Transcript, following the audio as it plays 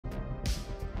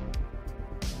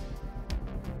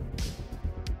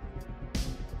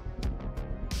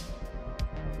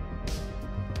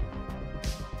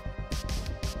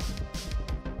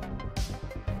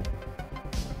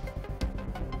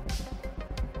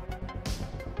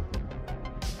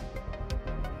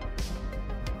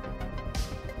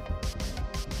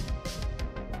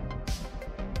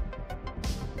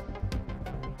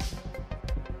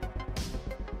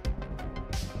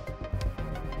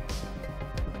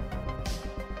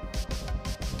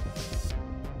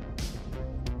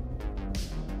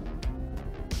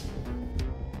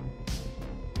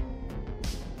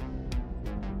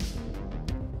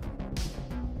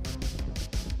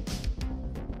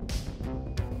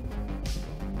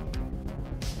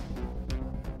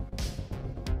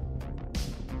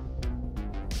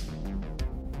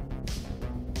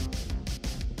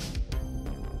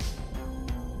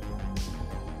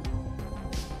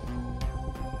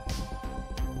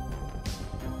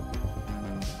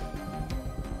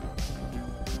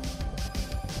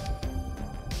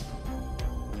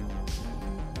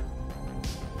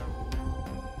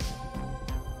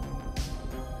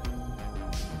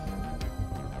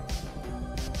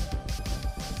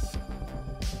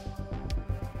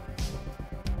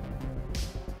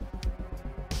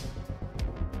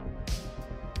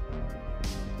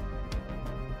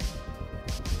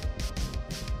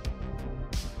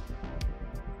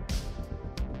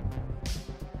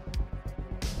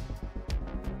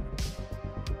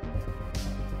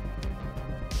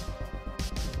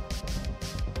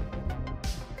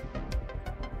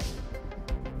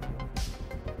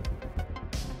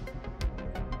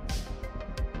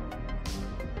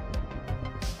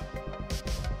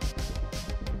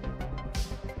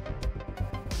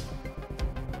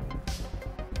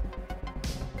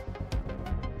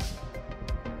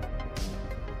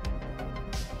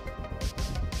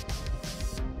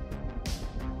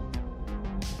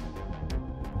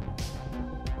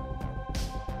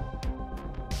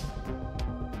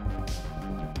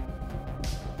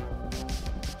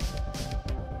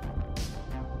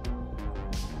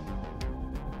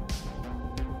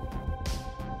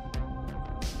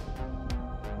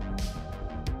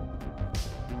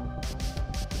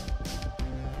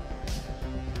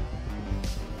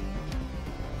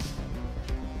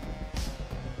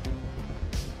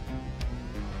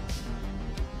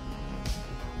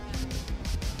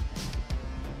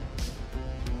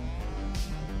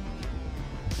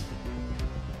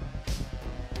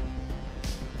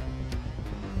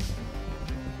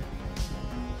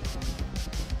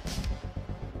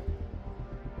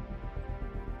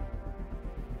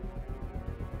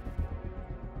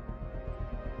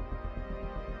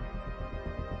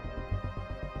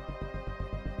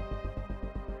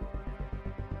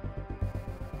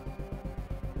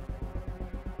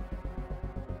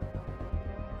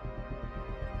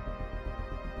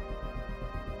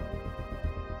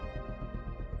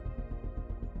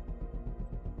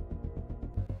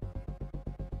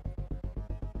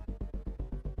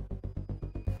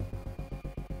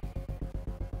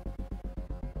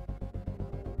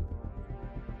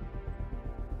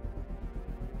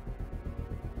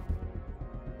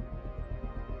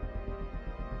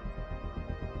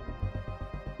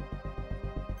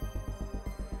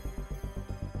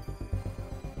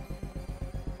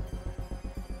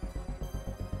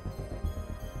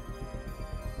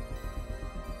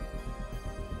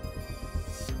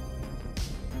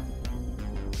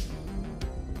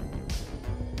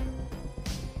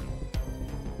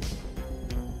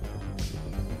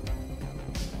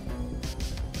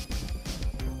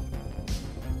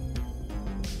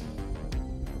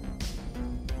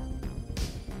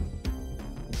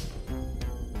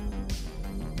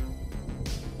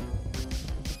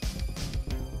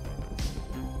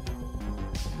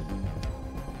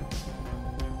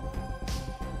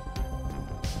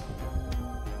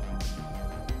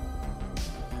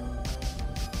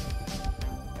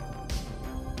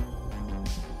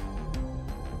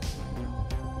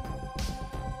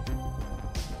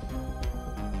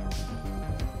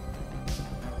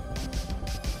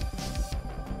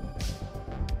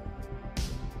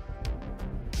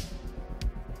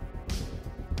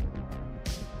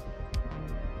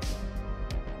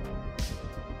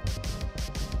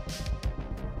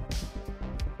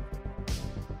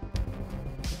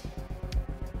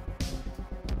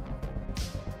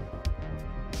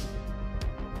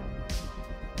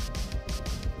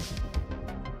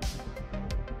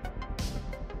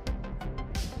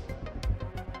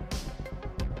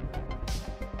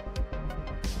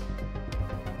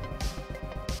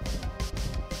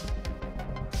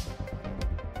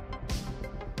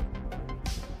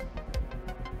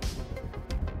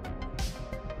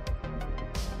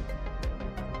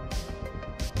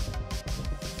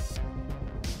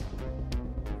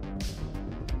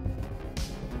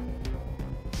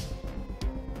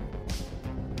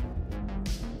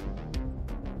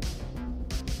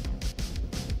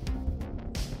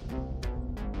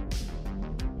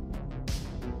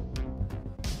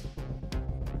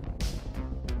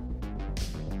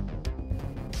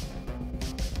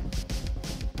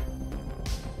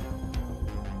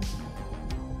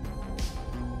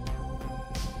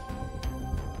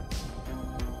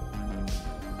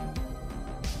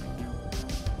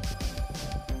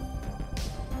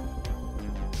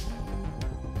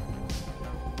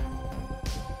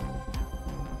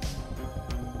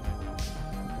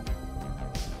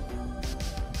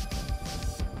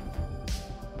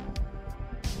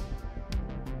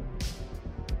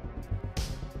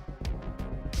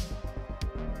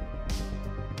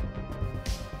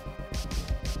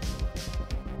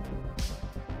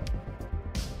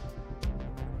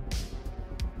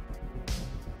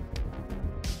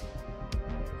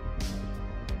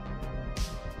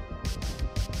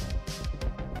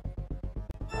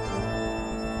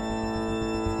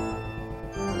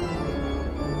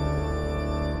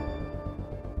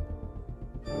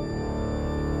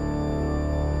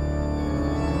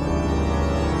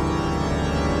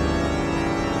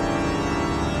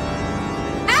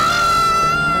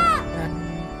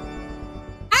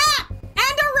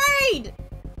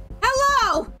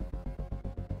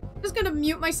gonna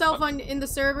mute myself in the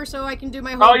server so I can do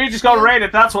my whole... Oh, you just got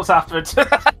raided, that's what's happened.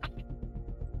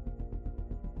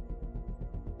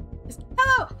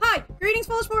 Hello! Hi! Greetings,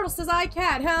 foolish mortals, says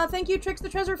iCat. Thank you, Trix the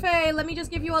Treasure Fae. Let me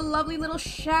just give you a lovely little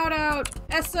shout-out.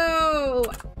 SO!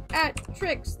 At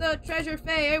Trix the Treasure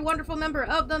Fae, a wonderful member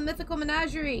of the Mythical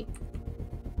Menagerie.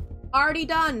 Already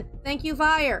done. Thank you,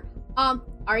 Fire.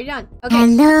 Already done. Okay.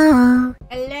 Hello!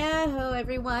 Hello,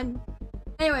 everyone.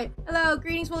 Anyway, hello,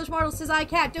 greetings, foolish mortals, says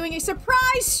iCat, doing a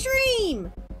surprise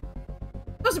stream!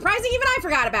 So surprising, even I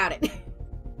forgot about it.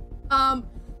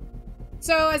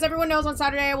 So, as everyone knows, on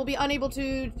Saturday I will be unable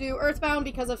to do Earthbound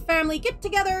because of family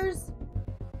get-togethers.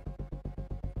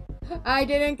 I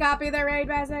didn't copy the raid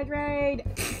message raid.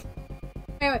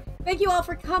 Anyway, thank you all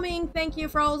for coming. Thank you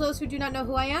for all those who do not know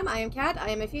who I am. I am Kat. I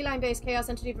am a feline-based Chaos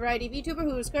Entity Variety VTuber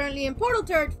who is currently in Portal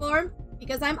Turret form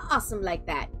because I'm awesome like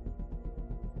that.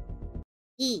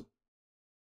 Thank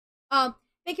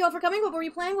you all for coming. What were you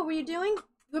playing? What were you doing?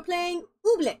 We were playing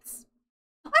Ooblets.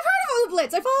 I've heard of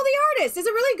Ooblets. I follow the artist. Is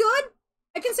it really good?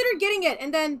 I considered getting it,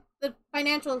 and then the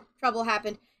financial trouble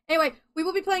happened. Anyway, we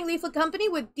will be playing Lethal Company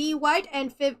with D. White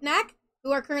and Fibnac,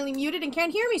 who are currently muted and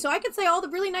can't hear me, so I could say all the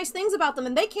really nice things about them,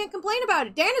 and they can't complain about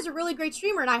it. Dan is a really great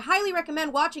streamer, and I highly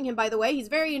recommend watching him, by the way. He's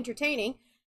very entertaining.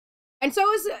 And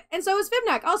so is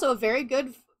Fibnac, also a very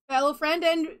good fellow friend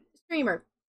and streamer.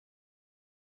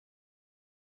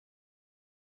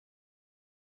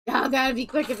 Oh, that'd be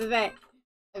quicker than that.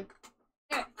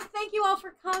 Thank you all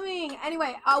for coming.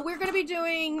 Anyway, we're gonna be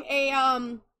doing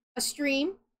a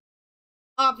stream,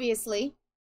 obviously.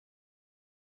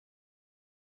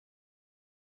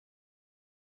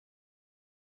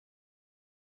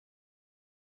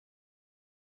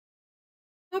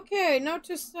 Okay, note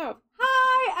to self.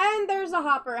 Hi, and there's a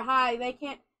Hopper. Hi, they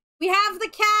can't. We have the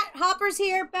cat. Hopper's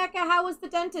here. Becca, how was the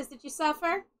dentist? Did you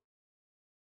suffer?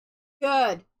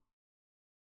 Good.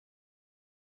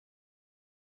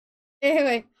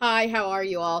 Anyway, hi, how are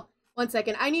you all? 1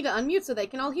 second, I need to unmute so they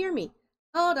can all hear me.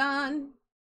 Hold on.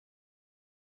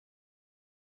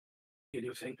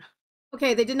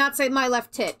 Okay, they did not say my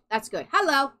left tit. That's good.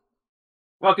 Hello.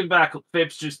 Welcome back.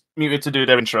 Fib's just muted to do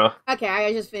their intro. Okay,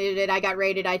 I just finished it. I got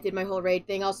raided. I did my whole raid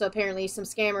thing. Also, apparently, some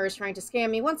scammers trying to scam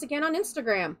me once again on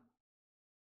Instagram.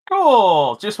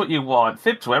 Cool! Just what you want.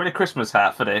 Fib's wearing a Christmas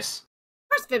hat for this.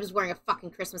 Of course Fib's wearing a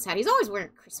fucking Christmas hat. He's always wearing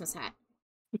a Christmas hat.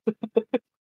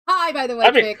 Hi, by the way,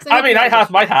 Trix. I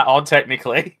have my hat on,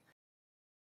 technically.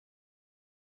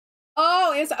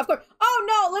 Oh, of course. Oh,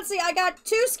 no, let's see. I got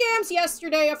 2 scams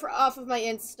yesterday off of my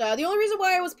Insta. The only reason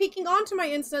why I was peeking onto my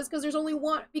Insta is because there's only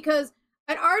one. Because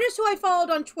an artist who I followed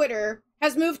on Twitter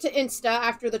has moved to Insta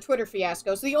after the Twitter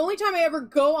fiasco. So the only time I ever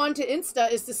go onto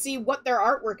Insta is to see what their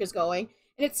artwork is going.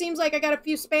 And it seems like I got a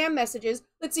few spam messages.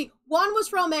 Let's see. One was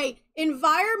from a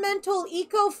environmental,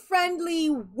 eco-friendly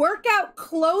workout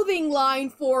clothing line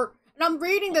for... And I'm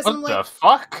reading this what and I'm like... the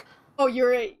fuck? Oh,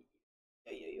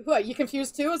 what, you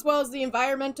confused too, as well as the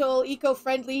environmental,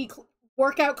 eco-friendly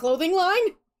workout clothing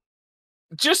line?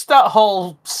 Just that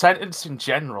whole sentence in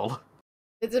general.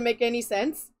 Does it make any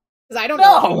sense? Because I don't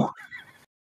know. No!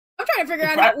 I'm trying to figure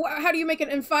out how do you make an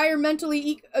environmental,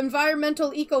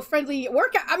 eco-friendly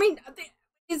workout? I mean,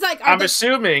 it's like... I'm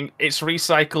assuming it's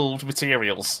recycled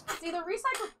materials. It's either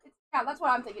recycled... Yeah, that's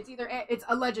what I'm thinking. It's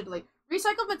allegedly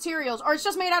recycled materials, or it's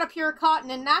just made out of pure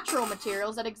cotton and natural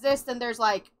materials that exist, and there's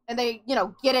like, and they,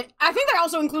 get it. I think they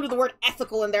also included the word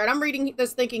ethical in there, and I'm reading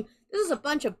this thinking, this is a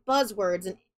bunch of buzzwords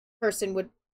an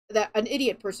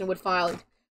idiot person would file.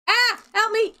 Ah!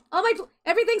 Help me!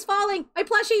 Everything's falling! My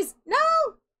plushies! No!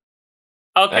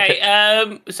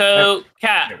 Okay, so,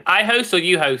 Kat, I host or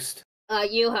you host?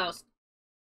 You host.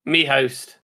 Me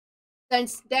host.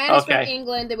 Since Dan is from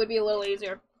England, it would be a little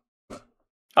easier.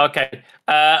 Okay.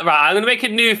 Right, I'm going to make a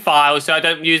new file so I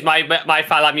don't use my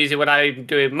file I'm using when I'm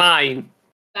doing mine.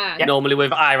 Normally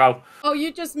with Iro. Oh,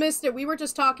 you just missed it. We were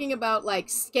just talking about, like,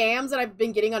 scams that I've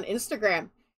been getting on Instagram.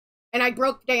 And I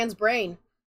broke Dan's brain.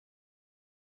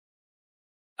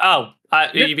 Oh,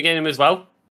 you beginning them as well?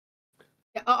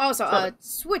 Yeah, also,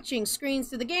 switching screens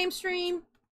to the game stream.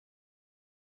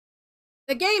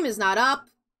 The game is not up.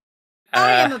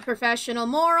 I am a professional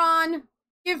moron.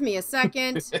 Give me a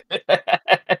second.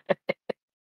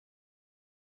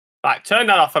 Right, turn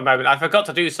that off for a moment. I forgot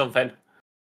to do something.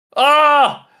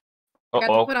 Oh! Got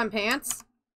to put on pants?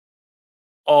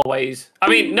 Always. I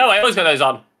mean, no, I always got those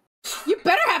on. You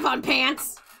better have on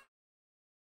pants!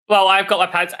 Well, I've got my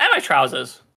pants and my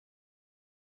trousers.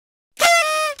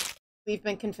 We've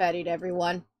been confettied,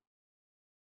 everyone.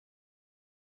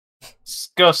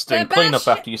 Disgusting. Sebastian! Clean up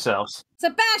after yourselves.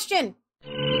 Sebastian!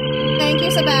 Thank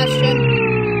you, Sebastian.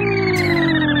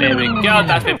 There we God,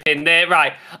 that's been pinned there.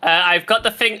 Right. I've got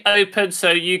the thing open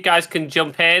so you guys can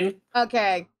jump in.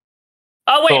 Okay.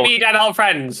 Oh, wait, Cool. me and old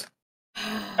friends.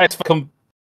 It's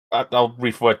I'll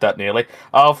reword that nearly.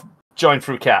 I'll join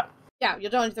through Cat. Yeah,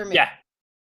 you'll join through me. Yeah.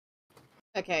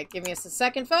 Okay, give me a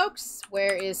second, folks.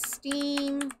 Where is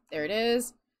Steam? There it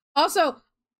is. Also,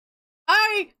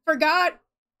 I forgot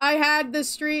I had the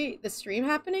stream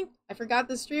happening. I forgot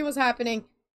the stream was happening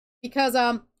because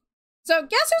so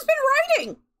guess who's been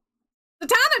writing?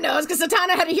 Satana knows because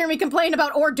Satana had to hear me complain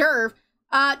about hors d'oeuvre.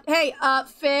 Hey,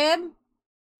 Fib.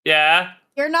 Yeah.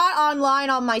 You're not online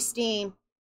on my Steam.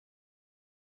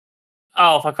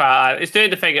 Oh, fuck right. It's doing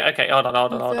the thing. Okay, hold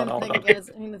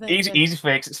on. Easy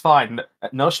fix. It's fine.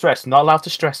 No stress. Not allowed to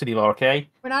stress anymore. Okay.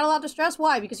 We're not allowed to stress.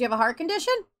 Why? Because you have a heart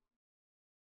condition?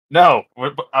 No,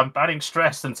 I'm banning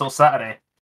stress until Saturday.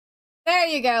 There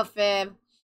you go, Fib.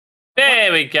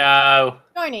 There we go.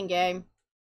 Joining game.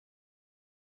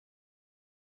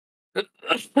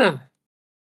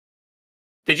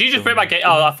 Did you just break my game?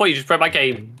 Oh, I thought you just broke my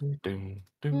game.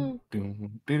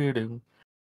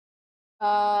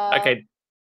 Okay.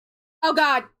 Oh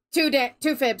God, two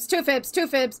fibs.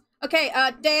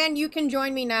 Okay, Dan, you can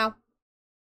join me now.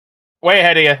 Way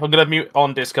ahead of you. I'm gonna mute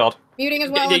on Discord. Muting as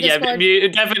well on Discord.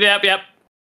 Definitely. Yep.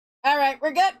 All right,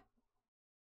 we're good.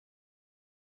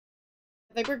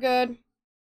 I think we're good.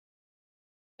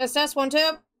 Test 1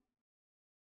 2.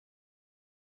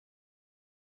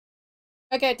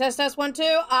 Okay, test 1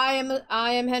 2. I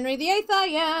am Henry VIII. I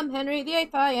am Henry VIII.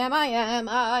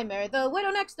 I married the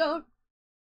widow next door.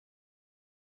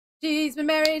 She's been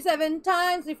married 7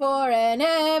 times before, and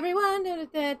everyone. Why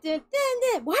do I have the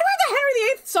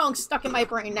Henry VIII song stuck in my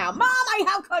brain now? Mom,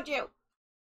 how could you?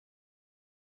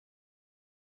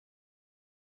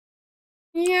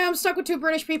 Yeah, I'm stuck with 2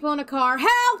 British people in a car.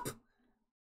 Help!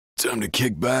 Time to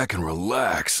kick back and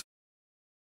relax.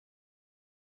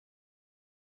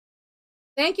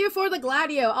 Thank you for the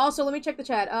Gladio. Also, let me check the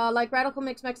chat. Like radical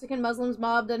mixed Mexican Muslims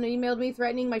mobbed and emailed me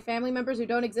threatening my family members who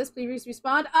don't exist. Please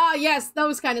respond. Yes,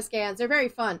 those kind of scans. They're very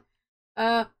fun.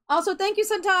 Also, thank you,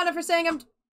 Santana, for saying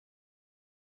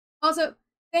Also,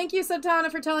 thank you, Santana,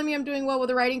 for telling me I'm doing well with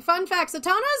the writing. Fun fact,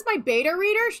 Satana is my beta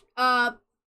reader. Satana,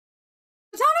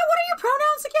 what are your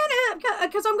pronouns again?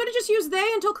 Because I'm gonna just use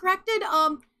they until corrected.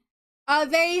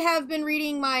 They have been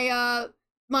reading my,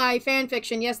 my fan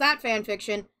fiction. Yes, that fan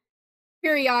fiction.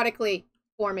 Periodically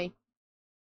for me.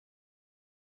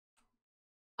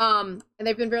 And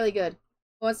they've been really good.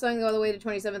 One song all the way to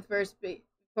 27th verse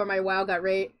before my WoW got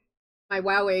my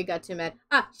WoW raid got too mad.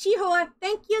 Shihoa,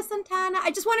 thank you, Santana.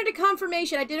 I just wanted a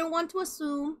confirmation. I didn't want to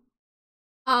assume.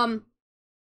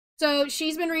 So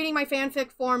she's been reading my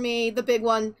fanfic for me, the big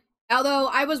one.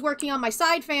 Although I was working on my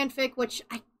side fanfic, which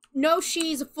I know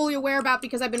she's fully aware about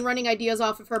because I've been running ideas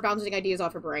off of her, bouncing ideas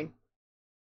off her brain.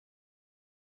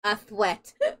 A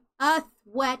thwet.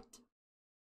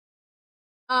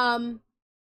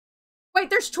 Wait,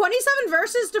 there's 27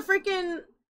 verses to freaking...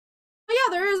 Oh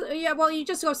yeah, there is... Yeah, well, you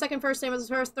just go second verse, same as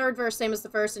the first, third verse, same as the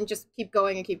first, and just keep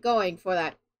going for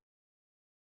that.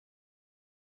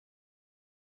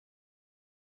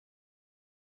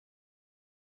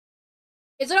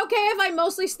 Is it okay if I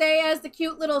mostly stay as the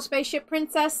cute little spaceship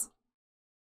princess?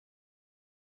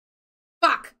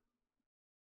 Fuck.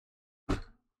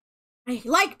 I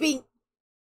like being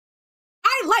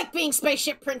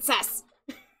spaceship princess.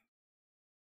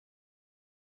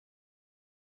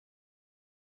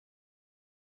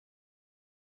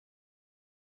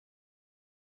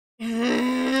 Of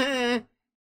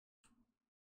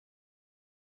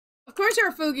course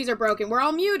our Foogies are broken. We're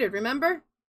all muted, remember?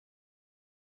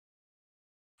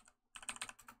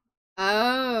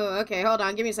 Oh, okay, hold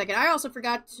on. Give me a second. I also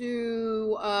forgot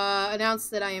to announce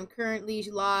that I am currently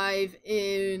live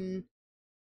in...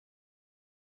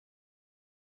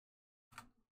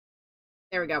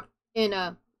 There we go.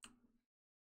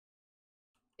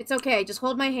 It's okay. Just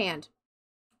hold my hand.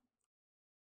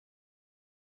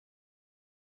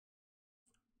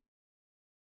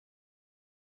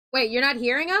 Wait, you're not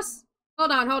hearing us?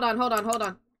 Hold on.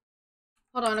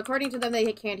 According to them,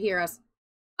 they can't hear us.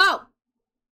 Oh!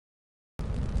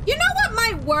 You know what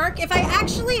might work if I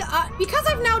actually, because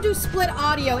I've now do split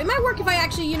audio, it might work if I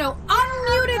actually, you know,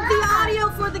 unmuted the audio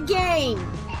for the game.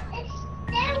 It's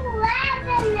still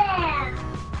loud in there.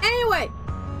 Anyway,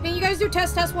 can you guys do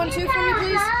test 1 2 for me,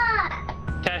 please?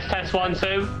 Test 1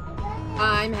 2.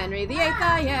 I'm Henry VIII.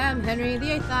 I am Henry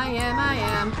VIII. I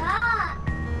am.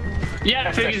 Yeah,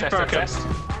 I think he's broken.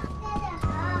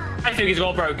 I think he's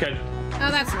all broken.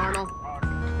 Oh, that's normal.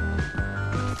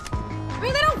 I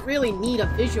mean, they don't really need a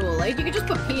visual aid. You could just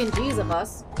put PNGs of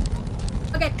us.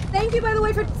 Okay, thank you, by the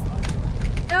way, for...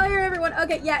 Oh, you're everyone.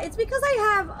 Okay, yeah, it's because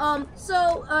I have,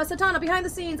 Satana, behind the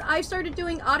scenes, I started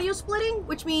doing audio splitting,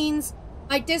 which means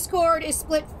my Discord is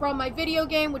split from my video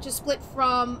game, which is split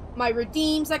from my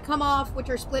redeems that come off, which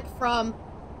are split from...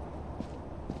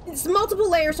 It's multiple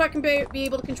layers, so I can be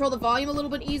able to control the volume a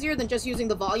little bit easier than just using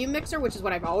the volume mixer, which is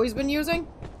what I've always been using.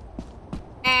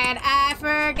 And I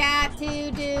forgot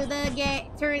to do the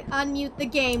unmute the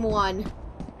game one.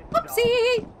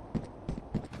 Whoopsie!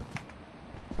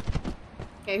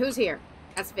 Okay, who's here?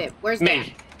 That's Viv. Where's Dan?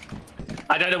 Me.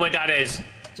 I don't know where Dan is.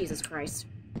 Jesus Christ.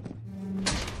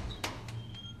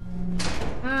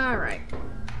 Alright.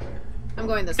 I'm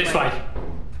going this way. This way.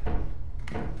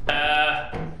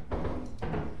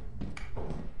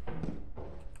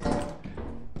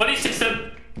 Buddy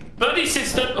system. Buddy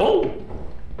system. Oh.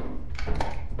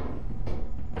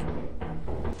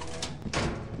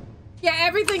 Yeah,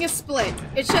 everything is split.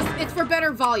 It's for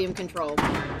better volume control.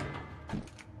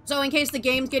 So in case the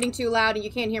game's getting too loud and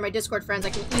you can't hear my Discord friends,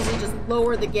 I can easily just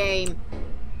lower the game.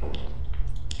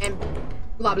 And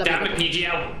blah, blah, blah. Damn it,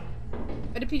 PGL.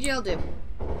 What did PGL do?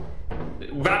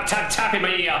 Rap tap tap in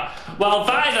my ear. Well,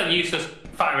 that is a useless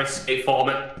fire escape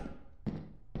format.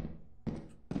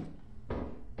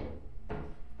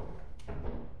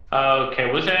 Okay,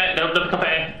 was it? No, look up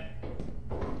here.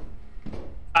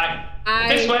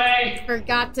 This way! I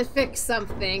forgot to fix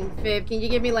something, Viv. Can you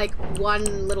give me, like,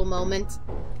 one little moment?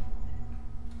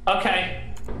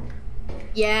 Okay.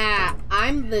 Yeah,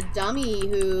 I'm the dummy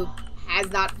who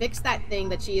has not fixed that thing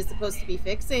that she is supposed to be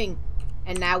fixing.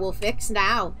 And now we'll fix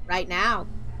now. Right now.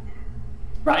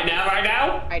 Right now, right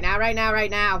now? Right now, right now,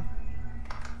 right now.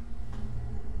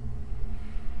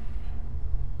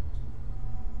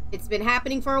 It's been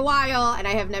happening for a while, and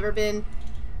I have never been...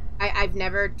 I've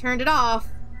never turned it off.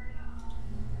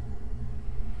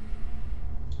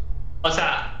 What's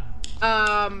that?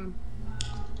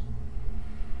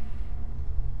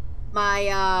 My,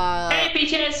 Hey,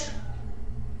 Peaches!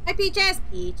 Hi, Peaches!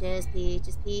 Peaches,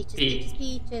 Peaches, Peaches, Peaches,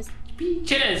 Peaches.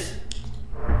 Peaches!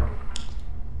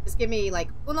 Just give me, like,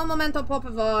 uno momento, por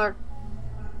favor.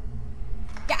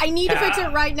 Yeah, I need to fix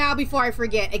it right now before I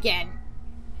forget again.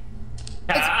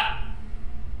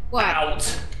 What? Out.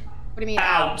 What do you mean,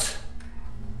 Out.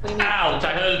 What do you mean? Out.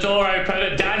 I heard the door open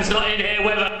and Dan's not in here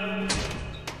with her.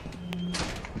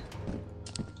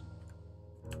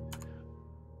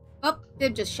 Oh,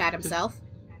 Viv just shat himself.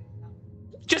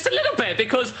 Just a little bit,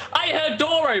 because I heard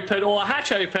door open or a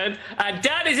hatch open and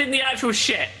Dan is in the actual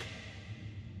ship.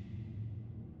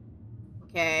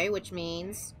 Okay, which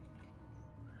means...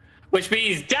 Which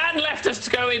means Dan left us to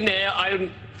go in there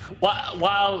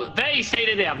while they stayed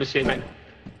in there, I'm assuming.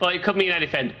 But it could mean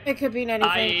anything. It could mean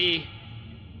anything.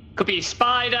 Could be a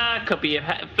spider, could be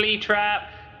a flea trap,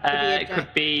 it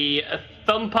could be a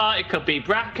thumper, it could be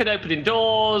Bracken opening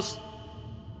doors.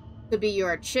 Could be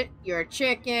your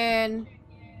chicken.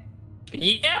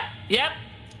 Yep.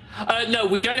 No,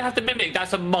 we don't have the mimic,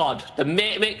 that's a mod. The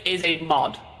mimic is a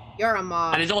mod. You're a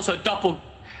mod. And there's also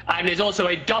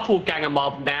a doppelganger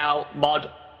mod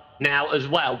now as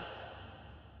well.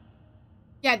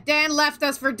 Yeah, Dan left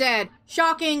us for dead.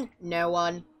 Shocking, no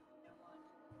one.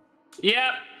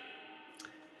 Yep.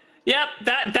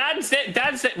 Dan's it.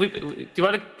 Do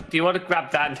you want to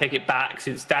grab Dan and take it back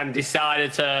since Dan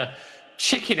decided to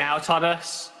chicken out on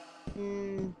us?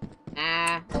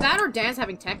 Nah. That or Dan's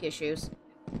having tech issues.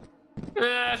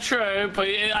 True, but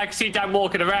I can see Dan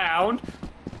walking around.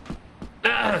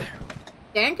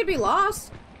 Dan could be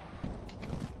lost.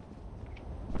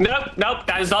 Nope,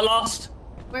 Dan's not lost.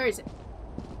 Where is it?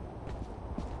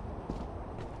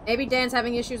 Maybe Dan's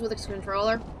having issues with his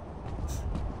controller.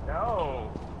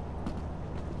 No.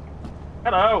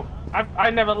 Hello.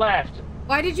 I never left.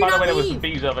 Why did you By the not way, there was leave? some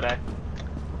bees over there.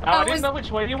 Oh, I didn't know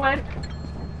which way you went.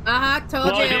 Told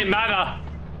Well, you. it didn't matter.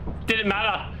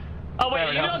 Oh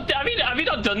wait, have you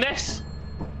not done this?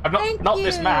 I've not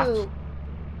this map.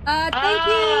 Thank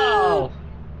you.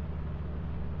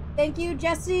 Thank you,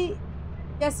 Jesse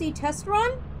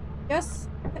Testron?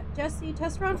 Jesse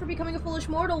Testron for becoming a foolish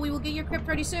mortal. We will get your crypt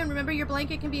pretty soon. Remember, your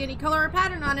blanket can be any color or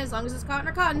pattern on it as long as it's cotton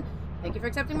or cotton. Thank you for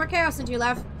accepting more chaos into your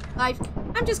life.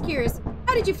 I'm just curious,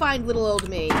 how did you find little old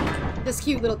me? This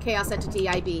cute little chaos entity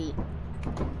I be.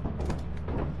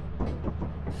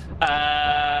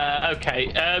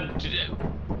 Okay.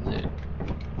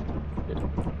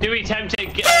 Do we attempt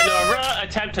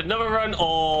another run,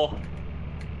 or...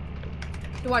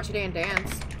 To watch Dan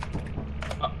dance.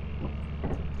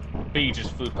 Bee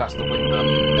just flew past the window.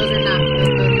 Those are not.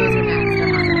 Those are gnats.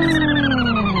 They're hunters.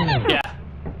 Yeah.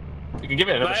 You can give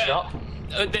it another shot.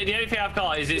 The only thing I've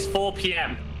got is it's 4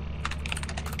 PM.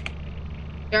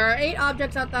 There are 8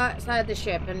 objects outside the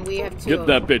ship, and we have 2. Get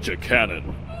that bitch a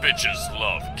cannon. Bitches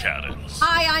love cannons.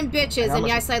 Hi, I'm bitches, and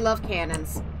yes, I love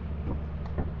cannons.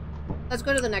 Let's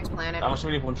go to the next planet. How much do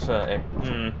we need?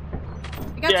 130.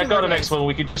 Yeah, go to the next one.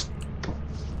 We could just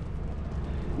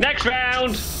Next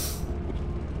round.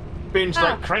 binge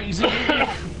like crazy.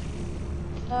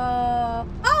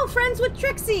 Oh, friends with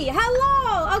Trixie.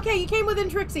 Hello. Okay, you came within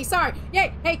Trixie. Sorry.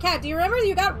 Yay. Hey, Kat, do you remember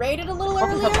you got raided a little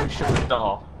earlier? Shut the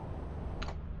door.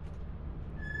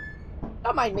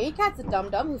 Don't mind me. Kat's a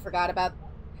dum-dum who forgot about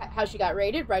how she got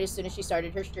raided right as soon as she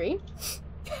started her stream.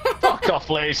 Fuck off,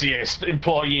 laziest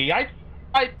employee. I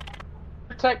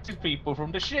protected people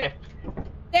from the ship.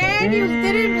 Dan, you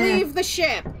didn't leave the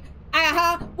ship.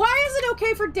 Why is it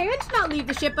okay for Dan to not leave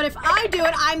the ship, but if I do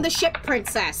it, I'm the ship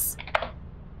princess?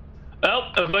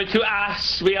 Oh, I'm going to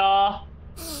ask. We are.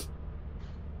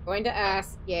 Going to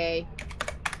ask. Yay.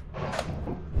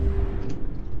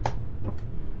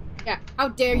 Yeah, how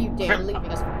dare you, Dan,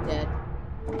 leaving us for dead.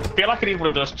 I feel like I need one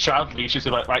of those child leashes.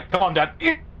 Like, right, come on, Dad.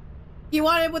 You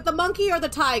want it with the monkey or the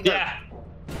tiger? Yeah.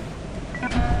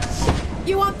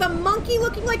 You want the monkey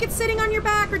looking like it's sitting on your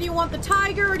back, or do you want the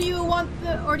tiger, or do you want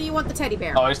the teddy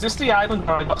bear? Oh, is this the island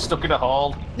where I got stuck in a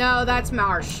hole? No, that's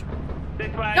Marsh.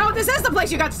 This way. No, this is the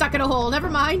place you got stuck in a hole. Never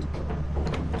mind.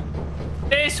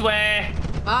 This way.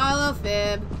 Follow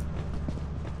Fib.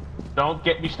 Don't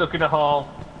get me stuck in a hole.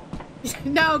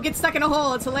 No, get stuck in a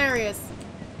hole. It's hilarious.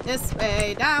 This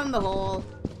way, down the hole.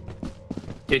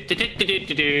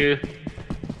 Do.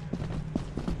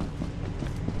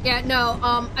 Yeah, no,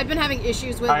 I've been having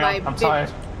issues with I'm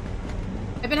tired.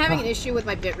 I've been having an issue with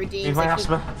my bit redeems. Need my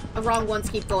asthma. The wrong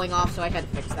ones keep going off, so I had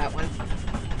to fix that one.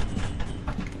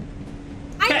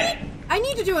 I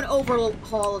need to do an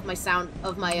overhaul of my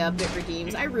bit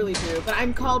redeems. I really do, but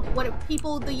I'm called what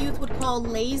the youth would call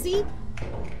lazy.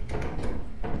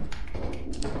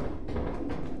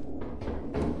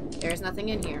 There's nothing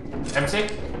in here. Empty?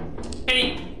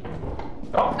 Hey.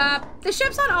 Oh. The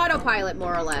ship's on autopilot,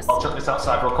 more or less. I'll check this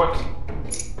outside real quick.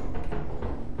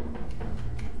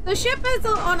 The ship is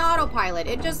on autopilot.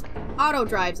 It just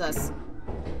auto-drives us.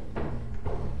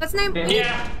 Let's name...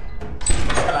 Yeah.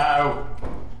 Hello.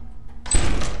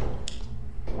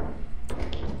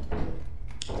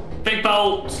 Big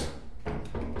bolt.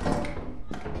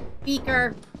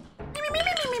 Beaker.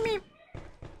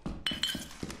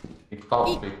 Big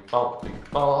ball, big ball,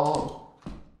 big ball.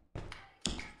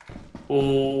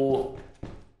 Ooh.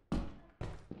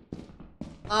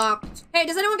 Locked. Hey,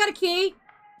 does anyone got a key?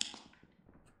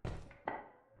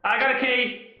 I got a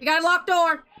key. You got a locked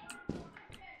door.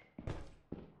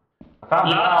 I found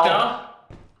it Locked now.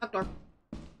 Locked door.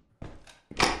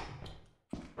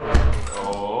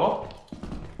 Oh.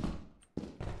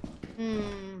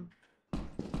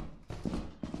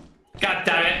 God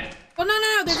damn it. Well,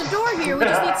 no. There's a door here. We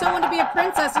just need someone to be a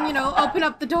princess and, open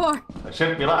up the door. I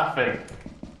shouldn't be laughing.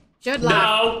 Should laugh.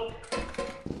 No.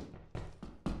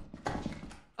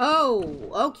 Oh,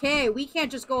 okay. We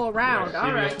can't just go around.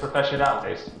 All right.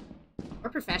 Professionalities.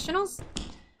 We're professionals?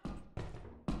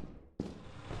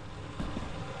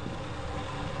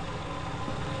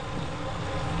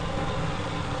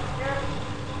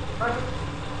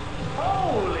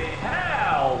 Holy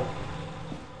hell!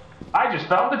 I just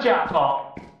found the jackpot.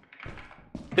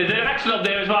 There's an axle up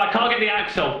there as well. I can't get the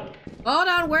axle. Hold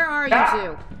on. Where are you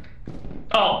two?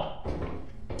 Oh.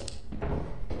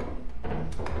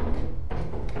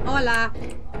 Hola.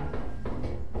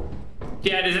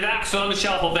 Yeah, there's an axle on the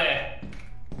shelf up there.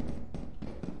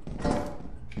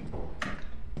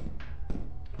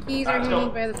 Keys are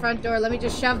hanging by the front door. Let me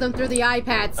just shove them through the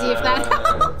iPad. See if that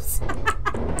helps.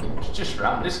 It's just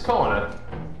round this corner.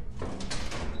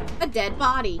 A dead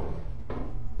body.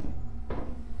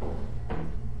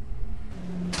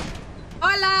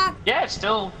 Hola. Yeah, it's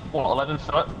still, what,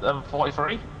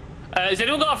 11:43? Has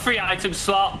anyone got a free item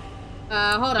slot?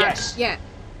 Hold on. Yes. Yeah.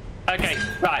 Okay,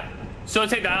 right. So I'll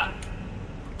take that.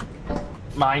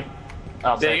 Mine.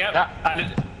 I'll There take you go.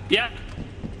 that. Yeah.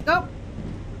 Go.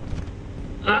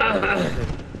 My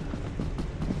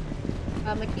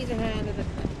keys are handed.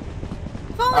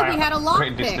 If only we had a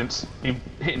Great lockpick. distance. You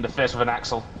hitting the face with an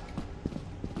axle.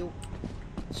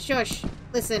 Shush.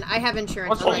 Listen, I have insurance.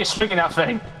 What's all you swinging that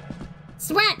thing?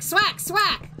 Swack, swack,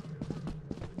 swack!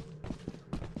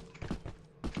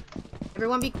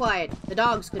 Everyone be quiet. The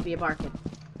dogs could be barking.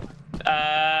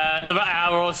 About an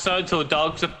hour or so until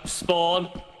dogs spawn.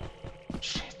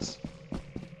 Shit.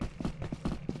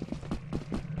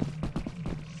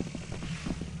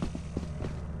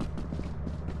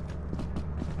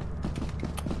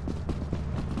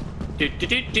 Do.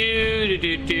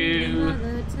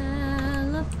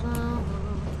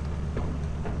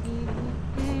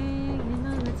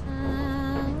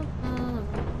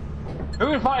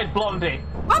 Who invited Blondie?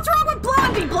 What's wrong with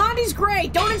Blondie? Blondie's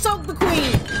great. Don't insult the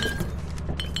queen.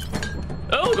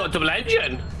 Oh, got double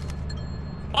engine.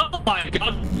 Oh my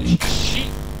god. Shit.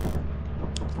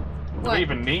 Do we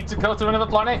even need to go to another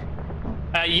planet?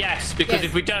 Yes, because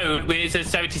if we don't, it's a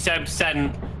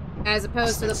 77%. As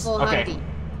opposed to the full Okay. hunky. Okay,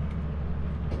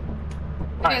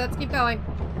 Alright. let's keep going.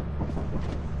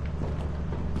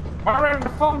 We're in the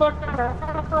thunder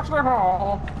across the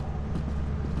hall.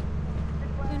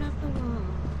 Open up the wall.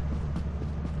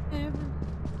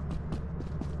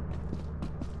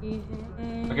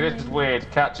 Okay, this is weird.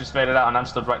 Cat just faded out and I'm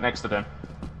stood right next to them.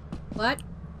 What?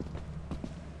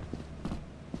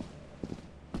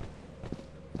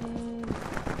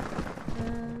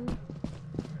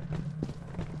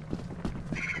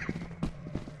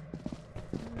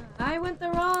 I went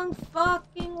the wrong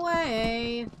fucking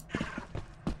way.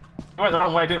 We went the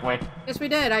wrong way, didn't we? Yes, we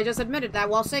did. I just admitted that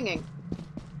while singing.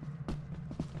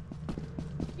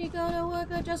 You go to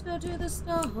work or just go to the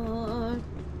store.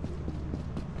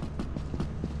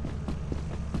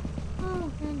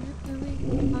 Oh, can you do it?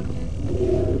 Okay.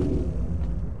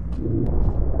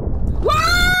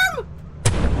 Worm!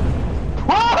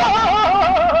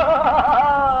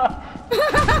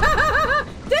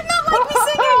 Did not like me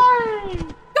singing!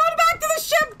 Go back to the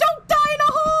ship! Don't die in a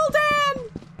hole, Dan!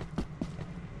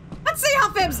 Let's see how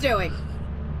Fib's doing.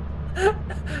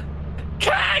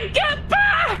 Can't get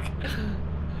back!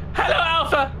 Hello,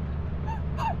 Alpha.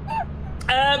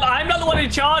 I'm not the one in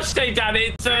charge today, Dan.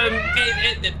 It's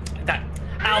Dan,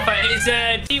 Alpha.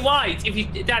 It's T White. If you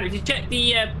check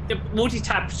the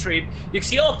multi-tab stream, you can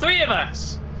see all three of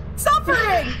us.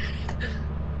 Suffering!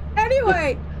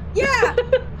 Anyway, yeah.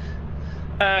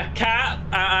 Cat,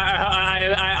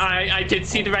 I did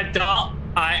see the red dot.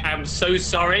 I am so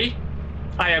sorry.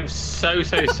 I am so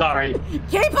sorry.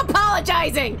 Keep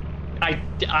apologizing. I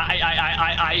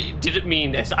didn't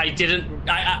mean this. I didn't.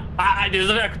 There's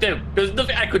nothing I could do. There's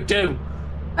nothing I could do.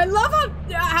 I love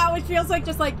how it feels like,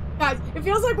 just like, guys, it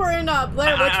feels like we're in a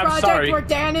Blair Witch I'm Project sorry.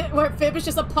 where Fib is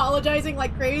just apologizing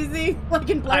like crazy, like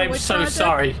in Blair I'm Witch so Project.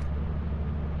 sorry.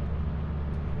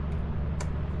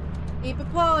 Keep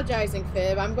apologizing,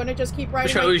 Fib. I'm gonna just keep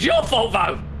writing. It was your fault,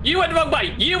 though. You went the wrong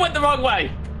way. You went the wrong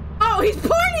way. Oh, he's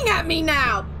pointing at me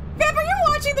now. Fib, are you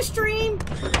watching the stream?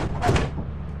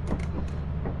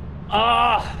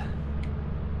 Ah.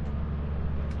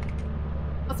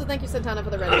 Also, thank you, Santana, for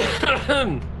the red.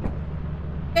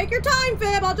 Take your time,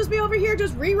 Fib. I'll just be over here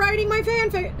just rewriting my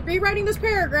rewriting this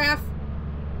paragraph.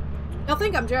 You'll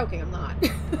think I'm joking. I'm not.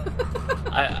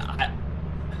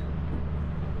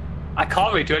 I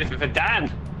can't really do anything for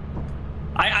Dan.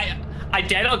 I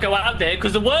dare not go out there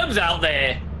because the worm's out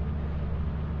there.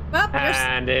 Well,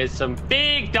 And there's some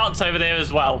big dots over there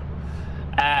as well.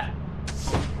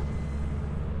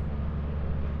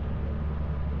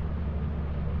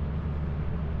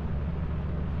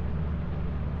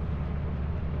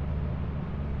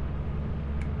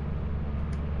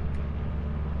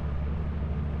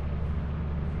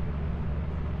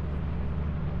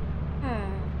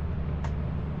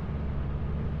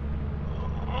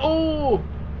 Oh!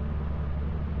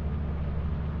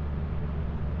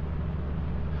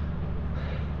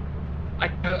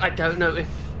 I don't know if.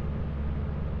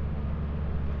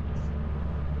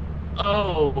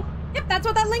 Oh. Yep, that's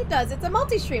what that link does. It's a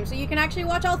multi-stream, so you can actually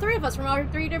watch all three of us from our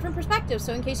 3 different perspectives.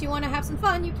 So in case you want to have some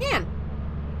fun, you can.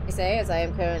 I say, as I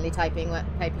am currently typing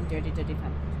dirty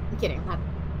fun. I'm kidding. I'm not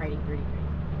writing dirty.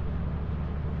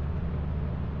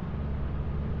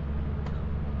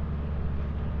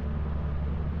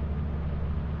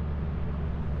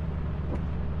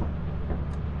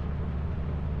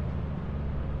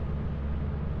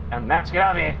 And let's get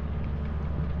out of here.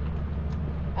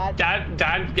 Dan,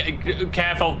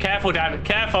 careful, Dan,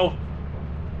 careful.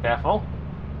 Careful.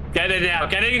 Get in now,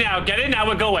 get in now,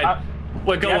 we're going.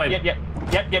 We're going. Yep.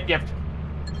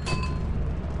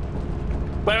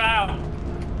 We're out.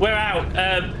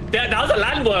 That was a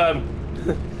landworm.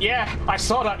 Yeah, I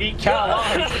saw that eat cat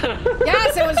alive.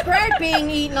 Yes, it was great being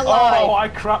eaten alive. Oh, I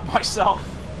crapped myself.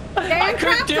 Dan I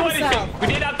couldn't crapped do himself. anything. We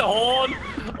didn't have the horn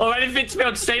or anything to be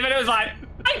able to save it. It was like,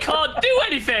 I can't do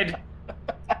anything.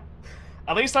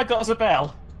 At least I got us a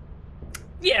bell.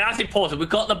 Yeah, that's important. We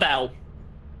got the bell.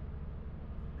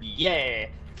 Yeah.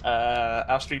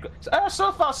 Our stream.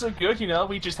 So far so good. You know,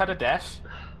 we just had a death.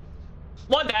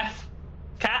 One death.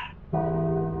 Cat.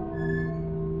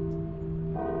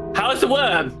 How's the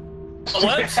worm?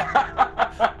 What?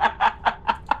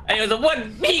 It was a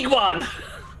one big one.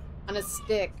 On a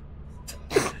stick.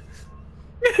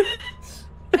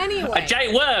 Anyway. A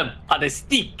giant worm on a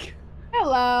stick.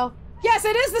 Hello. Yes,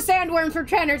 it is the sandworm for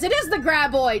Trenners. It is the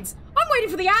graboids. I'm waiting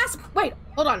for the ass. Wait,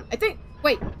 hold on. I think.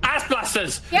 Wait. Ass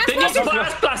blasters. The ass They need to blasters? put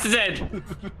ass blasters in.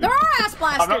 There are ass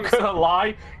blasters. I'm not gonna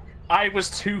lie. I was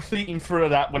 2 feet in front of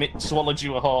that when it swallowed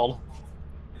you a whole.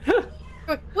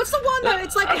 Wait, what's the one that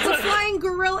it's a flying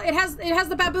gorilla? It has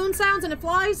the baboon sounds and it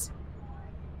flies.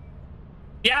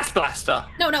 The ass blaster.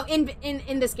 No, in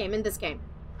this game. In this game.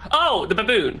 Oh, the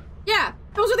baboon. Yeah,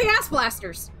 those are the ass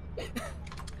blasters.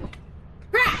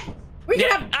 Crap. We can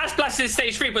Yeah, have. ass blasters is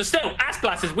stage 3, but still, ass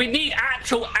blasters. We need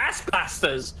actual ass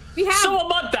blasters. We have- Someone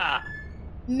mod that.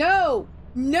 No.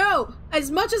 As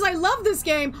much as I love this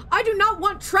game, I do not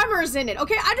want Tremors in it.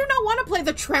 Okay, I do not want to play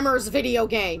the Tremors video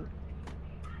game.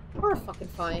 We're fucking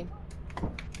fine.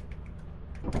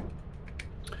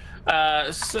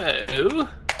 So.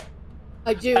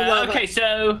 I do love okay, it.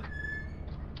 so.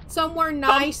 Somewhere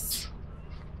nice.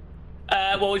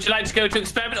 Well, would you like to go to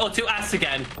experiment or to ass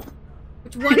again?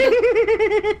 Which one?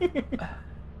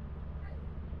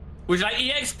 Would you like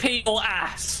EXP or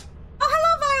ass? Oh,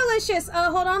 hello, Violicious.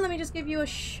 Hold on, let me just give you a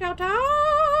shout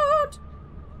out.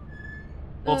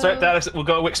 We'll take that as we'll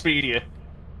go Expedia.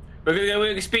 We're gonna go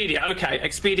with Expedia. Okay,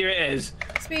 Expedia it is.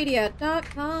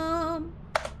 Expedia.com.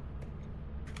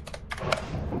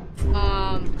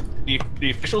 The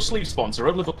official sleeve sponsor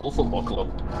of Liverpool Football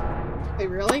Club. Wait,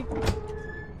 really?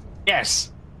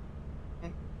 Yes.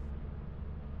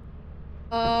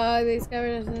 These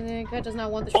guys does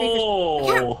not want the shriekers.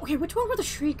 Oh. Yeah, okay, which one were the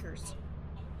shriekers?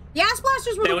 The ass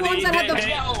blasters were the ones that had the.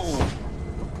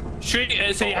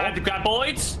 So you had the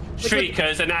graboids,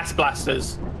 shriekers, and ass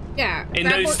blasters. Yeah. In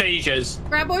those stages.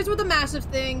 Graboids were the massive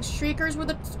things. Shriekers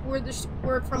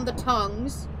were from the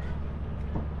tongues.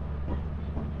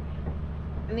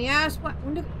 And the ass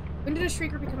when did a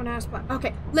shrieker become an ass blast?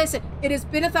 Okay, listen. It has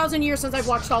been 1,000 years since I've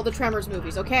watched all the Tremors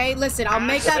movies. Okay, listen. I'll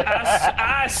make that.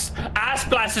 Ass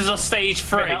blasters are stage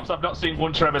 3. Perhaps I've not seen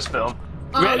one Tremors film.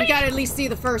 Oh, Really? you gotta at least see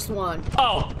the first one.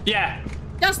 Oh, yeah.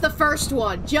 Just the first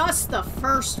one. Just the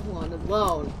first one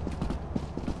alone.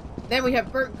 Then we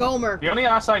have Burt Gomer. The only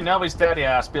ass I know is Daddy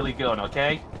Ass Billy Gunn,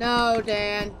 okay? No,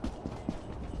 Dan.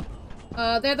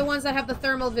 They're the ones that have the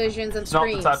thermal visions and It's not the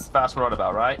screens. type of fast we're on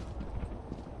about, right?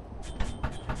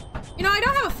 You know, I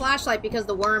don't have a flashlight because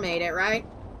the worm ate it, right?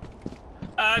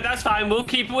 That's fine. We'll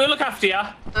look after you.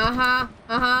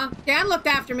 Dan looked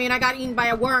after me and I got eaten by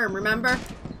a worm, remember?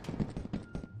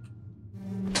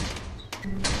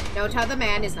 Note how the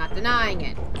man is not denying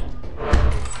it.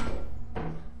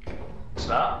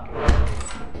 Stop.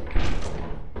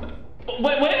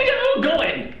 Where are we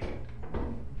going?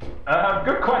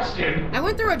 Good question. I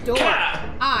went through a door. Cat.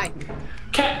 Hi.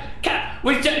 Cat.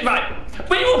 Right.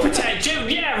 We will protect you.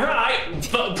 Yeah, right.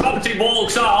 But property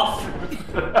walks off.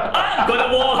 I'm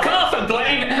gonna walk off and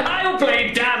I'll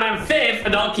blame Dan and Fifth for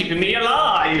not keeping me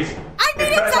alive. I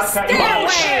mean, it's a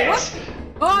stairway! What?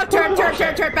 Oh, turn.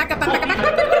 Back up.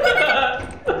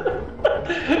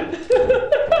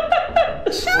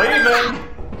 Leaving.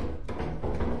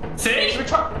 See?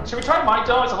 Should we try my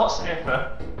door? It's a lot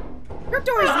safer. Your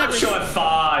door is I'm never... sure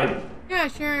fine. Yeah,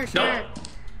 sure.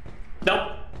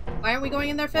 Nope. Why aren't we going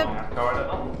in there, Fib?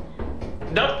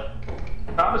 Nope.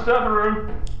 Found the server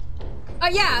room.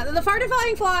 Yeah, the fart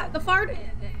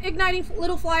igniting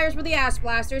little flyers were the ass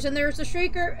blasters, and there's the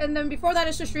shrieker, and then before that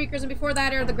is the shriekers, and before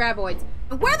that are the graboids.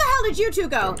 And where the hell did you two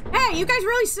go? Hey, you guys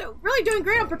really doing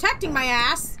great on protecting my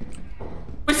ass.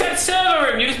 We said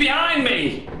server room. You was behind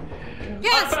me.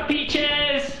 Yes. Up,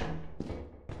 peaches.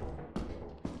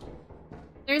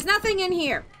 There's nothing in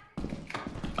here.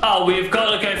 Oh, we've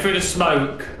got to go through the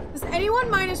smoke. Does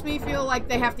anyone minus me feel like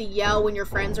they have to yell when your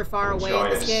friends are far away in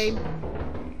this game?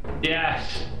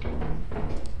 Yes.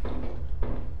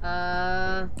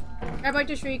 Graboid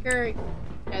to Shrieker.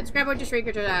 Yeah, it's Graboid to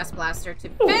Shrieker to Ass Blaster to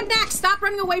Fibnax, stop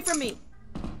running away from me!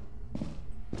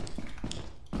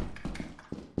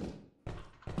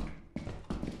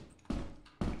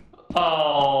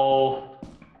 Oh.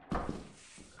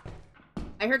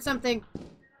 I heard something.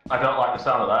 I don't like the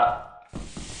sound of that.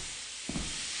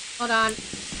 Hold on.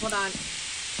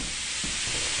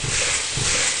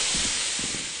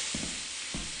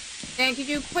 Dan, could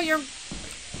you put your...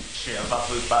 Shit, I'm about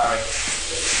to lose battery.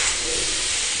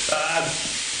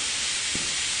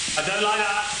 I don't like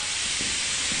that.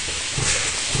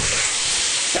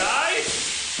 Guys?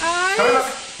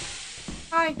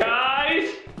 Hi. Guys?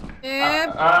 Fib.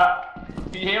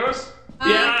 Can you hear us?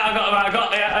 Yeah, I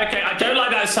got, yeah, okay, I don't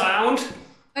like that sound.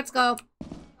 Let's go.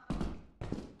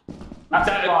 That's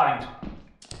blind.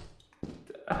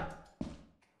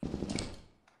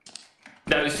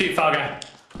 No, it's too far again.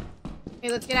 Okay,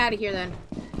 let's get out of here then.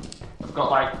 I've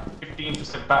got like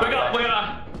 15% battery left.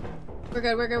 We're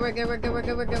good.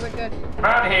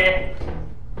 Around here.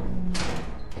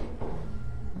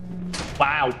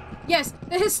 Wow. Yes,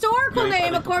 the historical Really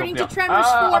name, funny according to company. Tremors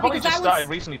 4, I've only because just that was... started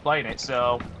recently playing it,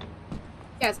 so...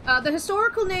 Yes, the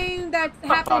historical name that I'm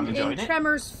happened in enjoying it.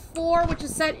 Tremors 4, which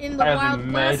is set in the I haven't Wild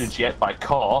been West. murdered yet by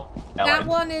Core. That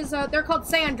one is, they're called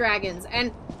sand dragons,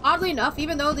 and oddly enough,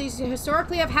 even though these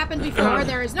historically have happened before,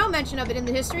 there is no mention of it in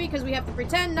the history, because we have to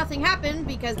pretend nothing happened,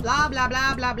 because blah, blah,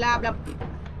 blah, blah, blah, blah.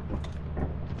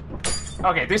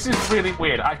 Okay, this is really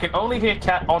weird. I can only hear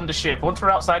Cat on the ship. Once we're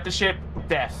outside the ship,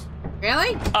 death.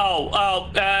 Really?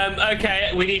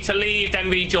 Okay, we need to leave, then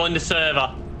rejoin the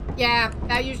server. Yeah,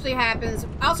 that usually happens.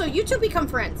 Also, you two become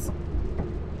friends.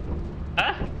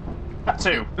 Huh? That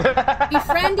too.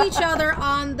 Befriend each other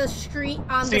on the street,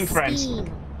 on Steam the friends.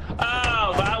 Steam.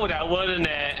 Oh, that would help, wouldn't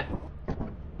it?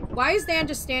 Why is Dan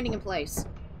just standing in place?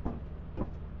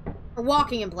 Or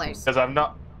walking in place? Because I'm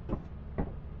not...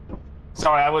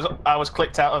 Sorry, I was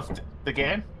clicked out of the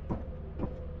game.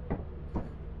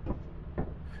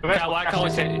 No, why can't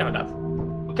we say... No, no.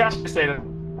 We can't just say that.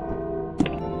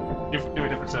 Do a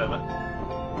different server.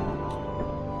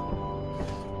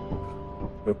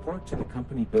 Report to the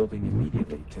company building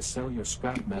immediately to sell your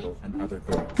scrap metal and other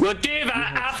goods. We'll do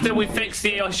that after we fix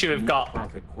the issue we've got.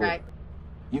 Right.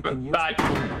 You can use Right. the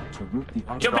terminal to route the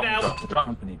Jumping object out. to the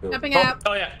company building. Jumping out.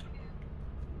 Oh, yeah.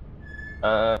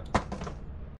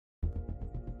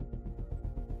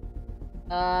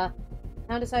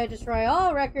 Now decided to destroy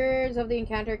all records of the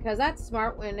encounter because that's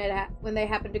smart when they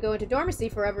happen to go into dormancy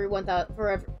for every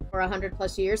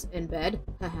 100+ years in bed.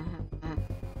 No.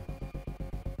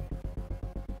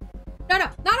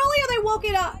 Not only are they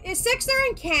woken up, six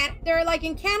they're like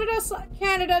in Canada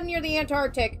near the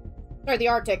Antarctic, or the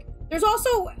Arctic. There's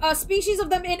also a species of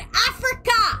them in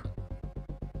Africa.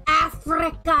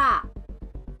 Africa.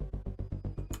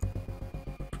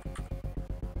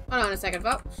 Hold on a second,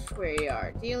 folks. We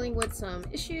are dealing with some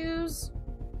issues.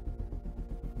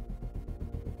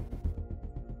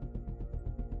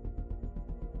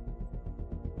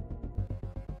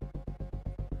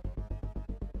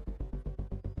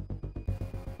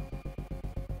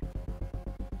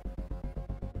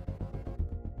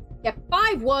 Yeah,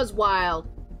 5 was wild.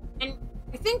 And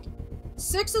I think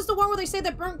 6 is the one where they say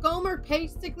that Burnt Gomer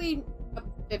basically... Oh,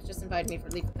 they've just invited me for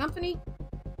leave the company.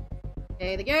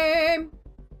 Play the game.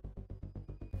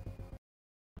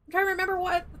 I'm trying to remember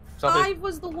what... 5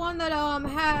 was the one that,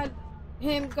 had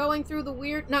him going through the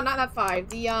weird... No, not 5.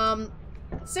 The,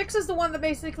 6 is the one that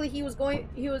basically he was shown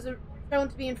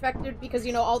to be infected because,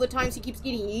 you know, all the times he keeps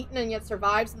getting eaten and yet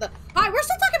survives. And Hi, we're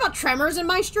still talking about Tremors in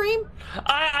my stream?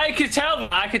 I could tell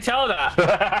that. I could tell that.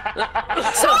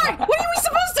 Sorry, what are we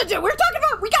supposed to do? We're talking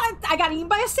about... I got eaten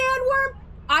by a sandworm.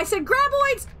 I said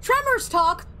graboids, Tremors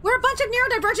talk. We're a bunch of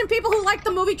neurodivergent people who like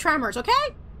the movie Tremors, okay?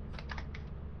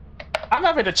 I'm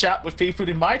having a chat with people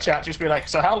in my chat, just be like,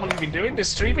 so how long have you been doing this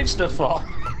streaming stuff for?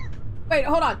 Wait,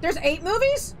 hold on. There's 8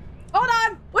 movies? Hold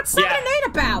on. What's 7 and 8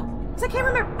 about? Because I can't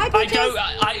remember.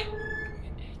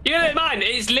 You know, mind,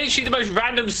 it's literally the most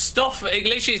random stuff. It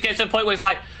literally gets to the point where it's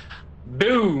like,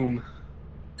 boom.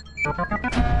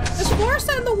 There's 4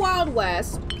 set in the Wild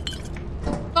West.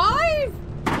 5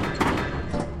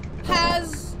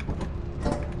 has...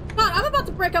 God, I'm about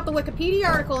to break out the Wikipedia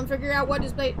article and figure out what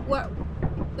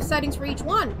the settings for each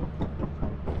one.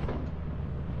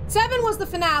 7 was the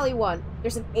finale one.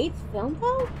 There's an 8th film,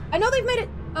 though? I know they've made it,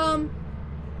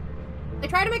 they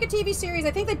tried to make a TV series.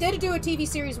 I think they did do a TV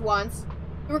series once.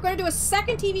 We were going to do a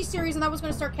second TV series, and that was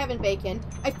going to start Kevin Bacon.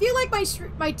 I feel like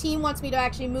my team wants me to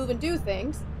actually move and do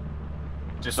things.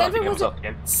 Just so I can get myself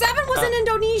again. 7 was in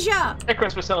Indonesia! A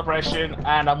Christmas celebration,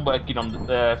 and I'm working on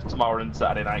tomorrow and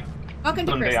Saturday night. Welcome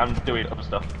to Sunday, Christmas. I'm doing other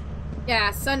stuff.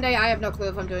 Yeah, Sunday, I have no clue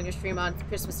if I'm doing a stream on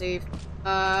Christmas Eve.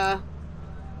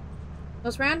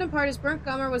 Most random part is Burnt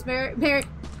Gomer was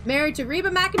married to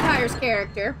Reba McEntire's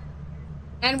character,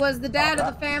 and was the dad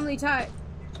of the Family Ties.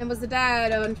 And was the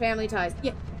dad on Family Ties.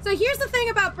 Yeah. So here's the thing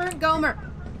about Burnt Gomer.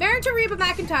 Married to Reba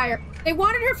McEntire. They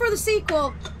wanted her for the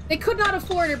sequel. They could not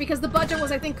afford her because the budget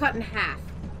was, I think, cut in half.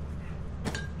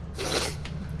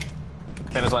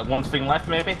 Then there's like one thing left,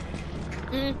 maybe?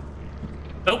 Nope.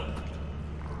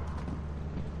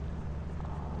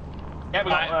 Yeah,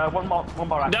 we got one more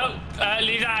axle. No,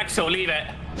 leave the axle, leave it.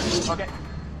 Okay.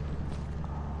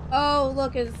 Oh,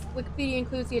 look, Wikipedia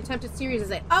includes the attempted series as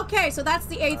it. Okay, so that's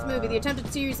the 8th movie, the attempted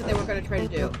series that they were going to try to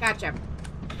do. Gotcha.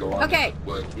 Okay.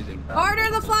 Order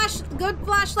the good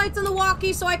flashlights in the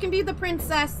walkie so I can be the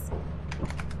princess.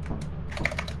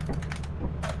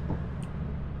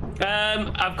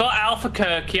 I've got Alpha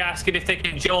asking if they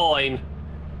can join.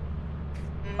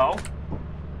 Oh?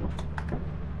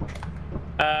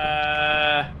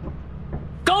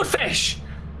 Goldfish!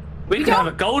 We can have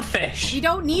a goldfish. We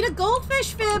don't need a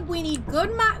goldfish, Fib. We need good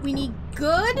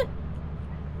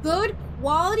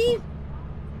quality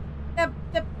the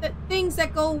things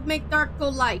that make dark go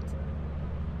light.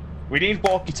 We need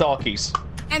walkie-talkies.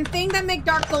 And things that make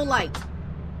dark go light.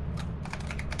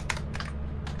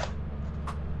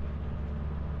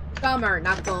 Gomer,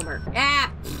 not Gomer. Ah,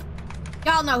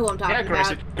 y'all know who I'm talking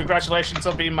about. Congratulations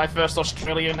on being my first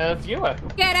Australian viewer.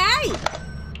 G'day!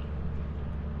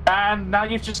 And now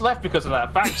you've just left because of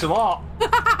that. Thanks a lot. Hey,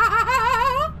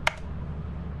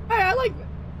 I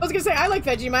was gonna say, I like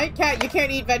Vegemite. Cat, you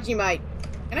can't eat Vegemite.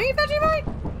 Can I eat Vegemite?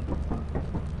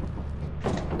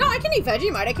 No, I can eat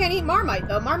Vegemite. I can't eat Marmite,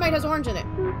 though. Marmite has orange in it.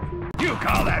 You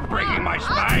call that breaking my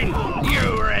spine?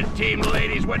 You red team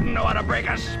ladies wouldn't know how to break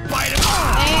a spider.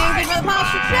 And give me the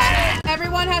posture check.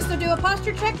 Everyone has to do a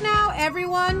posture check now.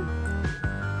 Everyone.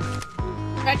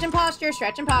 Stretch and posture,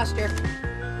 stretch and posture.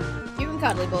 Cute and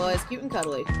cuddly, boys. Cute and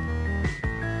cuddly.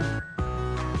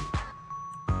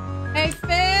 Hey,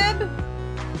 Fib.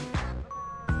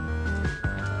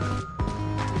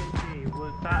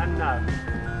 Was that enough?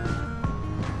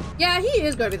 Yeah, he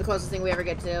is going to be the closest thing we ever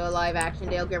get to a live action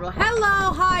Dale Gribble.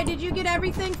 Hello, hi, did you get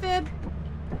everything, Fib?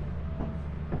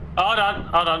 Hold on.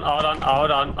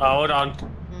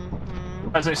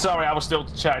 Mm-hmm. I say sorry, I was still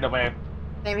chatting away.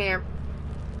 Same here.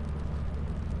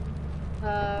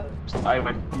 I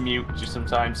went mute just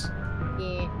sometimes.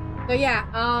 Yeah. So yeah,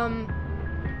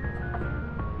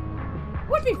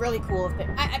 would be really cool if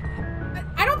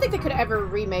I don't think they could ever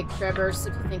remake Trevor's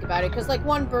if you think about it, because like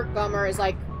one Burt Gummer is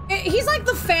like, he's like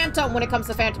the Phantom when it comes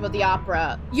to Phantom of the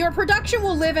Opera. Your production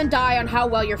will live and die on how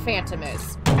well your Phantom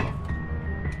is.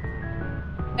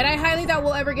 And I highly doubt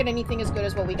we'll ever get anything as good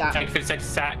as what we got. Take 56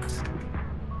 sacks.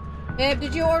 Babe,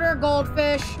 did you order a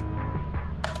goldfish?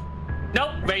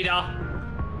 Nope, radar.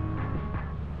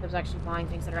 I was actually buying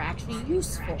things that are actually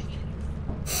useful.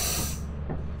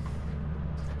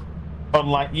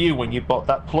 Unlike you when you bought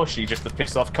that plushie just to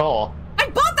piss off Core. I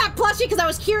bought that plushie because I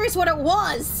was curious what it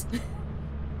was.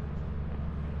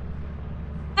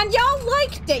 And y'all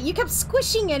liked it. You kept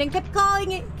squishing it and kept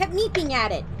calling it, kept meeping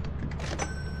at it.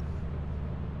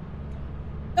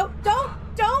 Don't!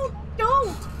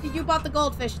 You bought the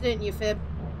goldfish, didn't you, Fib?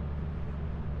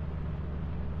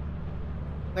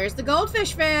 Where's the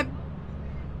goldfish, Fib?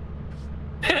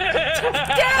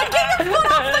 Dad, get your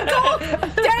foot off the gold!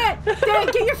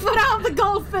 Dad, get your foot off the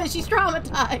goldfish. He's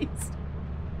traumatized.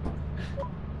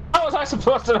 How was I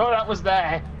supposed to know that was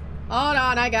there? Hold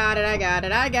on, I got it. I got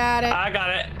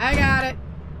it.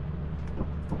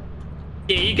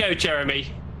 Here you go,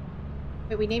 Jeremy.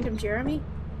 Wait, we named him Jeremy?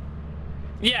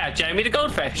 Yeah, Jeremy the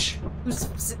goldfish.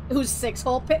 Who's six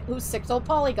hole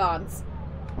polygons?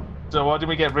 So what did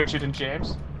we get, Richard and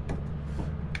James?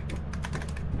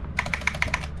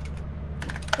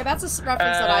 Okay, that's a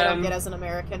reference that I don't get as an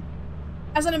American.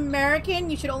 As an American,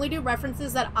 you should only do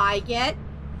references that I get.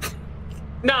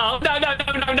 No. No.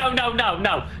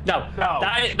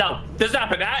 Doesn't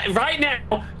happen. Right now,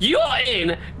 you are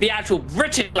in the actual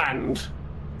British land.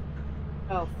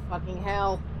 Oh, fucking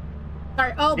hell.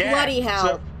 Sorry, oh, Yeah, bloody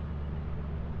hell.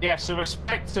 So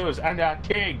respect to us and our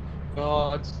king.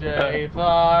 God save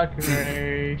our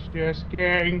gracious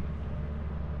king.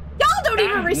 Y'all don't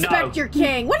even respect your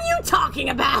king. What are you talking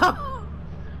about?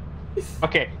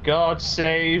 Okay, God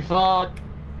save our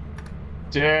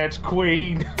dead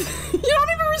queen. You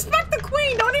don't even respect the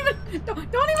queen. Don't even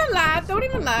lie. Don't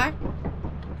even lie.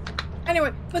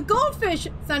 Anyway, the goldfish,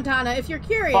 Santana, if you're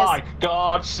curious. By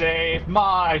God save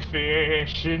my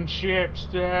fish and chips,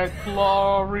 they're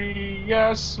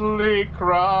gloriously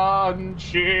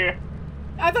crunchy.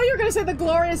 I thought you were going to say the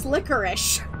glorious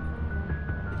licorice.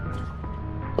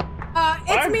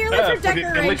 It's merely for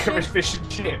decoration. The licorice fish and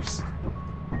chips.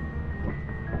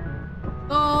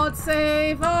 God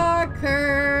save our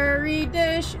curry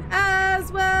dish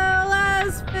as well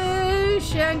as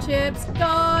fish and chips.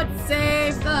 God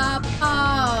save the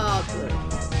pub.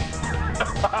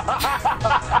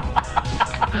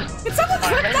 Can someone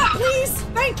clip that, please?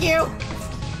 Thank you.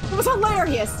 It was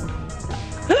hilarious.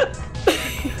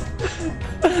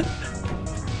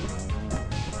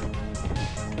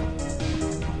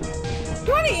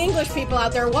 To any English people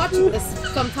out there watching this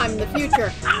sometime in the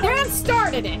future, Dan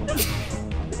started it.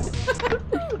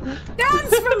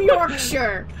 Dan's from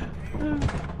Yorkshire.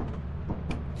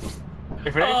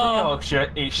 If it ain't from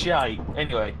Yorkshire, it's shite.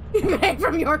 Anyway. Made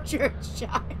from Yorkshire, it's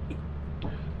shy.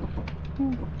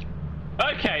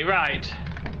 Okay, right.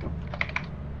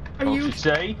 Are you?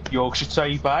 Yorkshire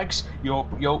tea bags,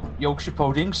 Yorkshire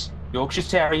puddings, Yorkshire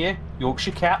Terrier,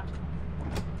 Yorkshire Cat.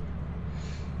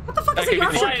 What the fuck is a Okay,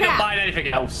 Yorkshire before I end up cat? buying anything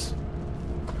else.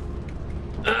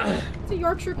 It's a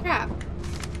Yorkshire cap.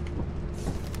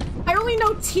 I only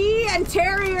know tea and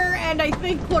terrier and I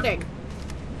think pudding.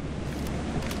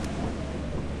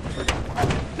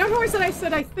 Don't worry, I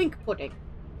said I think pudding.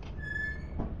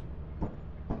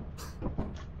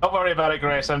 Don't worry about it,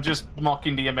 Grace. I'm just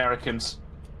mocking the Americans.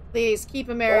 Please keep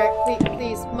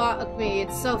please mock me.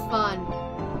 It's so fun.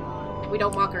 We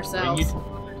don't mock ourselves.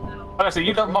 Honestly,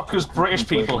 you don't mock us British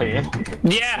people here.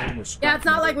 Yeah. Yeah, it's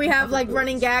not like we have like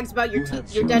running gags about your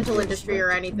dental industry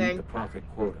or anything. The profit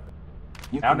quota.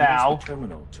 You Now, can use now. the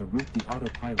terminal to route the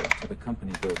autopilot to the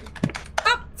company building.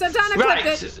 Oh, Santana Right.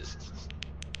 clipped it.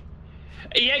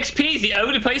 EXP is the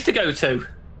only place to go to.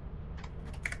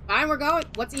 Fine, we're going.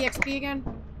 What's EXP again?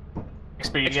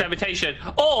 Expedient. Experimentation.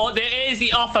 Or there is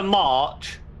the offer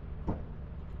March.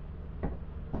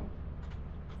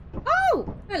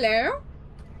 Oh, hello.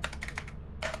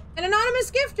 An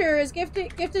anonymous gifter is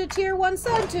gifted a tier 1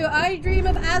 sub to I Dream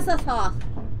of Azathoth.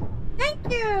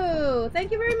 Thank you!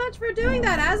 Thank you very much for doing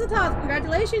that, Azathoth.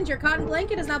 Congratulations, your cotton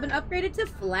blanket has now been upgraded to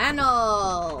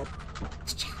flannel.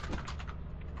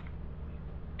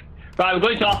 Right, we're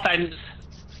going to offense.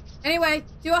 Anyway,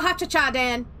 do a ha-cha-cha,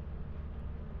 Dan.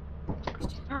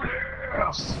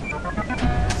 Yes.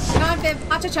 Come on, Viv,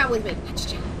 ha-cha-cha with me.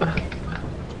 Ha-cha-cha.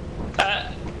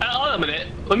 Hold on a minute.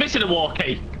 We're missing a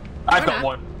walkie. I've We're got not.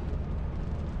 one.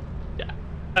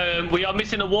 We are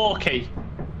missing a walkie.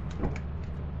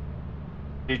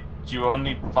 Did you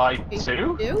only buy Did 2?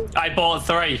 you do? I bought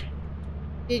 3.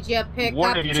 Did you pick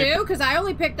One up of you 2? did. Because I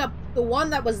only picked up the one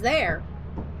that was there.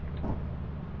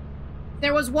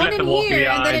 There was one Left in the walkie here,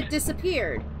 and then behind. it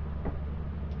disappeared.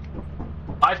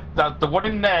 The one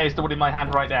in there is the one in my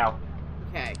hand right now.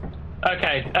 Okay.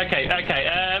 Okay.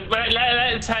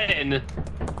 Let's head in.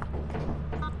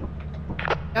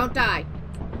 Don't die.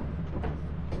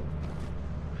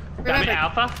 Damn it,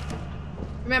 Alpha.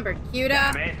 Remember, Q to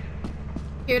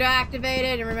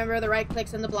activated, and remember the right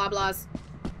clicks and the blah blahs.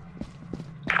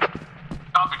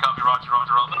 Copy,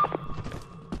 roger.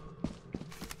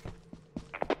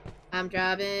 I'm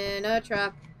driving a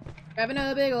truck. Driving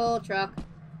a big old truck.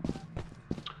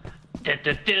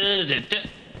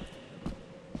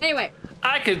 Anyway.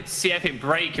 I could see everything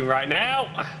breaking right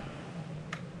now.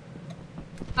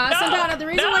 Santana, the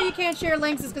reason no. why you can't share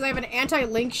links is because I have an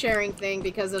anti-link sharing thing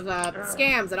because of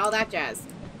scams and all that jazz.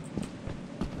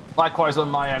 Likewise on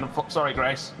my end. Sorry,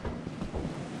 Grace.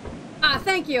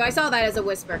 Thank you. I saw that as a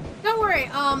whisper. Don't worry.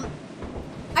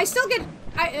 I still get...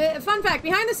 fun fact,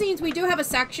 behind the scenes, we do have a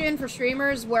section for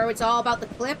streamers where it's all about the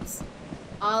clips.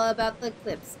 All about the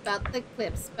clips, about the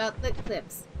clips, about the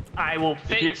clips. I will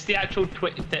fix the actual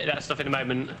that stuff in a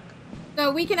moment.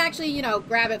 So we can actually, you know,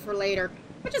 grab it for later,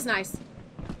 which is nice.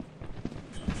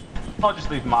 I'll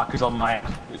just leave markers on my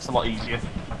end. It's a lot easier.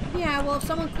 Yeah, well, if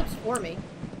someone clips for me.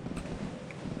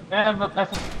 Yeah, but I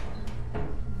think...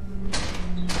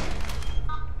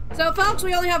 So, folks,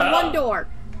 we only have one door.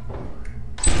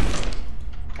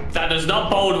 That does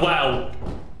not bode well.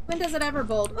 When does it ever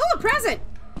bold? Oh, a present!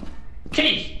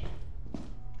 Key.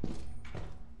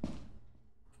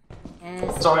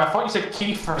 Yes. Sorry, I thought you said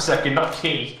Keith for a second, not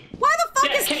Key. Why the fuck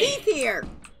Yeah, is Keith. Keith here?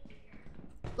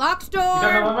 Locked door. You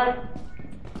don't know what I mean?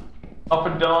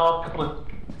 Open door, couple of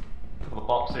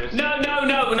boxes. No,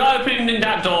 we're not opening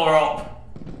that door up.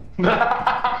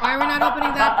 Why are we not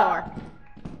opening that door?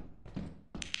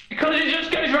 Because it just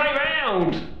goes right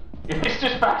round. It's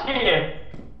just back here.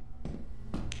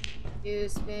 You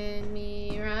spin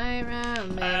me right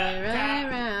round, baby, right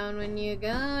round when you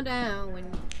go down,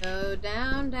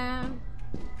 down.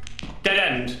 Dead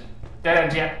end. Dead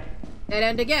end, yeah. Dead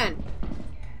end again.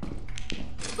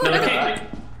 Ooh, No, another okay. door.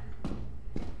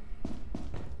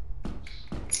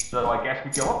 So I guess we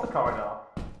go up the corridor.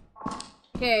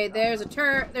 Okay, there's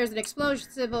an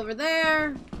explosive over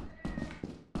there.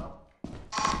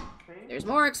 There's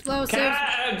more explosives.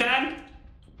 Dan.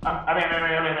 I'm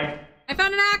in. I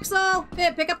found an axle!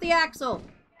 Viv, pick up the axle.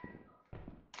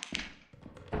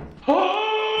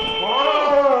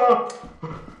 Whoa!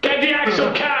 Get the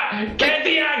axle, cat! Get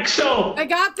the axle! I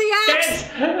got the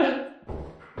axle!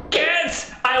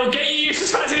 Get! I will get you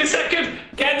useless fast in a second!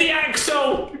 Get the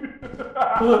axle!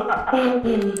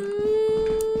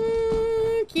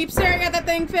 Keep staring at that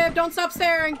thing, Viv. Don't stop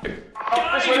staring.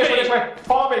 Oh, this way.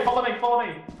 Follow me.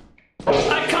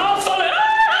 I can't follow it!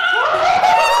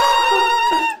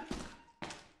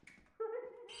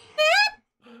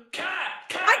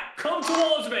 Cat! Come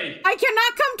towards me! I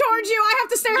cannot come towards you. I have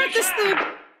to stare at this thing.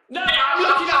 No, I'm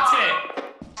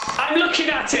looking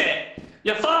at it!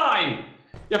 You're fine!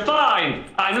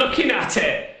 I'm looking at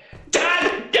it!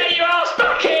 Dad, get your ass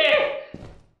back here!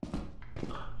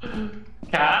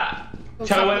 Cat,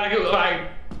 tell me when I go.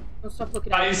 Don't stop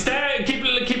looking at it. Stare.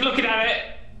 Keep looking at it.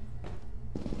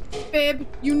 Fib,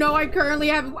 you know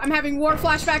I'm having war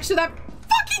flashbacks to that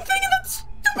fucking thing in that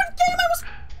stupid game I was...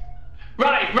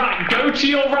 Right. Go to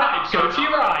your right. Go to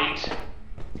your right.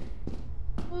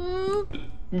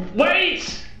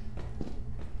 Wait!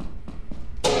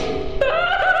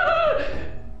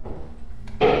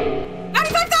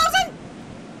 95,000!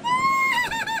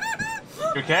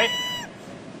 You okay?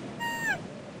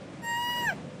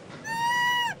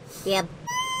 Yep.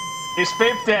 Is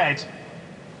Fib dead?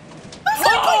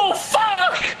 Oh,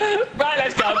 fuck! Right,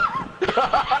 let's go.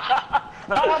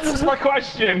 That answers my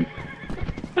question.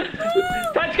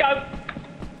 Time to go.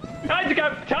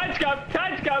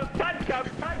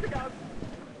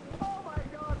 Oh my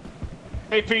god.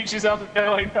 Hey, Peaches, how's it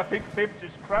going? I think Fib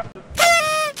just crapped.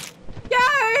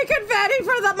 Yay, confetti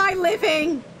for my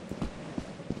living!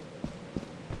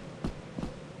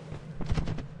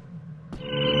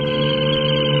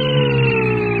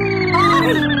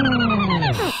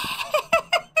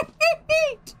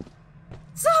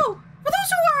 So, for those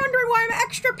who are wondering why I'm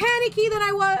extra panicky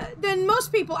than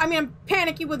most people, I mean, I'm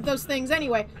panicky with those things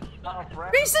anyway.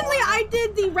 Recently, I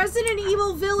did the Resident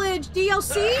Evil Village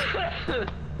DLC,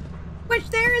 which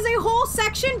there is a whole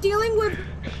section dealing with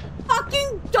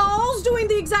fucking dolls doing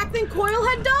the exact thing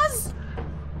Coilhead does,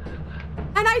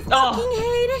 and I fucking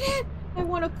hated it. I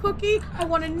want a cookie, I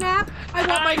want a nap, I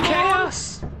want my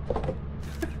chaos.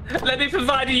 Let me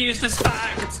provide a useless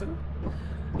fact.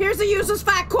 Here's a useless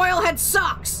fact, Coilhead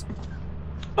sucks!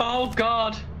 Oh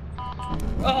god.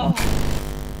 Oh.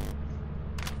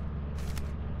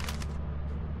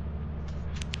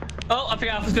 Oh, I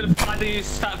think I was gonna provide a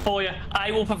useless fact for you.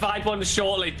 I will provide one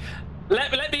shortly.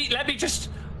 Let me just...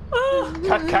 Oh.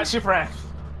 Catch your breath.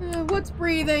 What's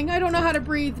breathing? I don't know how to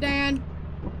breathe, Dan.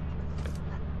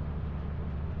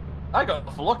 I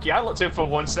got lucky. I looked in for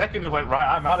 1 second and went, right,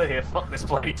 I'm out of here. Fuck this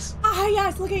place. Ah,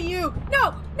 yes, look at you.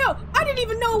 No, I didn't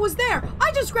even know it was there.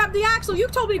 I just grabbed the axle. You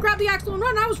told me to grab the axle and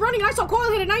run. I was running and I saw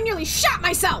Coilhead and I nearly shot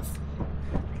myself.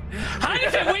 How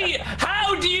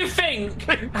do you think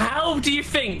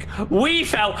we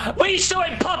felt? We saw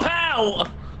it pop out.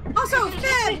 Also,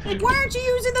 Fib, why aren't you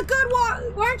using the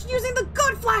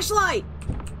good flashlight?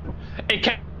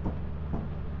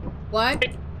 What?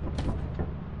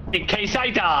 In case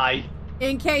I die.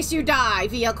 In case you die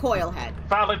via Coilhead.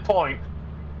 Valid point.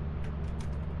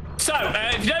 So,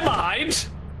 if you don't mind...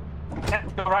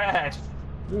 Go right ahead.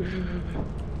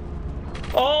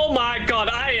 Oh my god,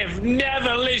 I have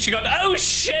never literally gone, oh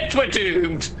shit, we're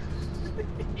doomed!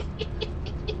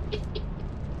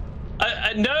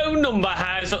 No number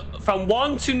has, from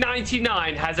 1 to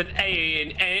 99, has an A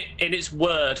in its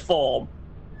word form.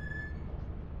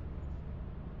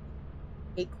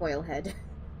 A Coilhead.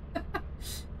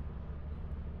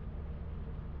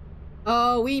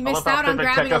 Oh, we missed out on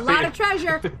grabbing a lot of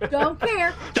treasure. Don't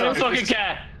care. Don't fucking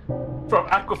care. From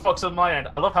Aquafox on my end,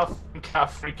 I love how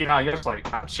freaking out you're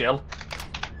like, I'm chill.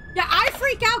 Yeah, I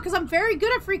freak out because I'm very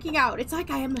good at freaking out. It's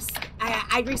like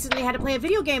I recently had to play a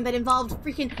video game that involved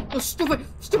freaking those stupid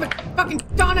fucking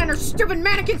Donna and her stupid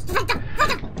mannequins.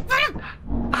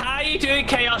 How you doing,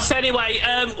 Chaos? Anyway,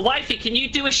 wifey, can you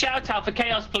do a shout out for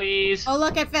Chaos, please? Oh,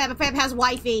 look at Feb. Feb has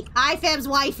wifey. Hi, Feb's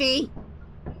wifey.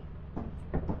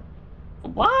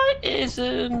 Why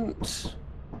isn't...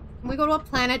 Can we go to a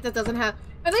planet that doesn't have...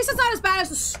 At least it's not as bad as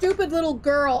the stupid little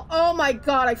girl. Oh my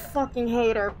god, I fucking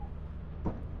hate her.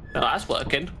 Oh, that's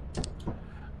working.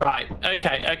 Right,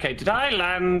 okay, did I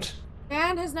land?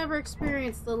 Dan has never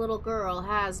experienced the little girl,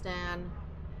 has Dan?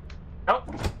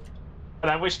 Nope. And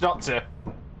I wish not to.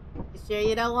 You sure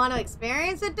you don't want to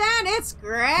experience it, Dan? It's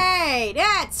great!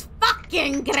 It's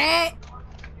fucking great!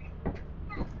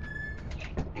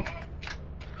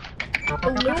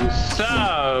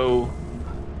 So...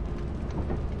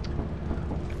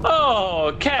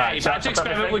 Okay, back to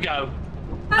experiment we go.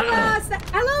 Hello, Asta.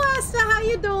 Hello, Asta. How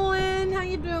you doing? How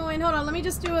you doing? Hold on, let me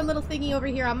just do a little thingy over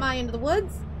here on my end of the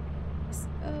woods.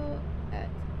 Oh,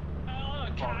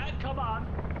 cat, come on.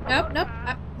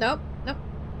 Nope.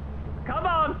 Come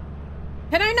on.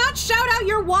 Can I not shout out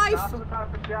your wife?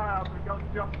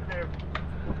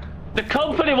 The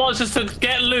company wants us to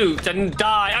get loot and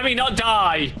die. I mean, not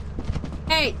die.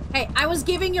 Hey, I was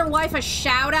giving your wife a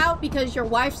shout out because your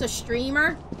wife's a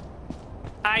streamer.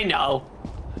 I know.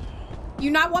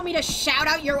 You not want me to shout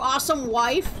out your awesome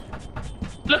wife?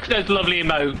 Look at those lovely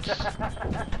emotes.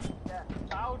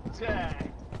 How dare.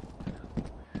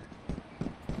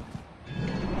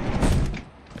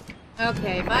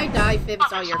 Okay, if I die, Fib,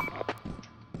 it's all your fault.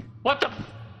 What the?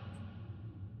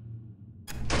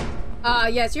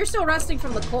 Yes, you're still resting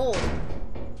from the cold.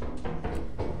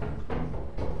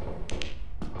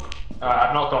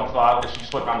 I've not gone far. She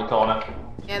just went round the corner.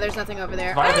 Yeah, there's nothing over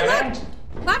there. Right Hey, there.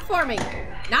 look! Platforming.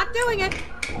 Not doing it.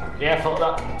 Yeah, fuck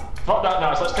that. Fuck that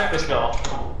noise. Let's take this door.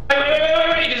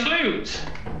 Wait, there's loot!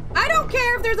 I don't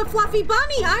care if there's a fluffy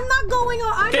bunny. I'm not going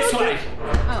on. This way!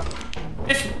 Oh.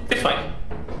 This way.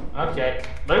 Okay.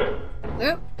 Loop.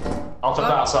 Loop. I'll take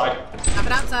that outside. Have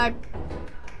it outside.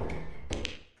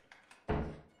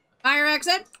 Fire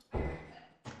exit.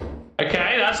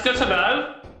 Okay, that's good to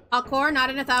know. Parkour, not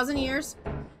in 1,000 years.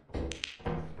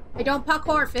 I don't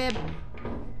parkour, Fib.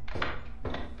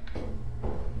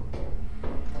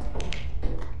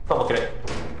 Don't look at it.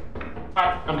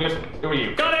 Alright, I'm good. Who are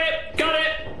you? Got it! Got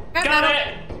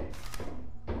it!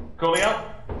 Coolio?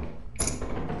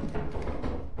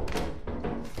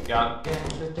 Got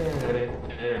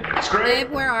Screw.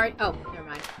 Fib, where are you? Oh, never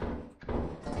mind.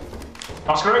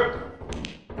 Screw.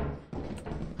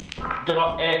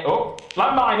 Oh,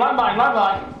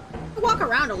 landmine. You walk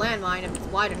around a landmine if it's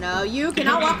wide enough. You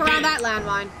cannot walk around that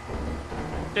landmine.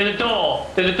 There's a door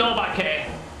back here.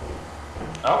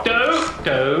 Oh.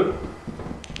 Go.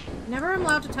 Never am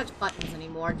allowed to touch buttons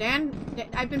anymore. Dan,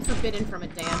 I've been forbidden from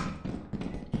it, Dan.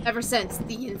 Ever since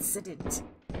the incident.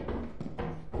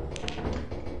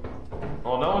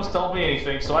 Well, no one's told me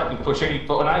anything, so I can push any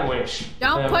button I wish.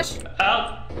 Don't push.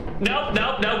 Oh, no,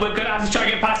 we're gonna have to try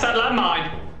to get past that landmine.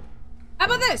 How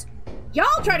about this?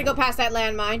 Y'all try to go past that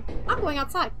landmine. I'm going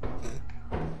outside.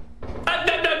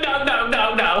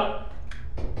 No.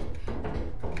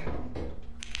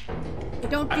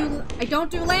 I don't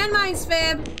do landmines,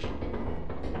 Fib.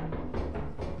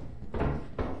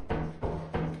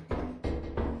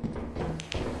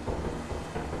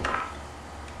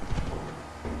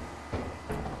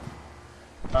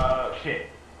 Shit.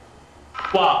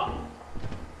 What?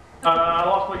 I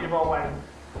lost what you've all went.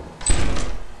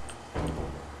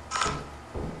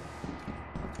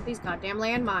 These goddamn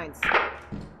landmines.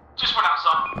 Just went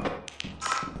outside.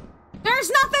 There's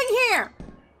nothing here!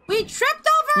 We tripped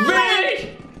over a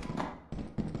Really?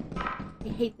 I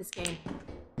hate this game.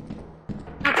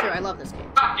 Not true, I love this game.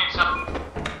 Back inside.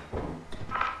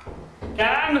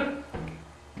 Dan?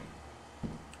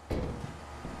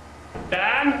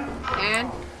 Dan?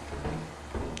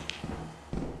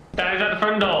 Dan's at the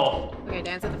front door. Okay,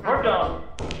 Dan's at the We're front. done.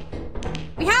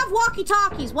 We have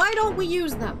walkie-talkies. Why don't we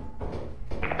use them?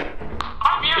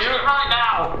 I'm using it right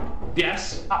now.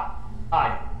 Yes.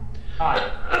 Hi.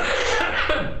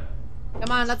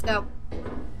 Come on, let's go.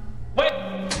 Wait.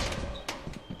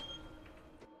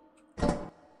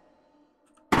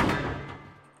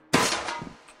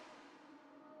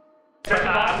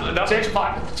 Change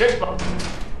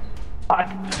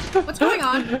What's going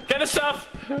on? Get the stuff.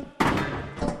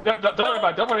 Don't worry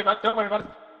about it.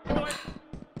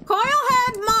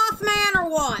 Coilhead, Mothman, or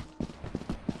what?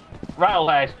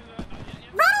 Rattlehead.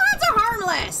 Rattleheads are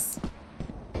harmless!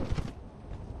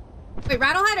 Wait,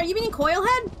 Rattlehead, are you meaning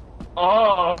Coilhead?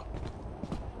 Oh.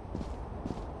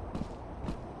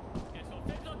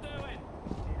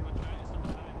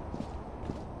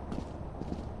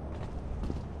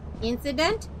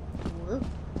 Incident?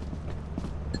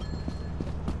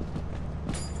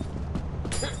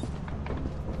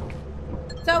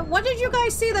 So, what did you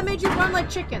guys see that made you run like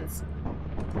chickens?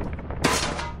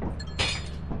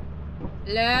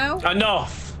 Hello?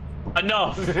 Enough.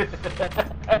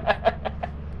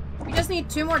 We just need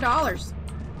 $2 more.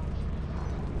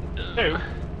 Two.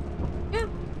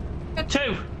 Yeah.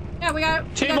 Two. Yeah, we got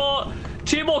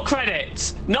Two more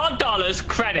credits. Not dollars,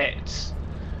 credits.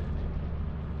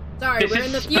 Sorry, This we're is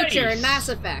in the future in space. Mass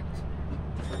Effect.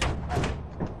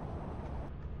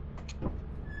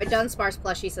 My Dunsparce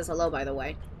plushie says hello, by the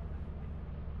way.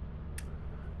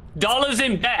 Dollars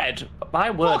in bed. My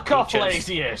word, Fuck off, Peaches.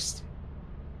 laziest.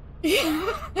 Don't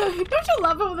you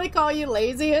love it when they call you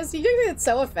laziest? You get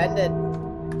so offended.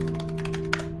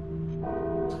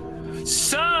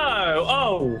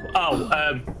 So,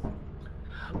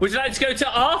 would you like to go to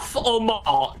off or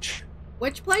march?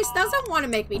 Which place doesn't want to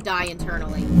make me die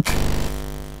internally?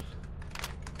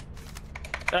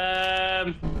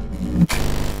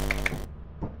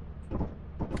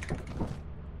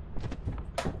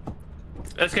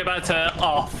 Let's go back to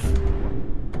off.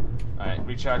 Alright,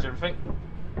 recharge everything.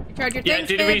 Recharge your Yeah, things,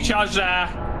 did Fib. you recharge there?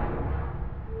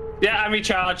 Yeah, I'm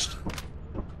recharged.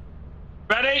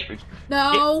 Ready?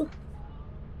 No.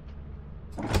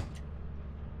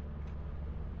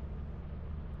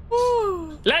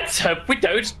 Let's hope we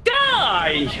don't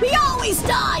die! We always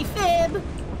die, Fib!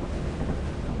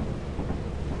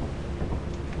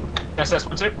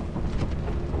 SS12.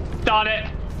 Darn it!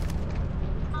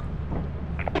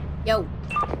 Yo.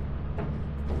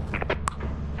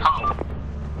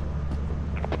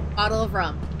 Oh. bottle of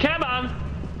rum. Come on.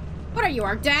 What are you,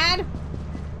 our dad?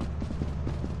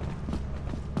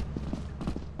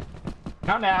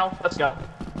 Now, let's go.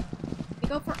 We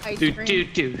go for ice Do cream. do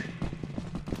do.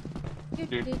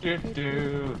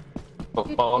 Do.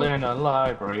 Football in a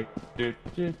library. Do.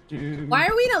 Why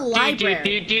are we in a Do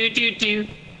library? do.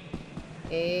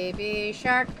 Baby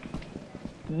shark.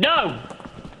 No.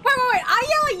 Wait. I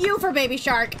yell at you for Baby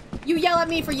Shark. You yell at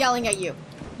me for yelling at you.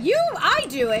 I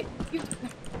do it. You...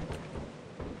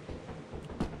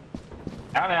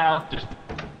 Now, just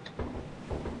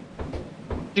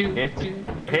Do here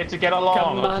to get along,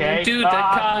 Come on okay? and do the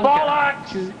conga.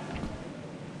 Bollocks!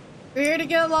 We're here to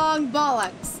get along,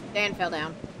 bollocks. Dan fell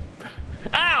down.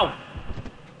 Ow!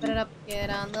 Put it up, get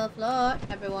on the floor.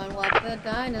 Everyone walk the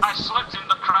dinosaur. I slipped in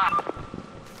the crap.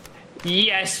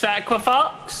 Yes,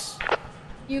 Aquafox.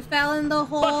 You fell in the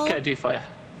hole. What can I do for you?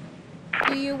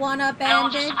 Do you want a No,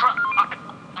 bandage? just a crap.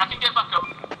 I can get back up.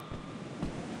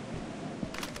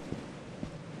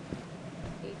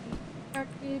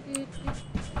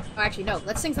 Oh, actually, no.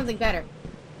 Let's sing something better.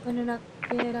 Put it up,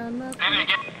 get on the Maybe floor.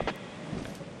 again.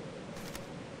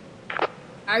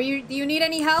 Do you need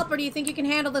any help, or do you think you can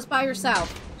handle this by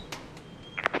yourself?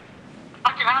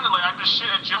 I can handle it. I'm just shit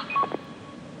at jump.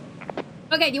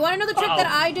 Okay, do you want to know the trick Uh-oh.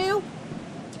 that I do?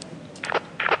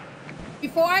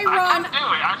 Before I I run... can do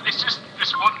it. It's just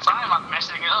this one time I'm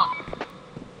messing it up.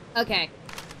 Okay.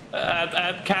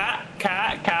 Cat.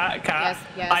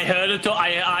 Yes. I heard a door.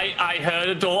 I heard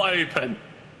a door open.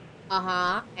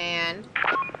 Uh-huh, and...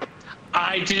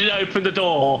 I didn't open the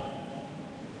door.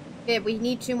 Viv, we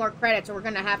need 2 more credits, or we're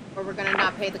gonna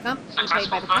not pay the company. Paid by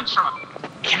Successful the first company.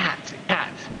 try.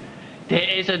 Cat. There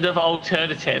is another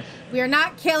alternative. We are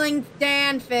not killing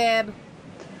Dan, Fib.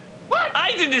 What?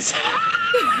 I did this.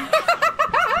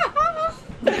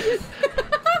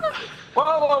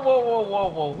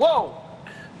 Whoa!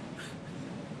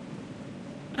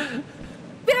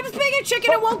 Fib's being a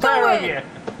chicken and won't go Where are in. you?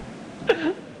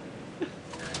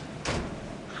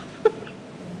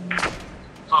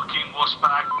 Fucking wuss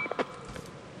bag.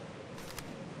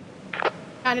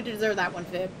 Kinda deserve that one,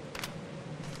 Fib.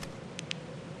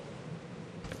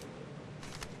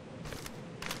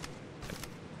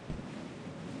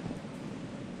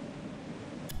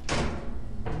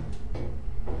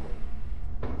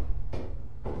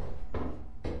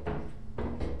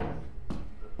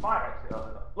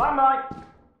 Landmine!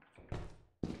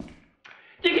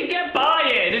 You can get by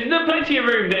it. There's no plenty of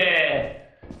room there.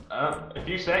 If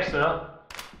you say so.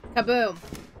 Kaboom.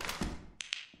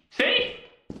 See?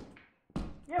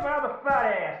 Yeah, but I'm a fat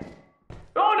ass.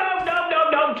 Oh no!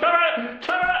 Turret!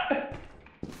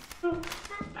 I'm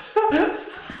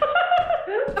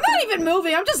not even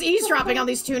moving. I'm just eavesdropping on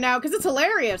these 2 now, because it's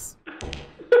hilarious.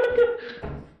 Don't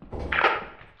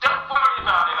worry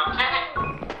about it, okay?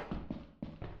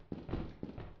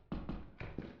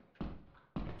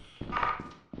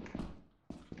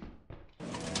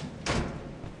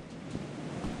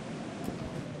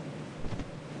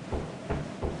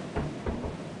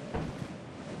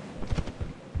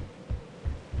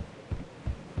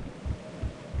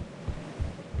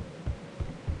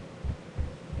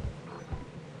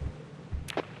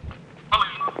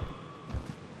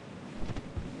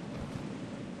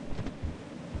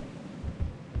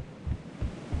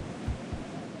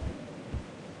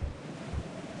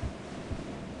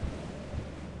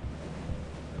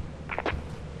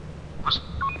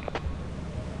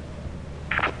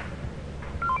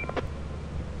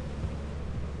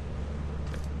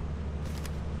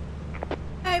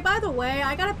 Hey, by the way,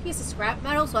 I got a piece of scrap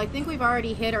metal, so I think we've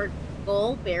already hit our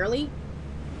goal, barely.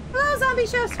 Hello, Zombie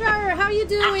Chef Star! How you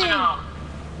Good doing? to know.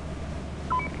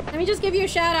 Let me just give you a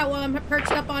shout out while I'm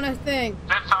perched up on a thing.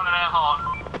 Then found an air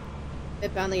horn.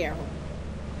 Flip on the air hole.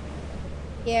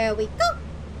 Here we go!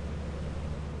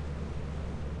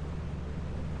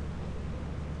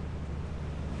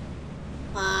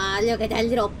 Ah, look at that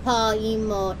little paw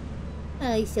emote.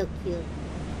 Oh, he's so cute.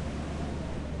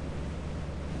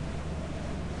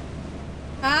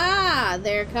 Ah,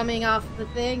 they're coming off the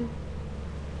thing.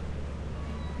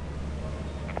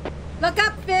 Look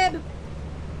up, Fib!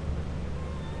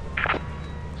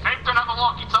 Fib don't have a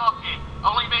walkie-talkie.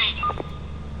 Only me.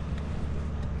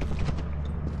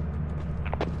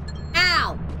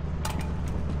 Ow!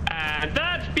 And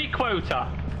that's be quota.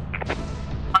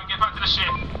 Right, get back to the ship.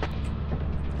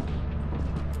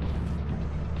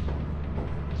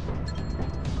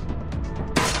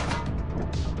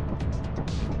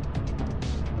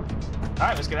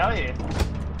 Alright, let's get out of here.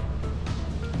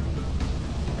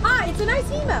 Ah, it's a nice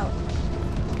email.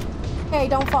 Hey,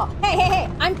 don't fall. Hey,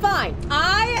 I'm fine.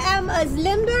 I am as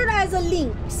limber as a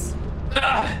lynx.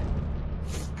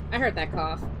 I heard that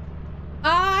cough.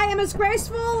 I am as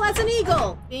graceful as an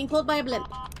eagle being pulled by a blimp.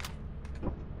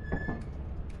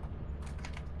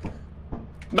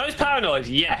 Most paranoid,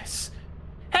 yes.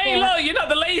 Hey, Yeah. look, you're not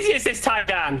the laziest this time,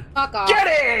 Dan. Fuck off. Get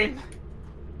in!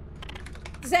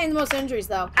 Sustain the most injuries,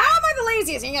 though. How am I the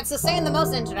laziest? You get sustain the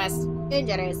most injuries.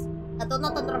 Injuries. I do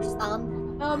not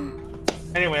understand.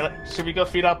 Anyway, should we go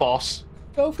feed our boss?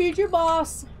 Go feed your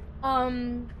boss.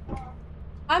 I'm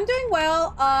doing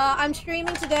well. I'm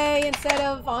streaming today instead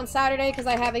of on Saturday because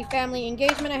I have a family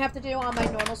engagement I have to do on my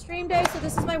normal stream day, so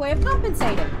this is my way of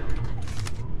compensating.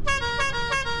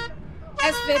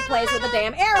 As Vid plays with a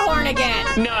damn air horn again.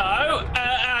 No,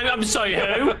 I'm sorry,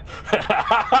 who?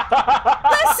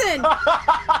 Listen,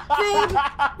 Vid,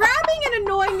 grabbing and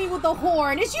annoying me with the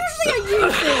horn is usually a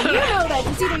you thing. You know that.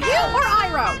 It's either you or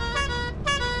Iroh.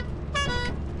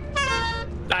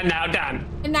 And now Dan.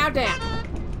 And now Dan.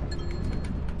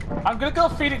 I'm gonna go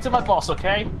feed it to my boss,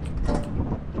 okay?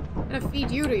 I'm gonna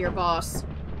feed you to your boss.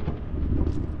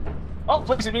 Oh,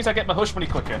 please, it means I get my hush money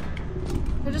quicker.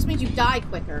 That just means you die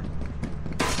quicker.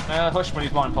 Hush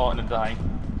money's more important than dying.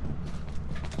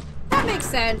 That makes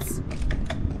sense.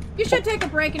 You should take a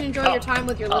break and enjoy your time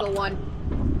with your little one.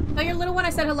 Tell your little one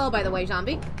I said hello, by the way,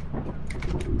 zombie.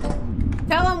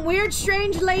 Tell him weird,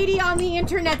 strange lady on the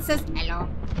internet says hello.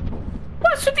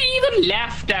 What's with the evil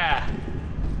laughter?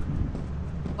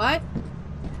 What?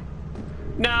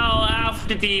 No,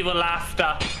 after the evil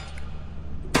laughter.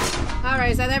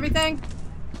 Alright, is that everything?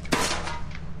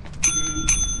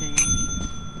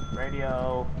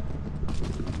 Radio.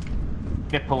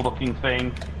 Nipple looking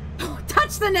thing.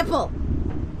 Touch the nipple!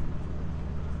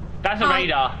 That's a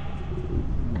radar.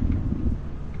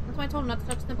 That's why I told him not to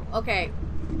touch the nipple. Okay.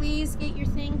 Please get your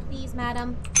thing, please,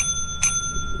 madam.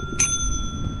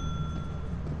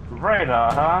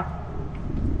 Radar, huh?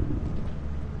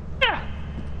 Yeah.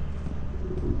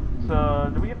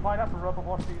 So, do we apply that for Robot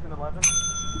Wars Season 11?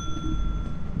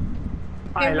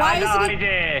 Okay, I why like the isn't he-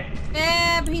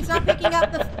 idea. But he's not picking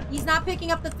up the he's not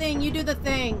picking up the thing. You do the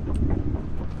thing.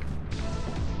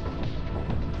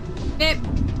 Nip,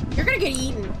 you're gonna get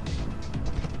eaten.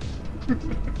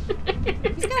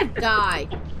 He's gonna die.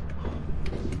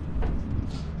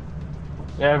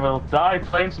 Yeah, we'll die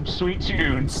playing some sweet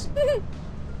tunes.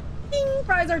 Ding,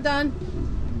 fries are done.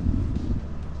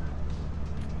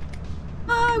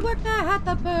 I work at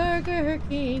the Burger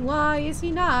King. Why is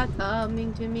he not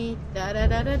coming to me? Da da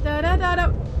da da da da da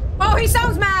da. Oh, he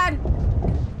sounds mad.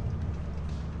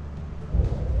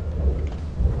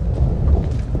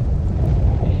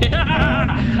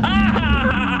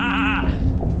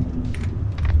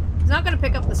 He's not gonna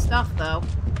pick up the stuff though.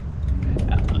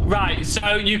 Right,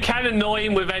 so you can annoy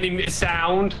him with any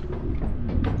sound.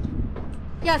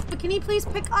 Yes, but can he please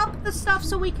pick up the stuff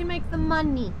so we can make the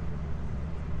money?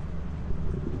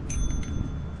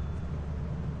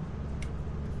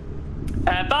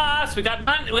 Boss, we got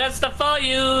money, we got stuff for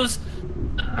yous.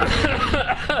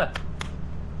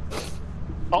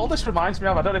 All this reminds me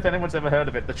of, I don't know if anyone's ever heard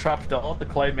of it, the Trapdoor, the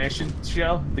claymation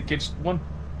show, the kids one.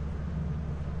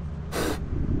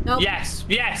 Nope. Yes,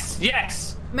 yes,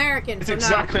 yes. American. It's so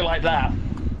exactly like that.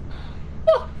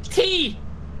 Oh, tea.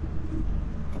 No.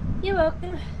 You're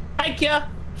welcome. Thank you.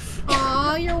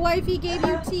 Aw, your wifey gave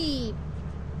you tea.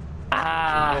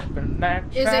 Ah, Open that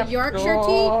Is it Yorkshire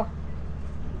trapdoor.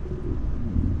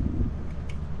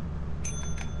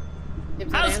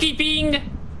 housekeeping.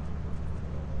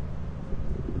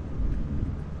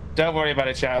 Don't worry about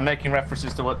it, chat. I'm making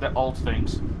references to what the old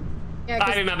things. Yeah, I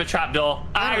 'cause remember Trapdoor.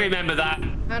 I remember that.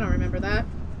 I don't remember that.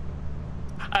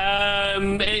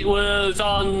 It was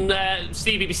on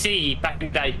CBBC back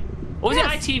in the day. Or was Yes.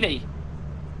 it ITV?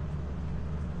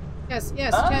 Yes,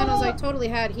 yes, channels I totally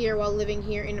had here while living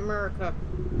here in America.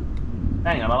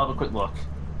 Hang on, I'll have a quick look.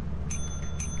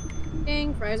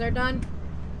 Ding, fries are done.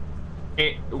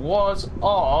 It was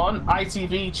on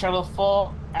ITV, Channel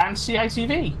 4, and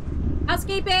CITV.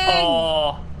 Housekeeping!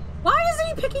 Oh, Why isn't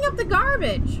he picking up the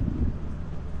garbage?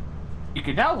 You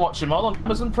can now watch them all on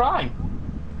Amazon Prime.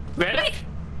 really?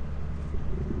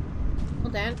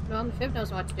 Well, Dan, well, Viv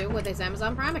knows what to do with his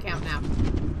Amazon Prime account now.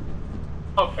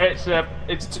 Oh, it's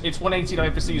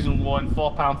 $1.89 for season 1,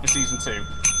 £4 for season 2.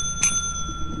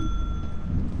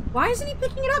 Why isn't he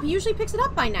picking it up? He usually picks it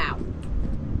up by now.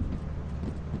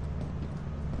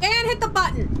 Dan, hit the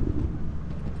button.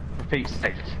 For Pete's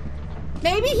sake.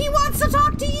 Maybe he wants to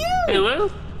talk to you. Hello?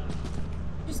 Did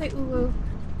you say ooh ooh?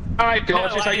 Alright,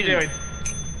 gorgeous, No, how I you didn't. doing?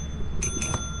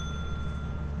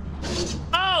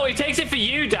 Oh, he takes it for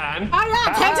you, Dan. Oh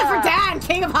yeah, takes it for Dan,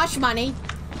 king of hush money.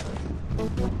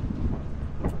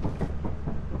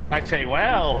 I say,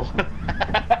 well.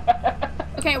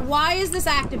 Okay, why is this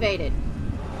activated?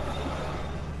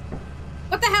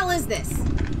 What the hell is this?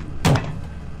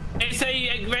 It's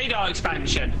a radar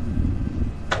expansion.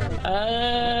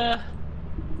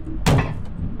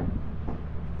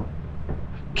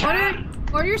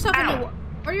 Order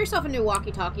yourself a new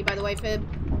walkie-talkie, by the way, Fib.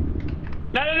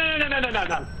 No.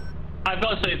 I've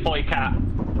got something for you, Cat.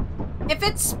 If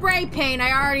it's spray paint,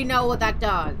 I already know what that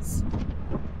does.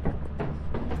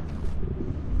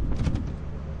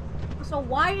 So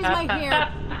why is my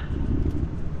hair...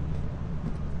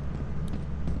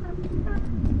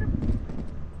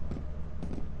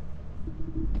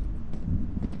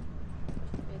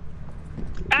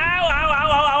 Ow!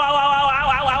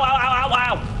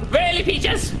 Really,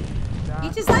 Peaches?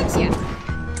 Peaches likes you.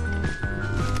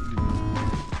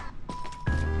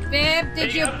 Bib,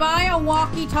 did you buy a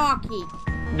walkie-talkie?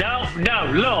 No,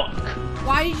 look.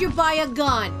 Why did you buy a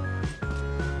gun?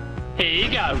 Here you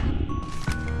go.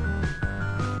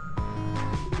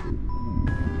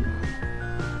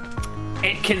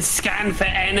 It can scan for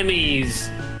enemies.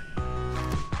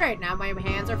 Great, now my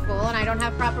hands are full and I don't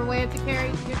have proper way to carry...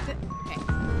 Okay.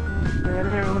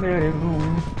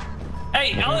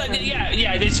 Hey,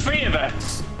 yeah, there's 3 of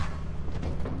us.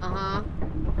 Uh-huh.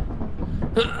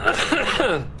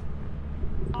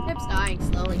 Pip's dying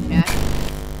slowly, Cat.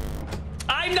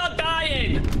 I'm not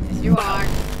dying! Yes, you are.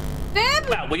 Pip!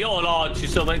 Well, we all are to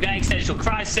some existential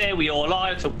crisis. We all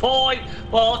are to a point.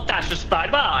 Well, that's just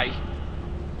bye-bye.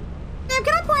 Pip,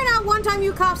 can I point out one time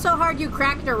you coughed so hard you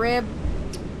cracked a rib?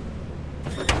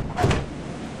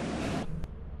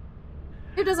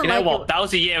 Who doesn't You know like what? it? That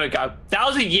was a year ago. That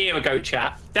was a year ago,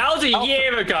 chat. That was a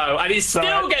year ago, and it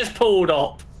still gets pulled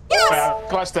up. Yes!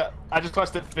 I just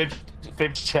glanced at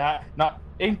Fib's chat. Not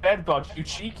in bed, bud, you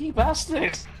cheeky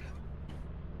bastard.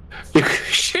 You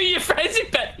shoot your friends in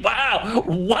bed.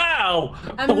 Wow.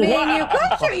 I mean, you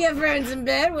could shoot your friends in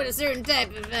bed with a certain type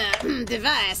of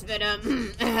device, but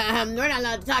we're not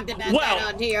allowed to talk about that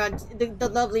on here on the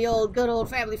lovely old, good old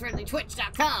family-friendly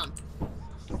Twitch.com.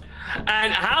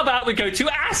 And how about we go to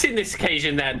ass in this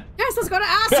occasion then? Yes, let's go to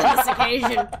ass on this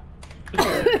occasion.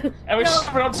 And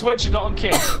we're on Twitch and not on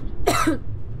Kick.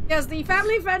 Yes, the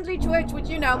family-friendly Twitch, which,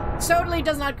 you know, totally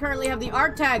does not currently have the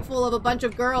art tag full of a bunch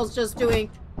of girls just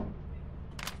doing,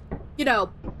 you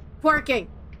know, twerking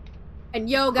and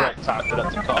yoga.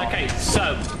 Okay,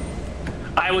 so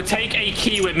I will take a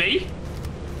key with me.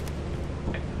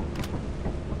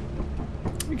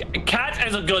 Cat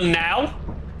has a gun now.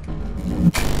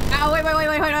 Oh, wait,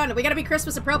 hold on. We gotta be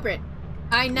Christmas appropriate.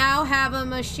 I now have a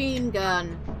machine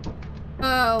gun.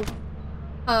 Oh.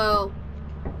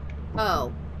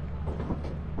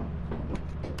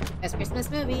 Best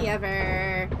Christmas movie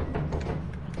ever.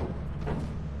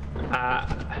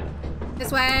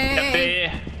 This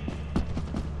way.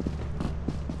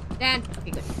 Dan. Okay,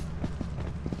 good.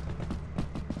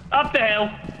 Up the hill.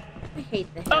 I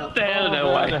hate the hill. Up the hill,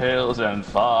 no way. The hills and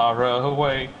far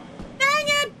away. Dang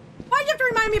it! Why'd you have to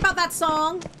remind me about that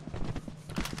song?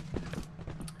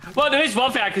 Well, there is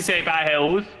one thing I can say about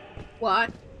hills.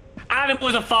 What?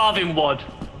 Animals are farthing wood.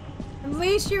 At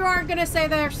least you aren't gonna say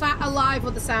they're alive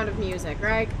with the sound of music,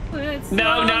 right?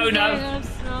 No.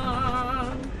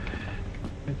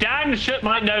 Dan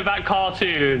might know that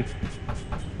cartoon.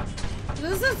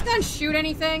 Does this gun shoot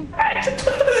anything? Go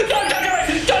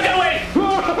away!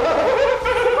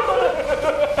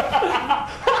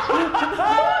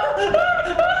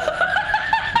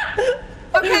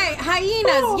 Okay,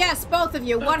 hyenas, yes, both of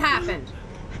you. What happened?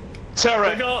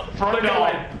 Turret.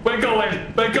 We're going.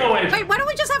 Wait, why don't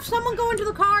we just have someone go into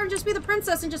the car and just be the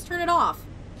princess and just turn it off?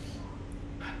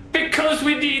 Because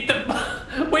we need the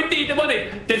money.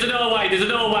 There's another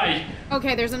way.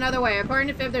 Okay, there's another way. According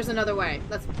to Fib, there's another way.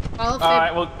 Let's follow Fib. All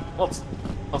right, well,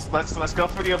 let's go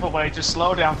for the other way. Just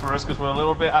slow down for us because we're a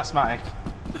little bit asthmatic.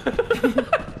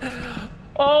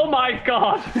 Oh my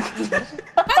god. By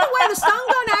the way, the stun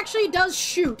gun actually does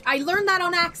shoot. I learned that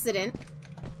on accident.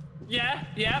 Yeah.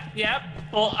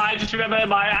 Well, I just remember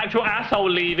my actual asshole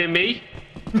leaving me.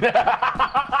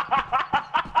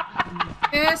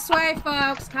 This way,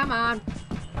 folks. Come on.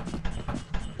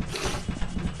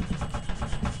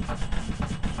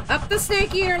 Up the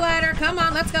snake eater ladder. Come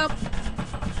on, let's go.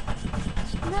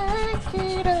 Snake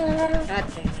eater. God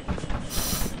damn it.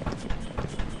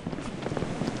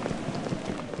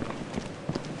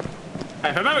 If I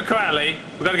remember correctly,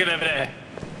 we've got to get over there.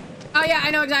 Oh yeah,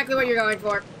 I know exactly what you're going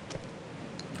for.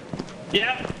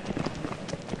 Yep.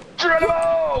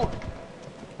 Geronimo!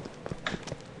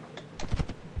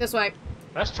 This way.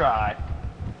 Let's try.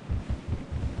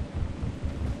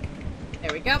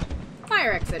 There we go.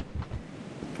 Fire exit.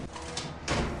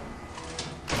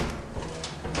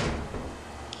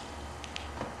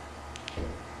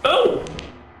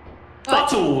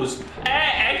 pickles.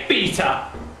 Egg beater.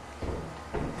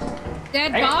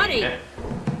 Dead body.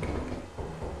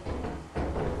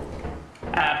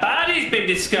 A body's been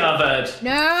discovered.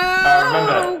 No.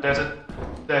 Remember,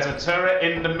 there's a turret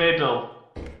in the middle.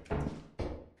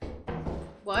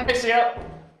 What? It's here.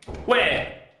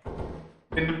 Where?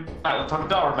 In the at the front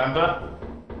door, remember?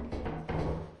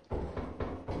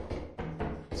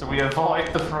 So we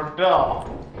avoid the front door.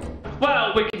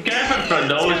 Well, we can go from front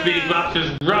door, which means we have to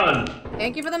just run.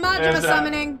 Thank you for the Majima There's that.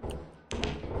 summoning.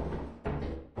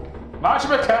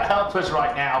 Majima can't help us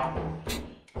right now.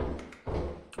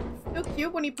 So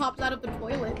cute when he pops out of the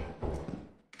toilet.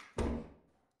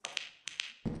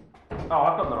 Oh,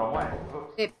 I've gone the wrong way.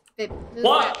 Oops. This is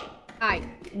What? Hi.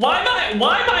 Why am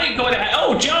I going ahead?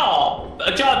 Oh, jar!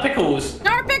 A jar of pickles.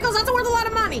 Jar of pickles, that's worth a lot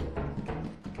of money.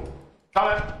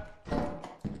 Coming.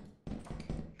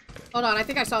 Hold on, I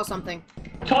think I saw something.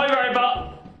 Toy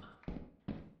robot.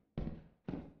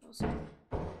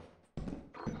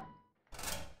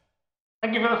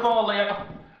 Thank you for the call, Leo.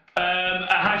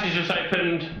 A hatch has just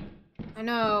opened. I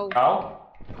know. Oh?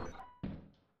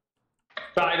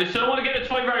 Right, does someone want to get a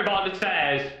toy robot on the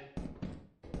stairs?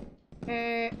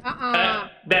 There.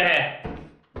 There.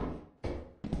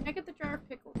 Can I get the jar of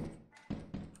pickles?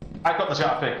 I got the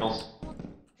jar of pickles.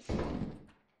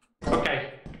 Okay.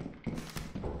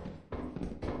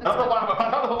 I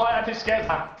don't know why I just scared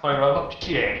that toy robot.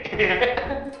 Shit.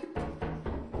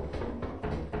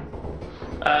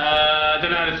 I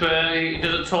don't know, this way, he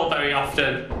doesn't talk very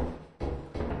often.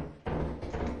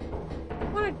 I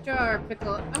want a jar of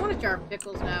pickles. I want a jar of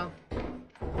pickles now.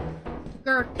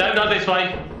 Grr. No, not this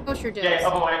way. Oh, sure does. Yeah,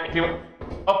 other way. If you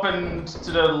up and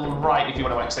to the right if you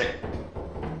want to exit.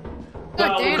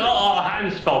 Well, damn we've got our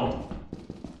hands full.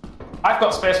 I've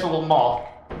got space for one more.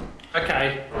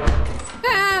 Okay.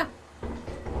 Ah!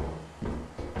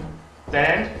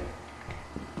 Then?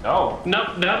 No.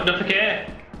 No, nothing here.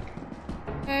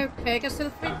 Okay, take us to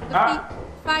the Ah.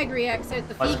 Figre exit,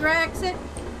 the Figra exit,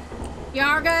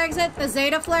 Yarga exit, the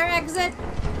Zeta Flare exit.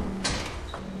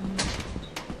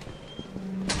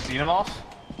 Xenomorph?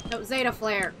 No, Zeta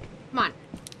Flare. Come on,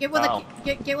 get with Oh.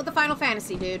 get with the Final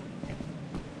Fantasy, dude.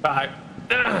 Right.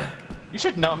 You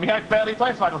should know me, I barely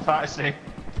play Final Fantasy.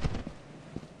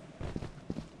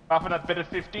 After that bit of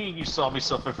 15 you saw me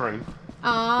suffer through.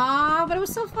 Ah, but it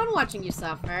was so fun watching you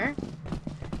suffer.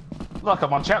 Look,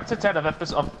 I'm on chapter 10 of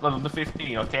episode of the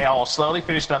 15, okay? I'll slowly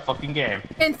finish that fucking game.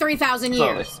 In 3,000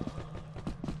 Slowly. years.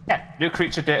 Yeah, new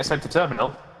creature data center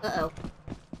terminal. Uh-oh.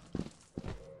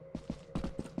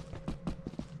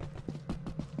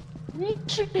 You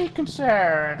should be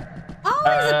concerned. Always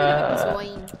a bit of a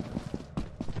concern.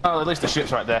 Oh, at least the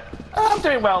ship's right there. I'm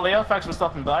doing well, Leo. Thanks for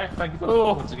stopping by. Thank you for the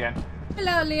once again.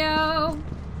 Hello, Leo.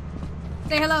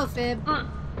 Say hello, Fib.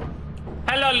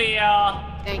 Hello, Leo.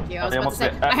 Thank you. I was Leo about to say,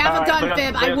 wants it. I have a Alright, gun, Leo,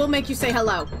 Fib. I Leo. will make you say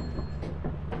hello.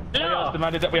 Leo's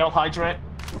demanded that we all hydrate.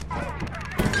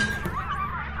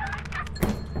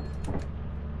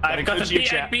 I've got includes a you, egg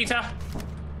chat. beater.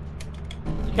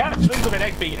 You can't sleep with an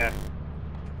egg beater.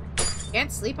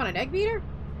 Can't sleep on an egg beater?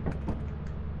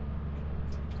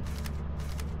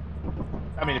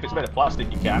 I mean, if it's made of plastic,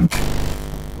 you can.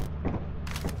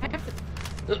 I have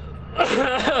to...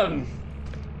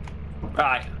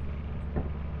 Right.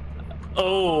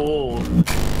 Oh.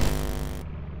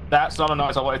 That's not a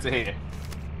noise I wanted to hear.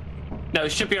 No,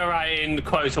 it should be alright in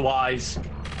quota-wise.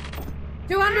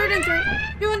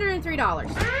 $203.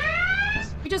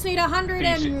 We just need 100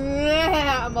 and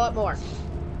a lot more.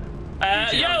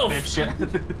 Yo!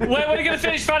 Dipshit. When are you going to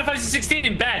finish Final Fantasy 16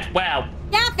 in bed? Wow.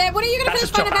 Yeah, Fib, when are you gonna That's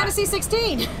finish a Final joke. Fantasy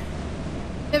 16?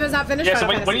 Fib is not finished Yeah, so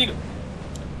Final when Fantasy.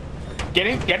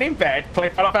 you get in bed, play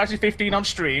Final Fantasy 15 on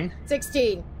stream.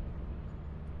 16.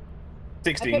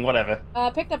 16, whatever.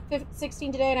 Picked up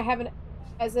 16 today and I haven't,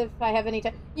 as if I have any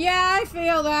time. Yeah, I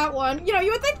feel that one. You know,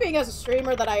 you would think being as a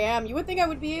streamer that I am, you would think I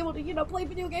would be able to, you know, play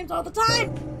video games all the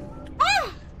time.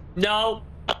 Ah! No,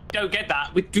 don't get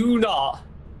that. We do not.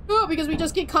 Oh, because we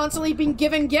just keep constantly being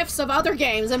given gifts of other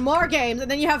games and more games,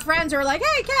 and then you have friends who are like,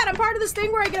 hey, Kat, I'm part of this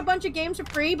thing where I get a bunch of games for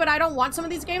free, but I don't want some of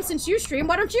these games since you stream.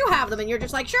 Why don't you have them? And you're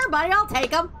just like, sure, buddy, I'll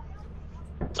take them.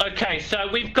 Okay, so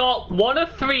we've got one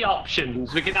of three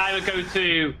options. We can either go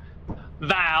to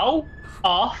Val,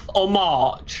 Off, or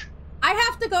March. I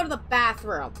have to go to the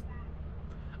bathroom.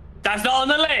 That's not on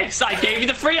the list. I gave you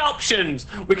the three options.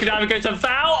 We can either go to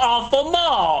Val, Off, or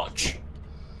March.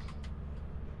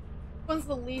 One's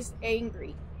the least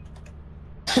angry.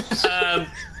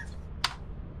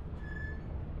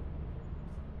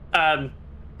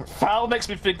 Val makes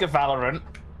me think of Valorant.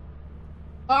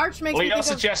 March makes me Leo think of...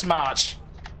 suggests March.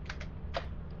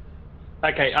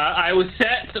 Okay, I will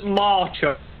set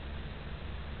Marcher.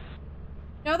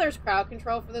 You know there's crowd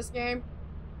control for this game?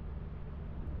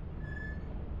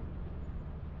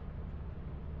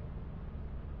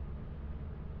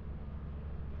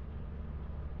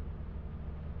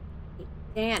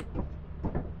 Dan.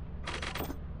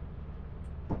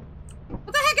 What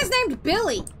the heck is named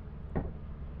Billy?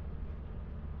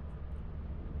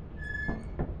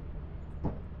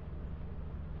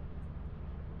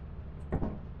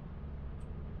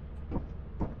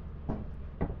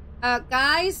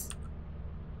 Guys?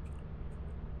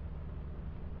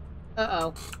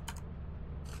 Uh-oh.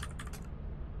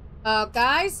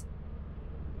 Guys?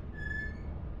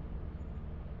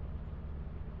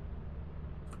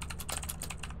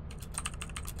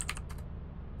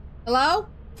 Hello?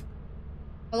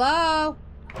 Hello?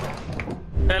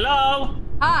 Hello?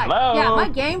 Hi. Hello? Yeah, my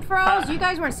game froze. You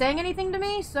guys weren't saying anything to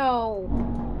me, so...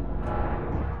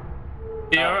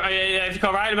 You're, everything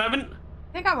all right at the moment?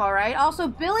 I think I'm alright. Also,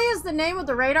 Billy is the name of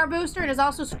the radar booster and is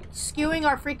also skewing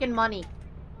our freaking money.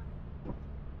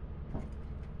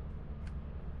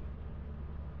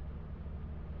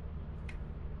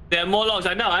 There are more logs.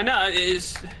 I know.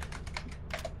 It's...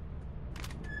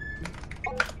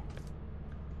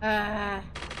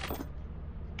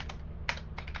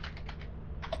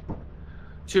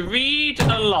 To read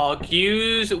a log,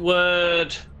 use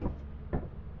word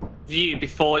view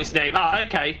before its name. Ah,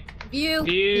 okay.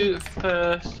 View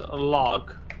first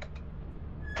log.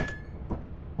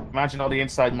 Imagine all the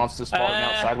inside monsters spawning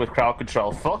outside with crowd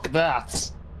control. Fuck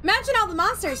that. Imagine all the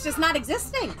monsters just not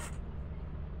existing.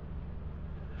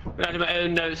 I do my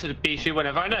own notes of the beast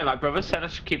whenever I know. My brother said I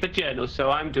should keep a journal,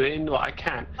 so I'm doing what I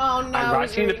can. Oh no, I'm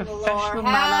writing in a professional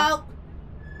manner. Help!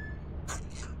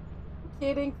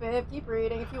 Kidding, Fib. Keep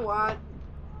reading if you want.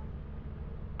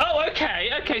 Oh, okay.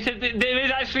 So there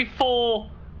is actually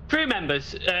 4 crew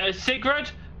members: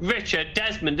 Sigrid, Richard,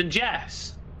 Desmond, and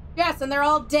Jess. Yes, and they're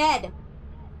all dead.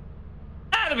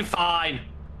 That'll be fine.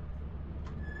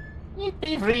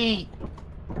 Yippee-free.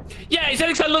 Yeah, it's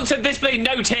only because I looked at this bloody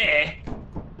note here.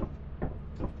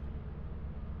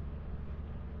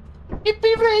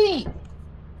 Yippee-free.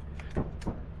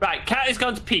 Right, Cat is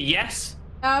going to pee. Yes.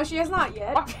 No, she has not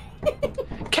yet.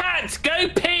 Cat, go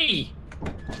pee.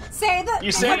 Say that.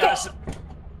 You say that.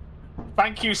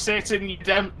 Thank you, Satan, you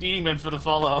damn demon, for the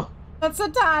follow. That's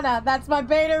Satana. That's my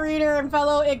beta reader and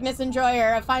fellow Ignis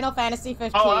enjoyer of Final Fantasy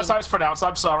 15. Oh, that's how it's pronounced.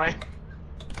 I'm sorry.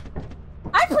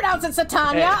 I pronounce it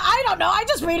Satania. Yeah. I don't know. I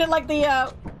just read it like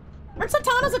the, Or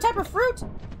Satana's a type of fruit.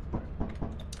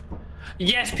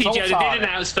 Yes, PJ, they did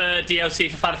announce for DLC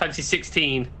for Final Fantasy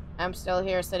 16. I'm still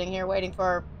here, sitting here, waiting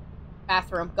for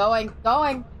bathroom. Going.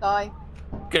 Go.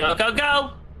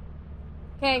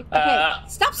 Okay.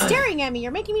 Stop staring at me.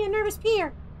 You're making me a nervous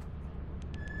peer.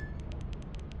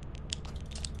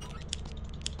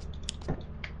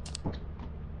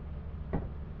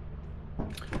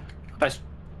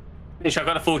 Make sure I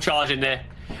got a full charge in there.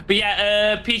 But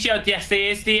yeah, PGO, yes, there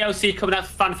is DLC coming out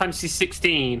for Final Fantasy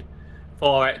 16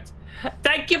 for it.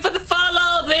 Thank you for the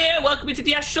follow there. Welcome into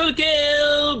the Astral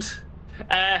Guild.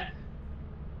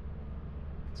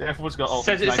 So everyone's got all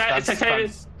these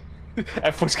nice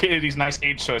everyone's getting these nice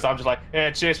intros. I'm just like,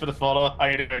 yeah, cheers for the follow. How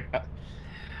you doing?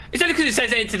 It's only because it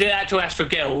says it into the actual Astral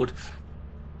Guild.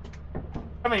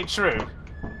 I mean, true.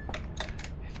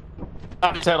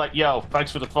 I'm just like, yo,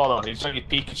 thanks for the follow. It's like your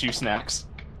Pikachu snacks.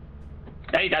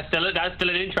 Hey, that's still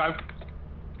an intro.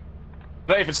 I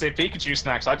don't even say Pikachu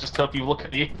snacks. I just help you look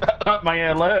at my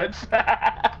alerts.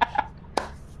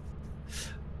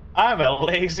 I'm a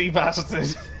lazy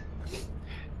bastard.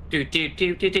 Oh,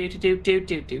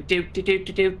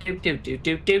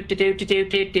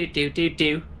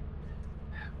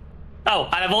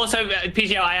 and I've also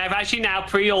PGO. I have actually now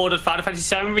pre-ordered Final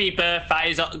Fantasy VII Rebirth. That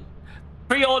is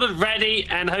pre-ordered, ready,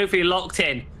 and hopefully locked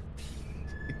in.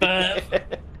 But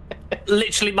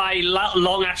literally, my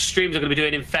long-ass streams are going to be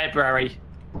doing in February.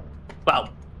 Well,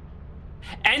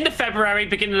 end of February,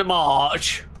 beginning of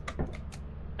March.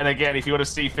 And again, if you want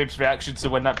to see Fib's reaction to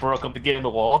when that broke up the Game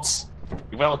Awards,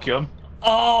 you're welcome.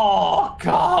 Oh,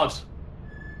 God.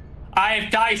 I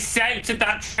have dissected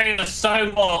that trailer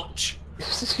so much.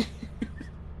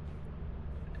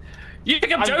 You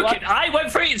think I'm joking? I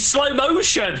went through it in slow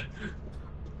motion.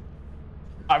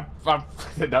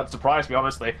 That surprised me,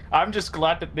 honestly. I'm just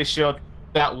glad that they showed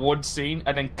that one scene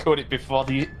and then cut it before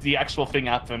the actual thing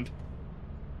happened.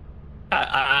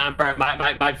 My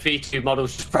V2 model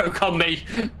just broke on me.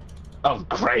 Oh,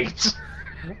 great.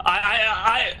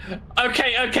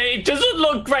 Okay, it doesn't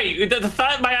look great. The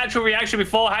fact my actual reaction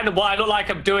beforehand and what I look like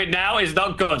I'm doing now is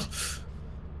not good.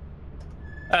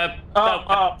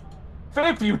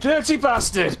 Fib, you dirty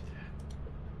bastard!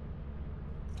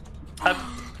 Let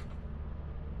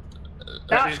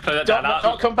me just close that down.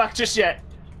 Don't come back just yet.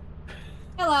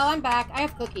 Hello, I'm back. I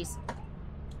have cookies.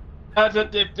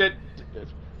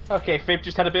 Okay, Fib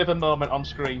just had a bit of a moment on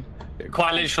screen.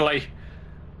 Quite literally.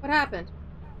 What happened?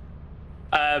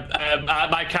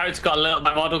 My character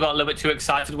my model got a little bit too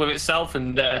excited with itself,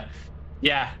 and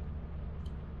yeah.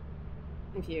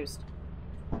 Confused.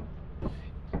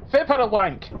 Fib had a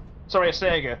wank. Sorry, a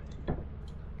Sega.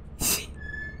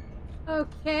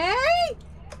 Okay.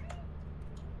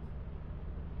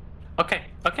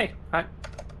 Okay, right.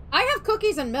 I have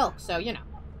cookies and milk, so you know.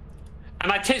 And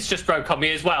my tits just broke on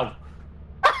me as well.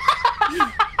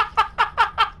 I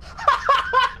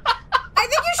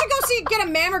think you should go get a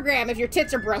mammogram if your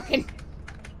tits are broken.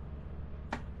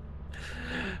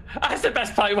 That's the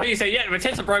best part when you say, yeah, my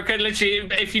tits are broken. Literally,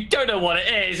 if you don't know what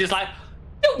it is, it's like,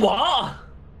 what?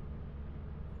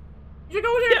 You should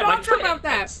go to your doctor about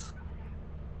that.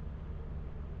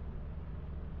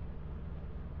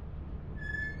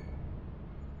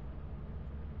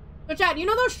 So, Chad, you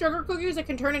know those sugar cookies that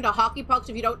can turn into hockey pucks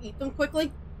if you don't eat them quickly?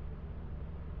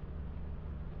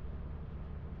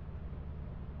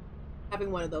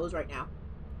 Having one of those right now.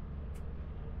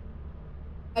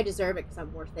 I deserve it because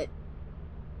I'm worth it.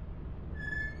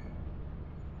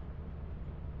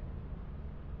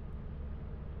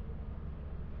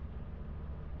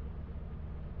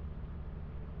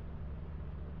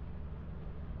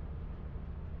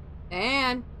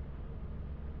 Dan.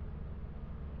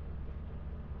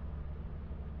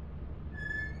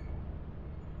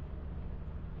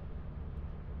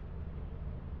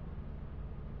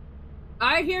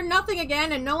 I hear nothing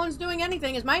again and no one's doing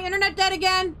anything. Is my internet dead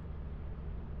again?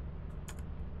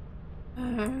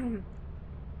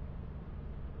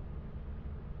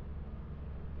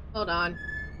 Hold on.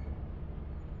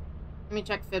 Let me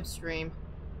check Fib's stream.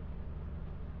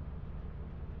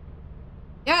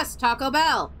 Yes, Taco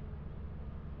Bell.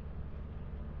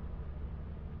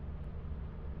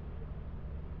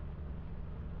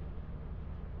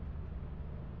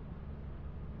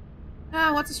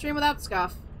 Ah, what's a stream without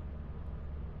scuff?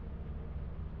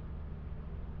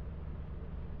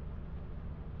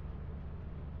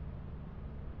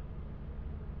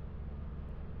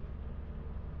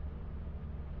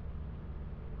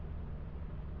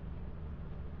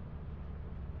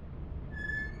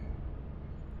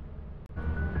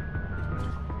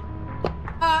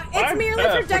 It's merely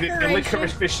for decoration.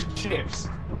 Licorice fish and chips.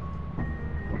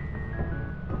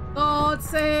 God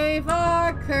save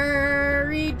our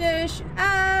curry dish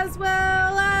as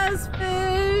well as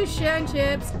fish and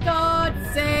chips. God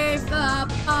save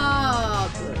the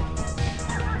pub.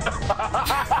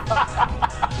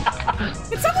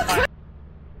 Can someone...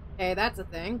 Okay, that's a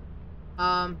thing.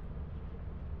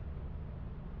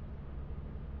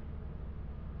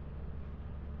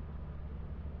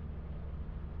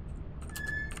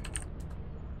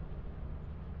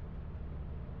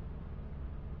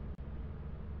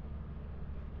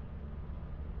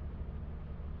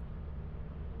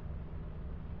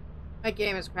 My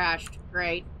game has crashed.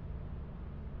 Great.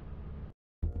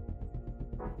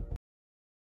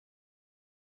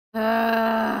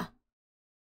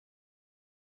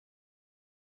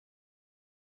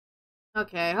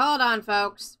 Okay, hold on,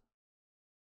 folks.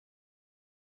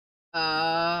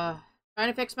 Trying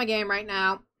to fix my game right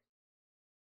now.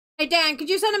 Hey, Dan, could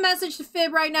you send a message to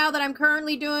Fib right now that I'm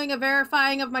currently doing a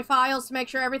verifying of my files to make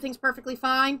sure everything's perfectly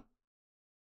fine?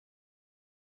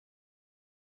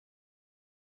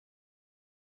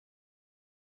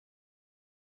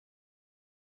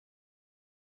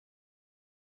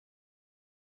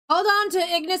 Hold on to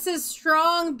Ignis's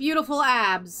strong, beautiful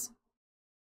abs.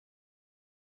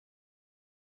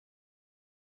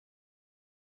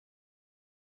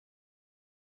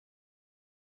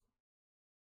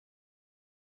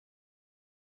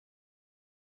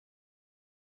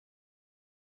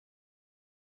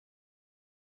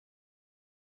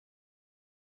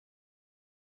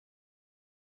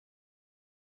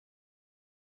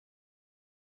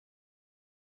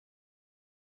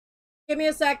 Give me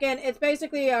a second. It's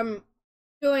basically,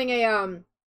 doing a,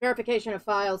 verification of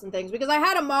files and things. Because I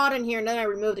had a mod in here and then I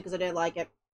removed it because I didn't like it.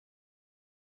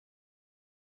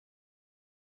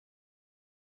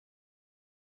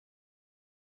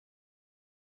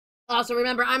 Also,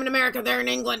 remember, I'm in America, they're in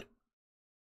England.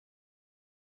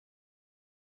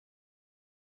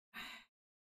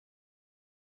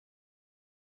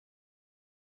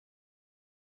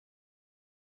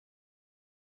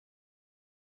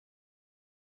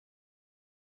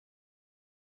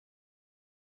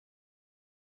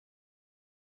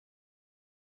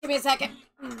 Give me a second.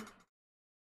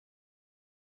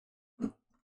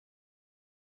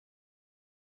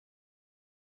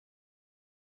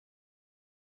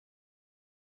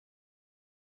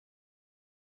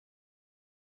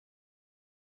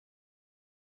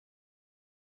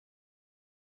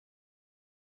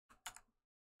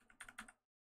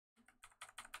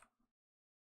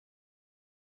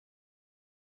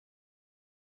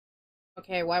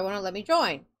 Okay, why won't it let me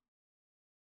join?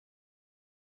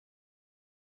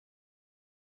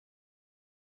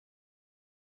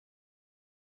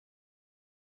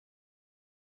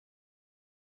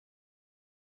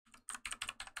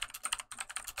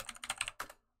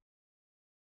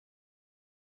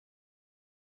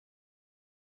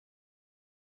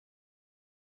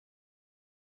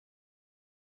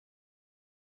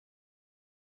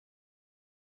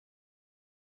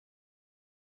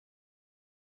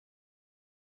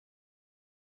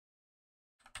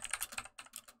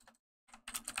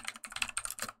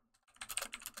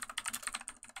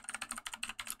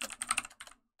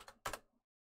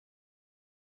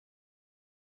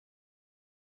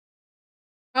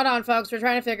 Hold on, folks. We're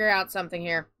trying to figure out something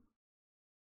here.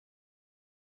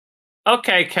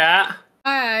 Okay, Cat.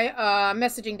 Hi,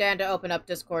 messaging Dan to open up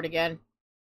Discord again.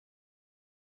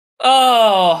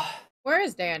 Oh. Where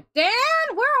is Dan? Dan,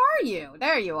 where are you?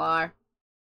 There you are.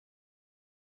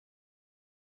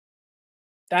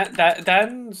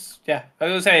 Dan's... Yeah, I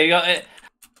was gonna say, you got it.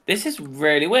 This is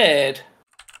really weird.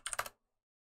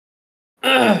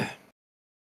 Ugh.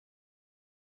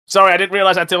 Sorry, I didn't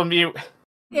realize I had to unmute.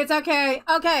 It's okay.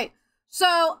 Okay,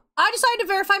 so I decided to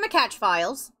verify my catch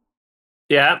files.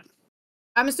 Yeah.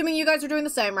 I'm assuming you guys are doing the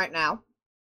same right now.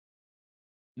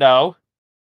 No.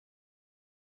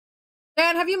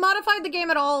 Dan, have you modified the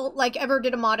game at all? Like, ever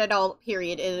did a mod at all,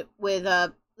 period, with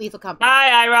Lethal Company?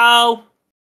 Hi, Iroh.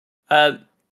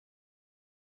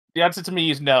 The answer to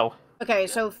me is no. Okay,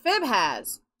 so Fib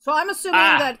has. So I'm assuming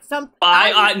that some...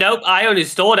 Nope, I only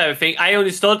stored everything. I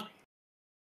only stored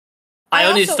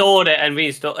it and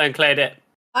reinstalled and cleared it.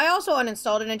 I also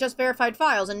uninstalled it and just verified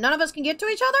files, and none of us can get to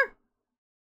each other?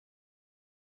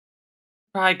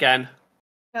 Try again.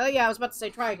 Hell yeah, I was about to say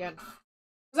try again.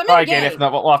 Try again, if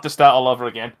not, we'll have to start all over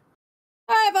again.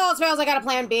 Alright, if all else fails, I got a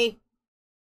plan B.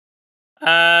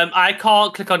 I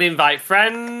can't click on invite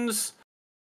friends.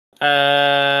 If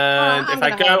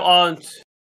I go on...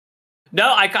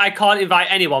 No, I can't invite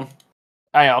anyone.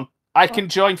 Hang on. I can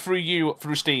join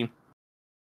through Steam.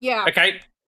 Yeah. Okay.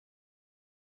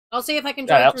 I'll see if I can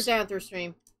join through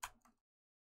Stream.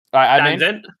 Alright, I'm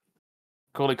in.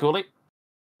 Coolly.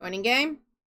 Joining game.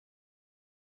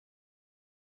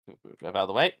 Move out of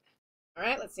the way.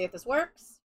 Alright, let's see if this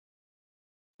works.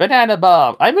 Banana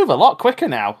bomb. I move a lot quicker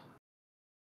now.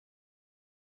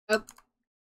 Oh.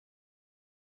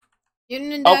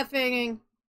 Mutant and deafening.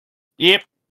 Yep.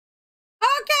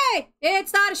 Okay!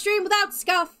 It's not a stream without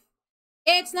scuff.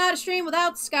 It's not a stream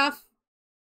without scuff.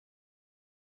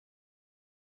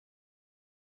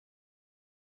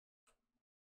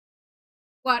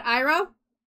 What, Iroh?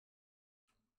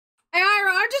 Hey,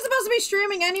 Iroh, aren't you supposed to be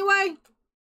streaming anyway?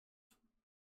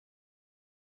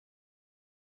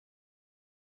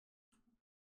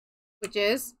 Which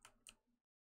is?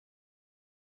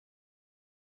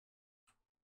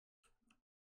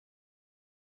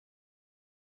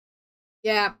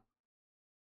 Yeah.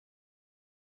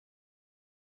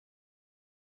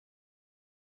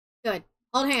 Good.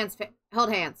 Hold hands.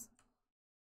 Hold hands.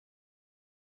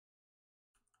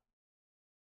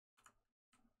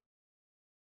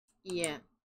 Yeah.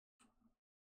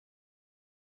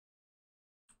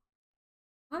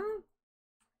 Huh?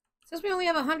 It says we only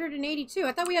have 182.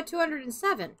 I thought we had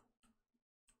 207.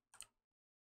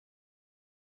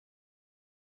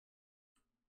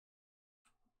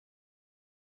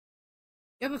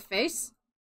 You have a face?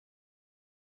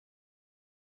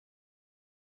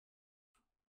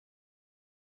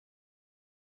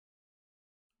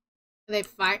 Are they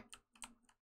fight?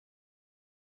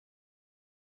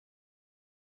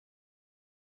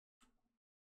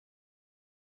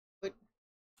 What?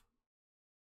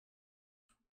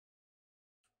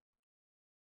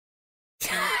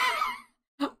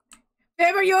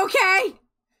 Fib, are you okay?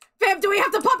 Fib, do we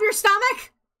have to pump your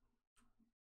stomach?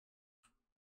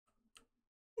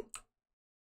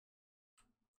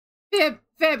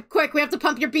 Fib, quick, we have to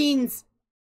pump your beans.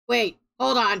 Wait,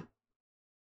 hold on.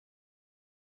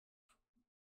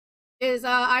 Is,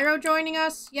 Iroh joining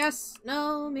us? Yes?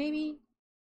 No? Maybe?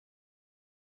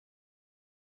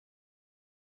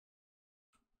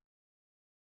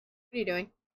 What are you doing?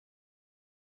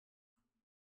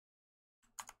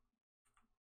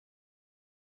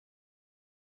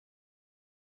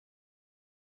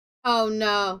 Oh,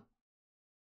 no.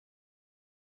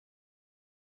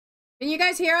 Can you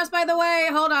guys hear us, by the way?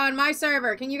 Hold on, my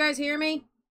server. Can you guys hear me?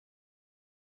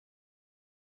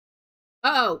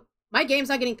 Uh-oh. My game's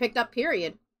not getting picked up,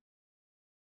 period.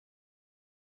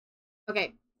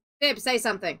 Okay. Fib, say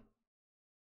something.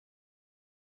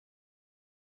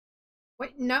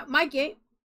 Wait, no, my game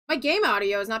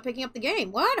audio is not picking up the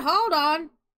game. What? Hold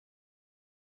on.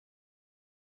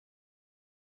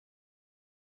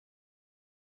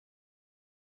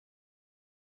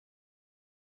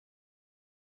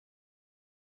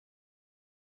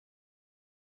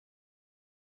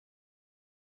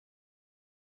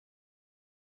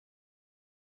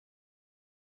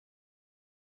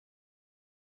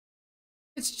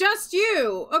 It's just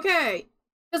you. Okay.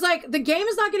 Because, like, the game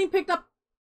is not getting picked up.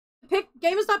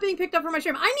 Game is not being picked up for my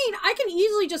stream. I mean, I can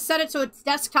easily just set it so it's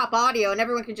desktop audio and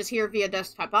everyone can just hear via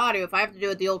desktop audio. If I have to do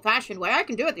it the old-fashioned way, I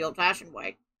can do it the old-fashioned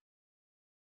way.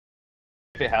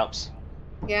 If it helps.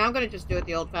 Yeah, I'm gonna just do it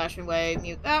the old-fashioned way.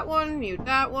 Mute that one, mute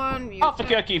that one, mute Alpha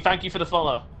Kirky, thank you for the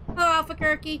follow. Hello, Alpha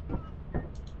Kirky.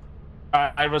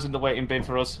 I was in the waiting bin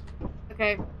for us.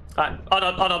 Okay. Right, hold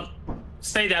on.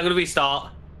 Stay there, I'm gonna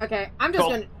restart. Okay, I'm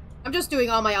just doing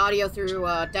all my audio through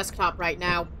desktop right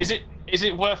now. Is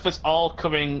it worth us all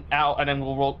coming out and then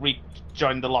we'll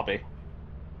rejoin the lobby?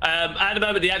 At the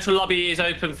moment, the actual lobby is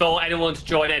open for anyone to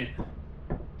join in.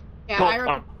 Yeah, Cool. I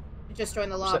recommend just join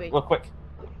the lobby. Real quick.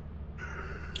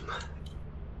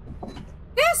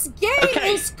 This game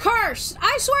is cursed.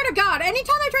 I swear to God,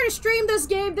 anytime I try to stream this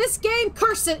game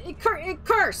cursed.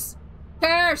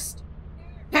 Cursed.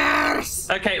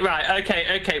 Okay, right.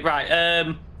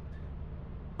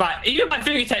 Right, even my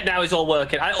Fugi Tech now is all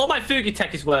working. All my Fugi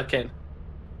Tech is working.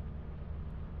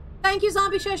 Thank you,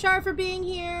 Zombie Cheshire, for being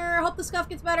here. Hope the scuff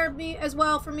gets better as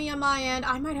well for me on my end.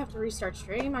 I might have to restart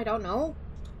stream. I don't know.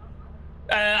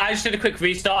 I just did a quick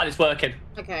restart and it's working.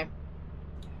 Okay.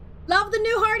 Love the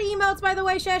new heart emotes, by the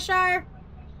way, Cheshire.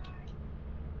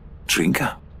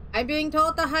 Drinker. I'm being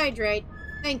told to hydrate.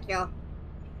 Thank you.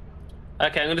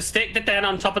 Okay, I'm gonna stick the den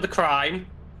on top of the crime.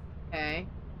 Okay.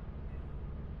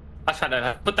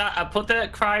 I put the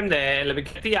crime there. Let me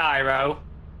get the arrow.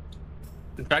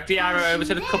 And drag the arrow over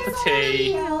to the cup of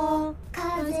tea.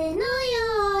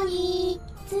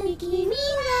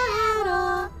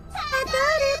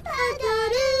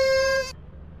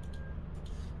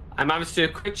 I'm having to do a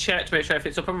quick check to make sure if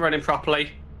it's up and running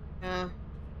properly. I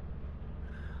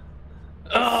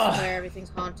swear everything's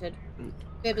haunted.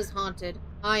 Fib is haunted.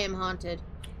 I am haunted.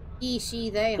 He, she,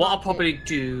 they. What I'll haunted.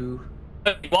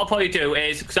 probably do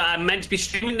is, because I'm meant to be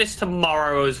streaming this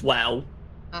tomorrow as well.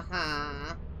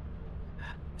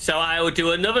 So I will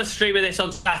do another stream of this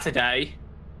on Saturday.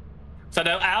 So I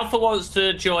know Alpha wants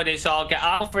to join in, so I'll get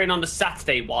Alpha in on the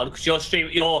Saturday one, because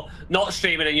you're not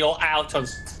streaming and you're out on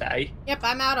Saturday. Yep,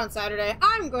 I'm out on Saturday.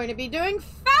 I'm going to be doing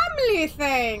family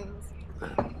things.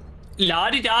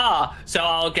 La-di-da. So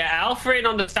I'll get Alpha in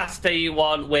on the Saturday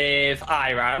one with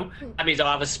Iro. That means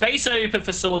I'll have a space open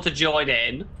for someone to join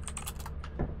in.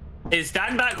 Is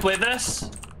Dan back with us?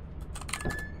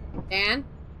 Dan?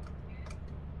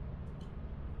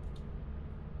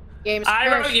 Game's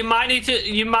Iro, cursed. you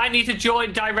might need to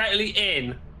join directly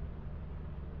in.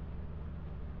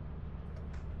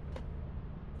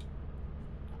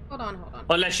 Hold on.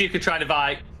 Unless you could try to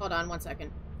invite. Hold on 1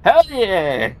 second. Hell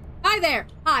yeah! Hi there.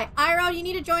 Hi, Iro. You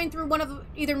need to join through one of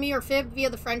either me or Fib via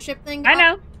the friendship thing. I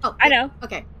know. Oh, I know.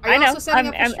 Okay. Are you also setting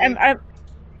up the stream?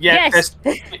 Yeah, Yes.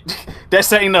 they're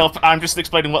setting up. I'm just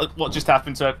explaining what just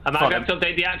happened to. Am I going to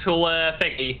update the actual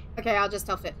thingy? Okay, I'll just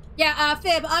tell Fib. Yeah,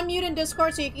 Fib, unmute in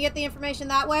Discord so you can get the information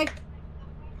that way.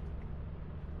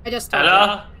 I just told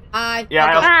Hello? you. Hi.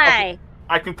 Yeah, Okay. Hi.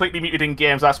 I completely muted in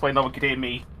games. That's why no one could hear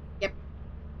me. Yep.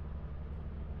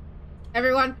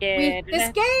 Everyone,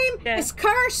 this game is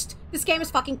cursed. This game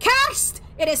is fucking cursed.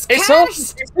 It is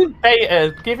cursed. It's in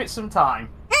beta. Give it some time.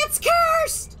 It's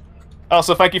cursed.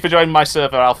 Also, thank you for joining my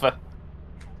server, Alpha.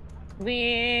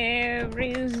 We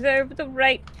reserve the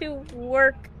right to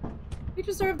work. We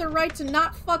deserve the right to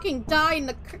not fucking die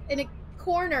in a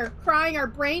corner, crying our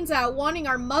brains out, wanting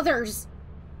our mothers.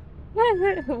 We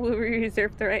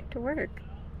reserve the right to work.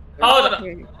 Hold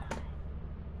on.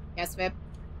 Yes, Fib.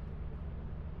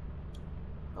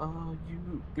 Oh,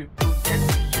 you people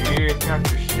got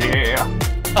to share.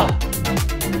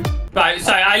 Right,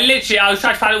 sorry, I was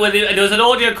trying to find it with you, and there was an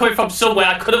audio coming from somewhere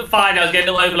I couldn't find it. I was getting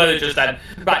a little overloaded just then.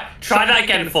 Right, try that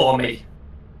again for me.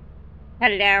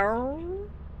 Hello?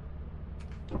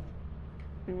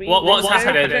 What's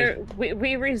happening?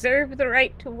 We reserve the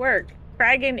right to work.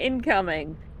 Dragon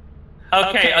incoming.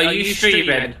 Okay, are you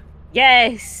streaming?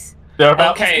 Yes. They're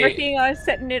about Working on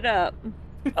setting it up.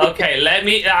 Okay,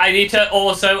 I need to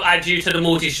also add you to the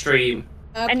multi-stream.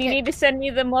 Okay. And you need to send me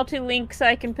the multi-link so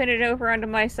I can pin it over onto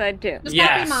my side too. This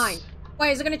might be mine.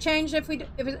 Wait, is it gonna change if we do?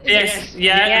 Yes,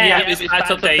 yeah, it's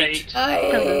update.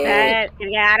 That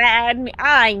you gotta add me.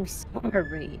 I'm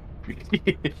sorry.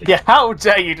 Yeah, how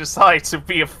dare you decide to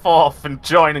be a fourth and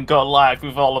join and go live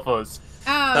with all of us?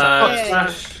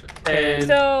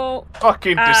 So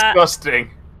Fucking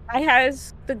disgusting. I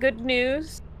has the good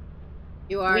news.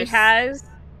 You are. We has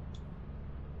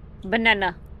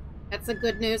banana. That's the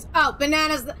good news. Oh,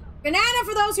 banana,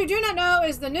 for those who do not know,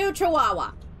 is the new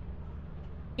Chihuahua.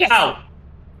 Yes. Oh.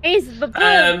 He's the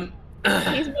brother.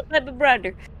 He's my baby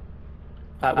brother.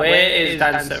 Right, where is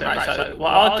Dancer? Right, so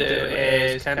what I'll do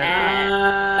is, can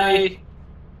I?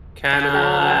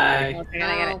 Oh,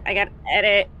 I got to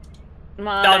edit.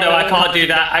 My No, I can't do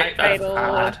that. title.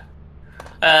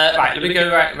 Right, let me go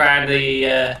right around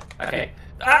the. Okay.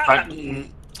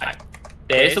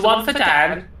 There's the one for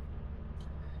Dan.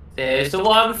 There's the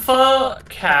one for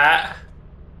Cat.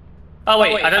 Oh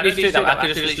wait, I don't need to do that. I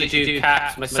can just literally do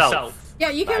Cat myself. Yeah,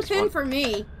 you can pin for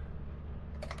me.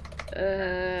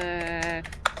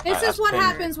 This is what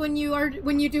happens when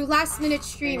you do last minute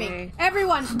streaming.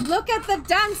 Everyone, look at the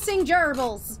dancing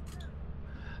gerbils.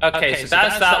 Okay, so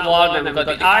that's that one, and we've got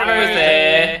the arrows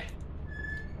there.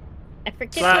 I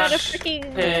forget how to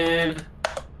freaking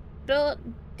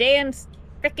dance.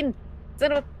 Freaking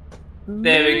son of a.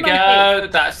 There we go.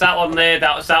 That's that one there.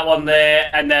 That's that one there.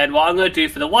 And then what I'm going to do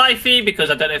for the wifey, because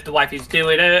I don't know if the wifey's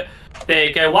doing it. There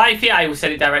you go, wifey. I will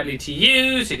send it directly to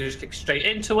you, so you can just click straight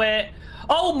into it.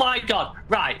 Oh my god!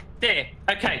 Right there.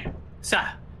 Okay. So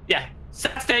yeah,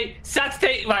 Saturday.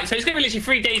 Right. So it's going to be literally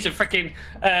 3 days of freaking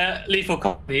lethal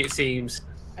comedy. It seems.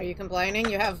 Are you complaining?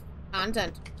 You have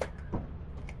content.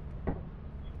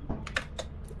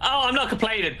 Oh, I'm not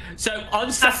complaining. So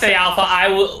on Saturday,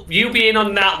 Alpha, you'll be in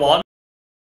on that one.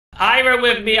 Ira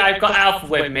with me, I've got Alpha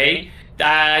with me,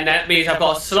 and that means I've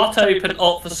got a slot open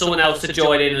up for someone else to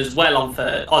join in as well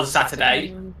on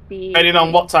Saturday. Depending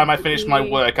on what time I finish my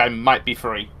work, I might be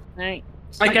free. Right.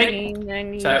 Okay.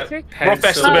 So rough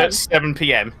estimate 7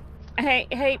 PM.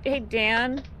 Hey,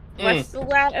 Dan. What's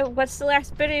the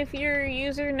last bit of your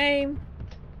username?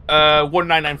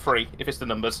 1993 if it's the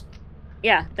numbers.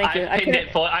 Yeah, thank you. I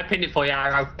pinned it for you,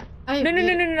 Arrow.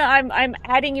 No. I'm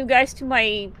adding you guys to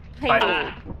my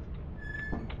title.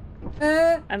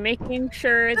 I'm making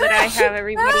sure that I have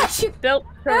everybody built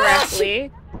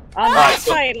correctly on my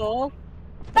title.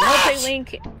 The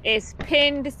multi-link is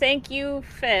pinned. Thank you,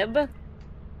 Fib.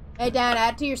 Hey, Dan,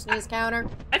 add to your sneeze counter.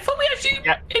 I thought we actually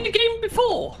in the game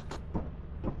before.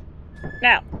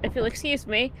 Now, if you'll excuse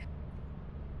me.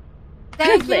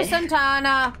 Thank you,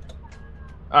 Santana.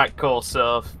 Alright, cool.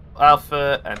 So,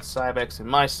 Alpha and Cybex in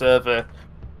my server.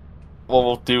 What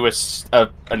we'll do is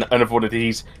another one of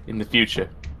these in the future.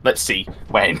 Let's see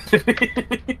when.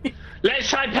 Let's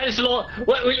try and pencil all.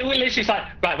 We literally like,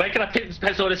 right, where can I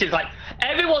pencil all this? It's like,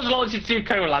 everyone's wanting to do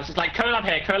collabs. It's like, collab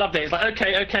here, collab there. It's like,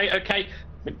 okay.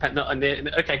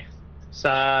 Okay. So,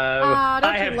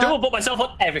 I have double booked myself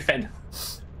on everything.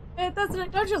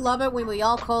 Don't you love it when we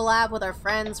all collab with our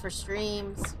friends for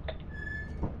streams?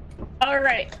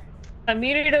 Alright. I'm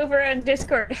muted over on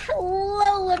Discord.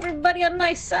 Hello, everybody on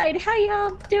my side. How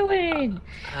y'all doing?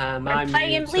 I'm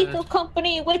playing Lethal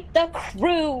Company with the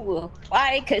crew.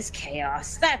 Why? Because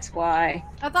chaos. That's why.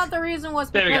 I thought the reason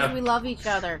was because we love each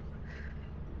other.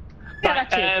 Yeah, that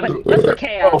too. But what's the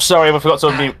chaos? Oh, sorry, I forgot to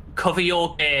unmute. Cover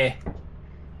your gear.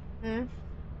 Hmm?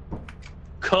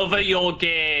 Cover your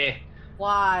gear.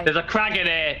 Why? There's a crack in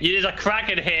here. There's a crack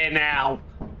in here now.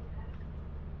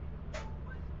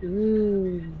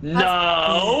 Ooh.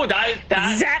 No,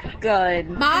 that's Zap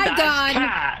gun. My gun.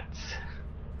 Cat.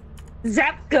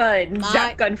 Zap gun.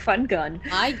 Zap gun. Fun gun.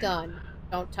 My gun.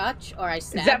 Don't touch, or I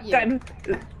stab Zap you. gun.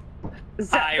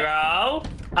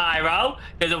 Iro,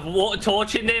 there's a water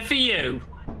torch in there for you.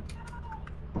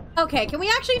 Okay, can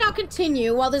we actually now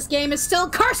continue while this game is still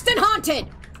cursed and haunted?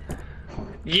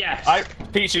 Yes.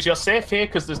 Peaches, you're safe here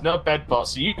because there's no bed bot,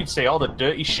 so you can say all the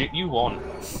dirty shit you want.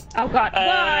 Oh god,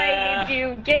 why did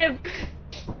you give...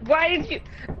 Why did you...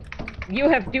 You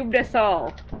have doomed us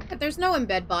all. But there's no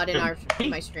embed bot in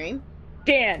my stream.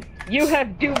 Dan, you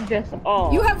have doomed us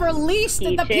all. You have released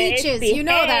the Peaches, you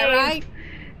know that, right?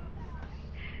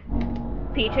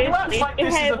 Peaches, Like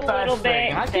this is a a bad little thing.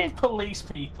 bit. I can police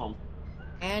people.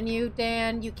 And you,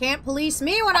 Dan, you can't police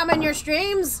me when I'm in your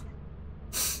streams.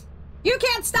 You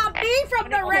can't stop me from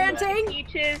the ranting!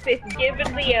 Peaches is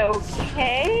given the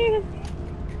okay.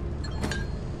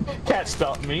 Can't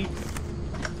stop me.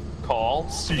 Call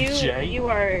CJ.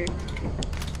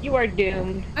 You are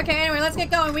doomed. Okay, anyway, let's get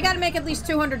going. We gotta make at least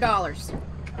 $200.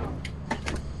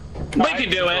 We can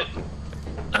do it.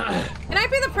 Can I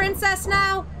be the princess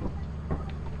now?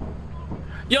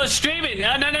 You're streaming.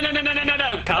 No.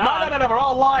 Come on. No, we're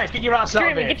all live. Get your ass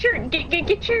out of here.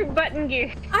 Get your button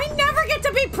gear. I never get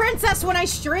to be princess when I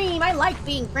stream. I like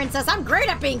being princess. I'm great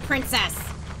at being princess.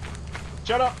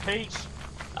 Shut up, Peach.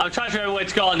 I'm trying to remember where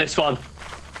to go on this one.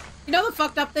 You know the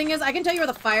fucked up thing is, I can tell you where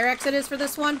the fire exit is for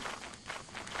this one.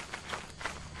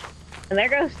 And there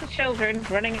goes the children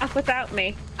running off without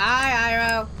me. Hi,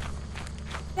 Iro.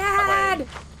 Dad!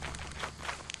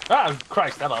 Oh,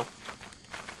 Christ, hello.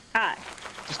 Hi.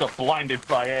 Just got blinded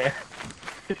by a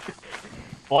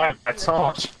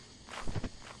torch.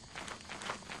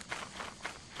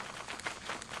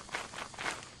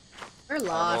 We're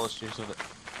lost.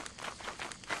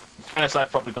 Unless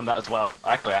I've probably done that as well.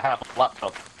 Actually, I have a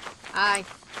laptop. Aye.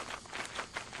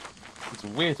 It's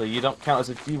weirdly, you don't count as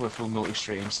a viewer for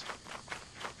multi-streams.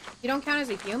 You don't count as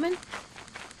a human?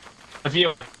 A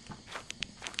viewer.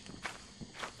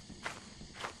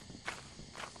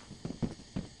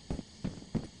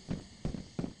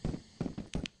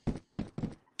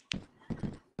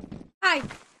 Hi.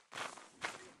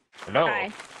 Hello. Hi.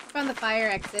 From the fire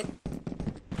exit.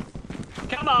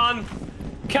 Come on!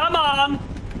 Come on!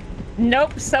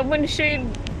 Nope, someone should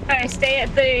stay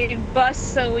at the bus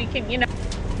so we can, you know.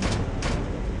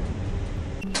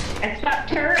 It's not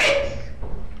turrets.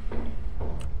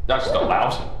 That's not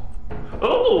loud.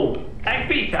 Ooh! Egg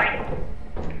pizza!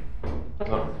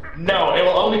 No, it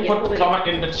will only put the comment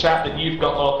in the chat that you've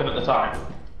got open at the time.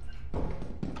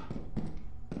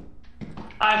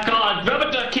 I've got a rubber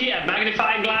ducky, a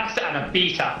magnifying glass, and a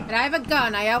beta. And I have a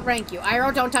gun. I outrank you.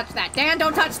 Iro, don't touch that. Dan,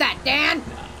 don't touch that. Dan!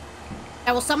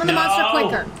 I will summon the monster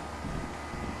quicker.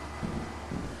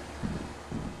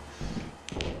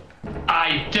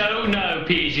 I don't know,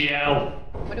 PGL.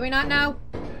 What do we not know?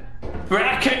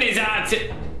 Bracken is at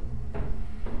it.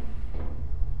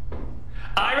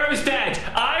 Iro's dead.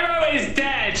 Iro is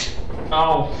dead.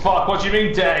 Oh, fuck. What do you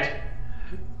mean dead?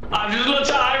 I've just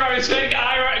looked at Iro's thing.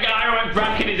 Iro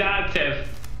Bracken is active.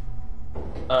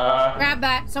 Grab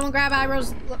that. Someone grab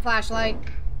Iro's flashlight.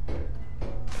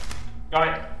 Got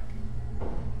it.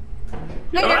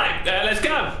 Alright, let's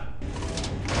go.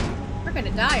 We're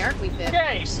gonna die, aren't we, Fib?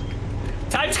 Yes.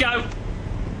 Time to go.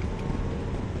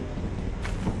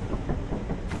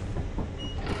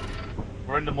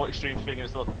 We're in the multi-stream thing and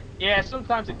stuff. Yeah,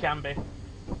 sometimes it can be.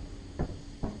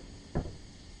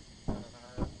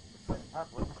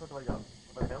 Where do I go?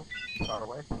 Over the hill? Far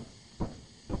away.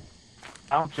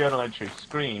 Our journal entry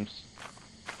screams.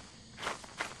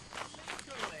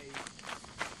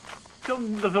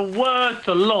 The word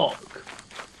to look.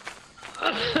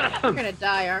 We're gonna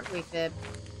die, aren't we, Fib?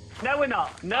 No, we're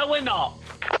not. No, we're not.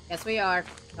 Yes, we are.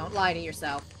 Don't lie to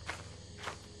yourself.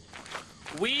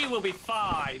 We will be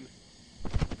fine.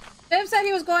 Fib said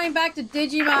he was going back to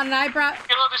Digimon, and I brought...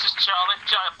 Hello, this is Charlie.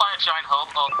 Buy a giant hole.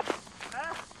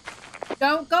 Oh.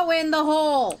 Don't go in the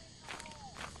hole!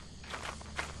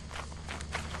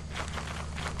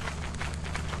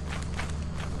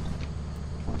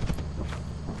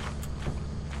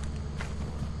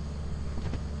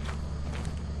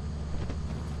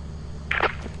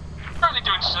 Currently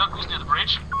doing circles near the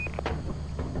bridge.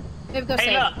 Fib, go Hey,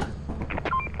 save. look.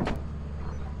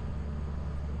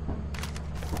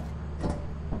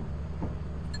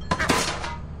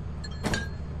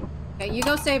 Okay, you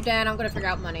go save Dan. I'm gonna figure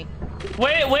out money.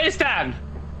 Where's Dan?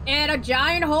 In a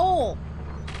giant hole!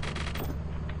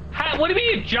 What do you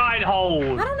mean a giant hole? I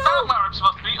don't know! Where I'm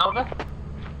supposed to be, over.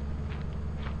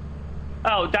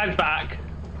 Oh, Dan's back.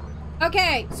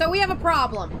 Okay, so we have a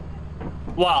problem.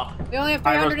 What? We only have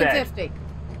Iro's 350.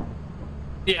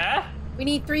 Yeah? We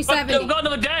need But 370. we've got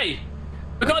another day.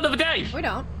 We've got another day. We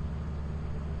don't.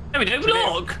 No, we don't.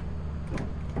 Look.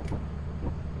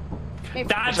 Okay,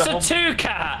 That's a 2,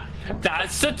 cat.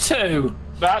 That's a 2.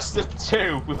 That's the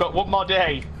 2. We've got one more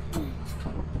day.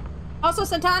 Also,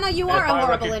 Santana, you are a I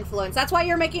horrible reckon- influence. That's why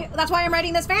I'm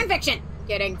writing this fan fiction.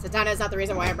 Kidding. Santana is not the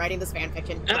reason why I'm writing this fan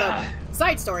fiction. Although,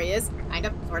 side story is kind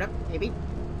of, sort of, maybe.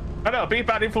 I know, be a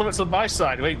bad influence on my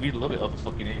side. Wait, we love it over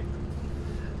fucking here.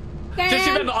 Just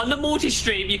Dan! remember, on the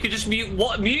multi-stream, you can just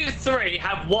mute 3,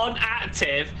 have 1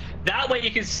 active. That way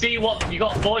you can see what you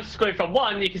got voices going from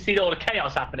 1, you can see all the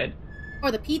chaos happening.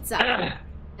 Or the pizza.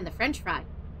 And the french fry.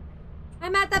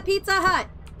 I'm at the Pizza Hut.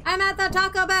 I'm at the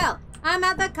Taco Bell. I'm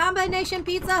at the combination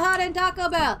Pizza Hut and Taco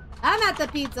Bell. I'm at the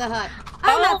Pizza Hut.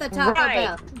 I'm at the Taco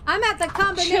Bell. I'm at the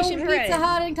combination Children. Pizza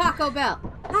Hut and Taco Bell.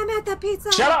 I'm at the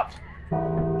Pizza Shut Hut. up!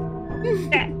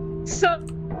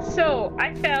 So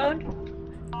I found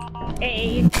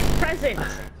a present.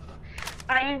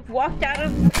 I walked out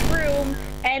of the room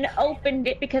and opened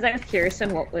it because I was curious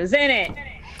on what was in it.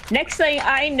 Next thing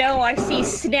I know, I see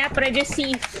Snap and I just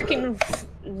see fucking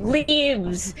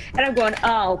leaves. And I'm going,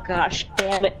 oh gosh,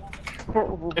 damn it.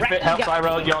 If it helps, I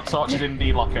roll your tortured in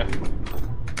the locker.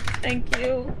 Thank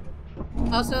you.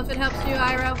 Also, if it helps you,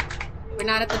 Iro, we're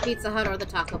not at the Pizza Hut or the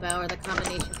Taco Bell or the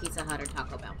combination Pizza Hut or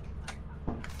Taco Bell.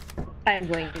 I'm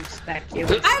going to smack you.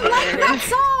 I like that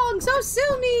song! So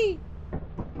sue me!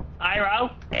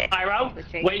 Iro,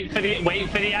 wait for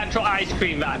the actual ice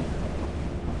cream van.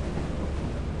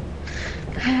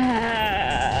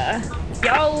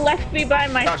 Y'all left me by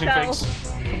Dodging myself.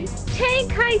 things.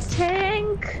 Tank, hi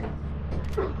tank.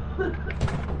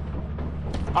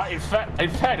 In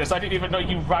fairness, I didn't even know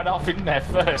you ran off in there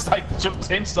first. I jumped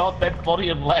in, saw dead body,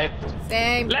 and left.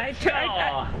 Same.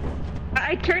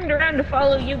 I turned around to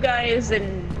follow you guys,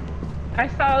 and I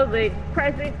saw the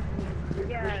present.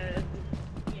 Yeah.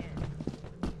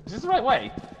 Is this the right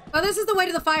way? Oh, this is the way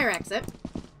to the fire exit.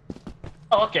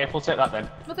 Oh, okay, we'll take that then.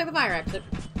 We'll take the fire exit.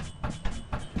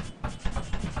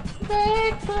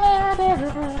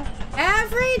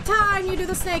 Every time you do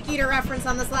the snake eater reference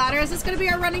on this ladder, is this going to be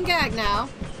our running gag now?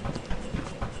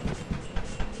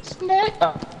 Snake.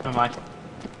 Oh, never mind.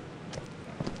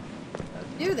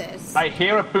 Do this. I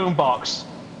hear a boombox.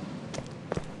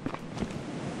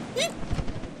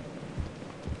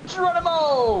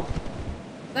 Geronimo!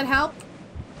 That help?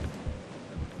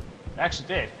 It actually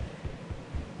did.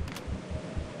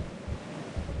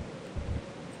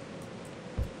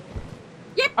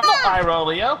 Yep. I'm not Iro,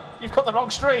 Leo. You've got the wrong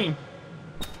stream.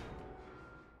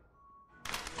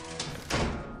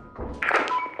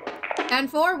 And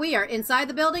 4, we are inside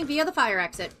the building via the fire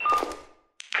exit.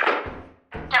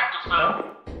 Captain Phil.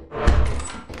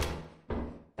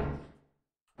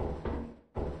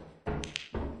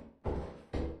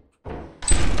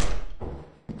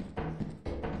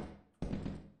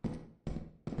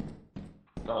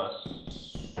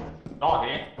 Not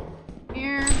here.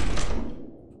 Here.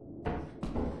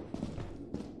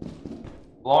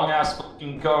 Long ass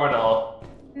fucking corridor.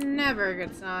 Never a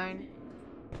good sign.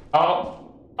 Oh,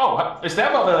 it's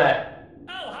them over there.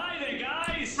 Oh, hi there,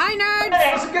 guys. Hi, nerds! Hey,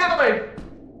 how's it going?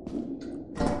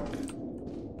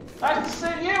 Nice to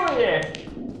see you here.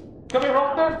 Come here,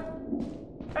 Rocker.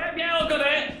 Yeah, I'll got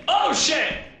it. Oh,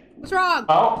 shit. What's wrong?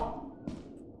 Oh.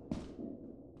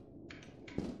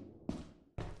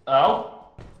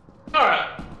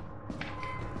 Alright.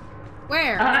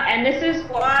 Where? And this is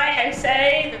why I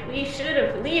say that we should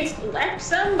have at least left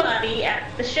somebody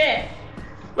at the ship.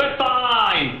 We're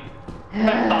fine.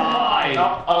 We're fine.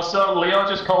 Oh, so Leo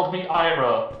just called me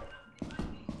Ira.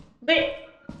 But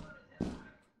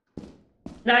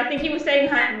no, I think he was saying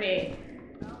hi to me.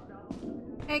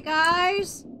 Hey,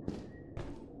 guys.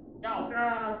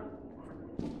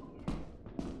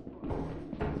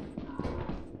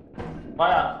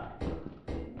 Why?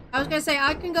 I was gonna say,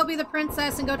 I can go be the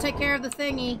princess and go take care of the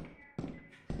thingy.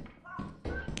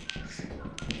 I'm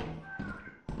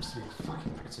seeing the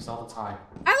fucking princess all the time.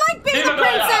 I like being the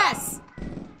princess!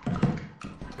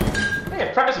 Hey,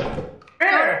 a present.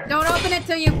 Don't open it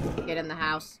till you get in the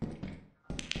house.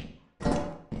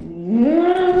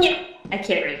 Yeah, I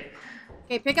can't read.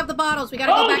 Okay, pick up the bottles. We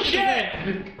gotta go back to the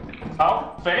thing.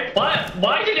 Oh, Faith? What?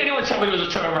 Why did anyone tell me there was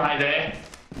a turn right there?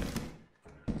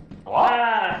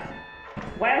 What?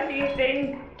 Why do you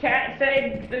think Cat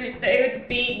said they would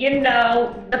be, you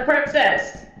know, the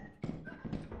princess?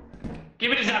 Give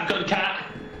me the zap gun, Cat.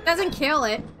 Doesn't kill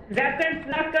it. That's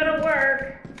not gonna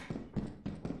work.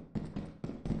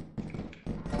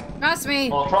 Trust me.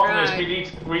 Well, the problem is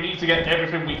Right. we need to get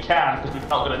everything we can because we've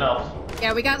not got enough.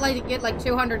 Yeah, we got like to get like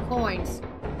 200 coins.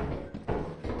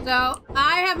 So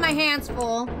I have my hands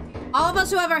full. All of us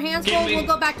who have our hands full will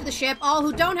go back to the ship. All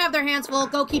who don't have their hands full,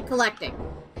 go keep collecting.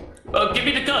 Oh, give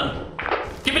me the gun.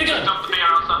 Give me the gun. Dump the beer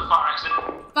outside the fire exit.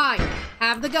 Fine.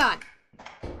 Have the gun.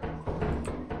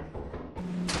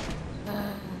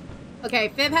 Okay,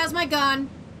 Fib has my gun.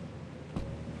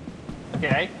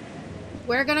 Okay.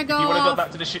 We're gonna go You want to off. go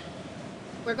back to the ship?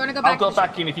 We're gonna go back I'll go to the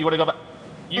back in if you want to go back.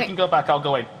 You Okay. can go back, I'll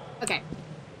go in. ship. Okay,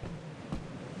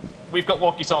 We've got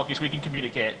walkie-talkies, we can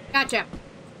communicate. gotcha.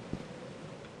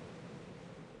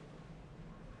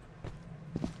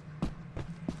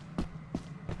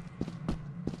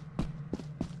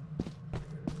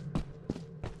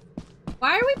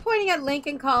 Why are we pointing at Link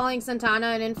and calling Santana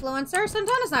an influencer?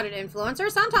 Santana's not an influencer.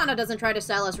 Santana doesn't try to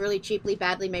sell us really cheaply,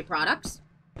 badly made products.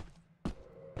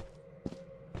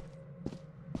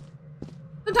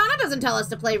 Santana doesn't tell us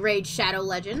to play Raid Shadow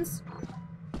Legends.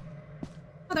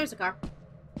 Oh, there's a car.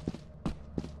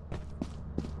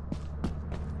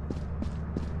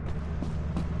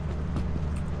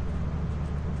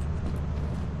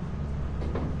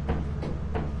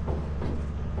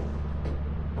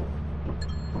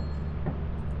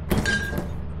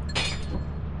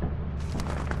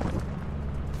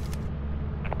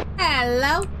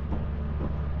 Hello.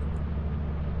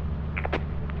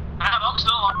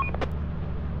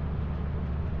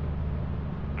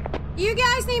 You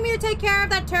guys need me to take care of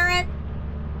that turret?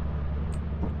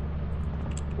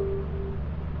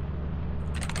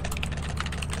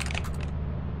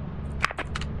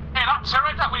 Hey, that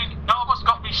turret that we know almost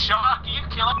got me shot at, do you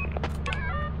kill it?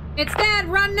 It's dead.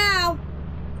 Run now.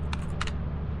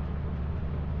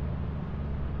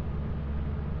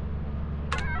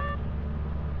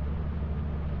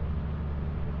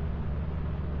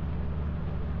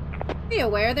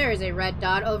 aware there is a red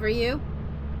dot over you?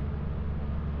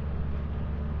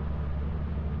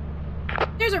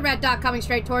 There's a red dot coming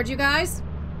straight towards you guys.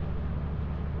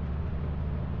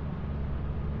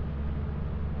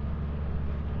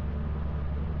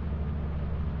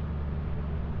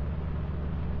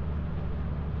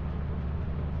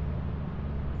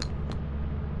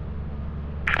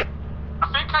 I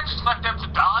think I just left them to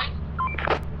die.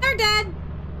 They're dead.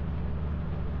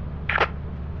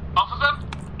 Both of them?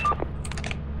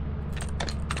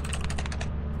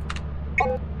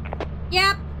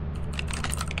 Yep.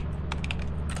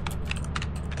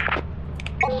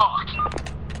 Fuck.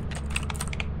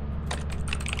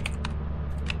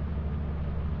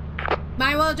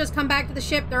 Might well just come back to the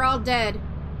ship. They're all dead.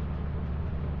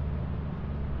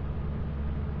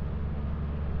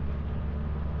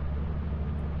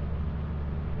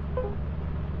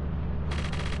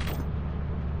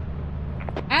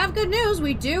 I have good news.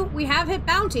 We have hit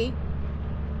bounty.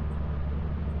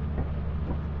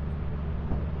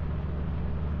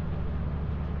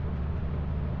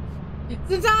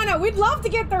 Zatanna, we'd love to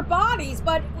get their bodies,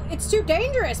 but it's too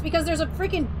dangerous because there's a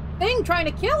freaking thing trying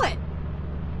to kill it.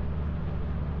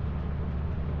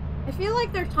 I feel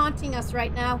like they're taunting us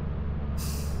right now.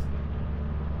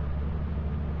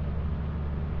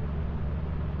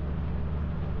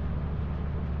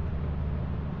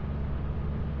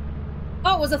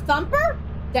 Oh, it was a thumper?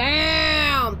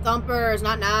 Damn, thumper is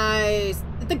not nice.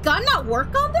 Did the gun not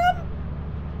work on them?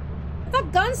 I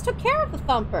thought guns took care of the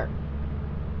thumper.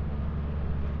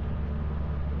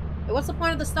 What's the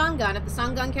point of the stun gun if the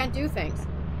stun gun can't do things?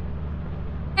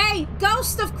 Hey,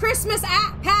 Ghost of Christmas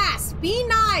Past, be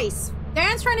nice.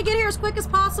 Dan's trying to get here as quick as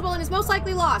possible and is most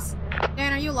likely lost.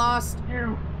 Dan, are you lost?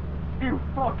 You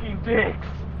fucking dicks.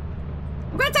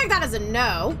 I'm gonna take that as a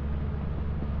no.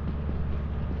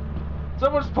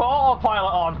 Someone's put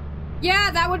autopilot on.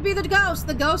 Yeah, that would be the ghost.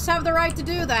 The ghosts have the right to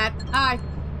do that. Hi.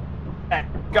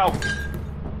 Go.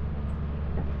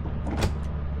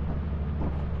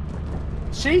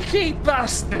 Cheeky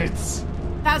bastards!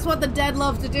 That's what the dead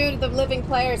love to do to the living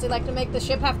players. They like to make the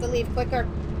ship have to leave quicker.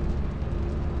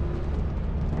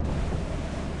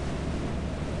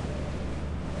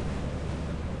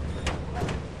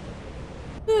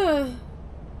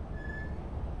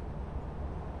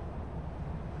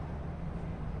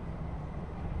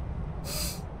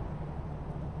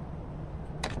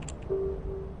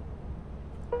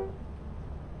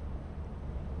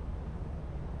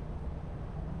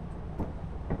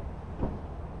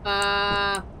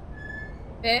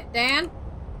 Dan?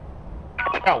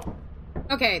 No.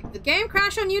 Okay, the game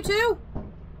crash on you too?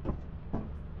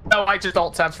 No, I just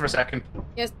alt-tabbed for a second.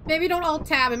 Yes, maybe don't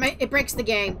alt-tab. It breaks the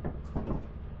game.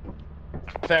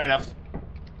 Fair enough.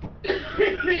 Dan?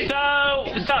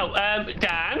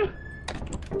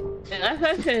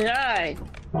 That's right.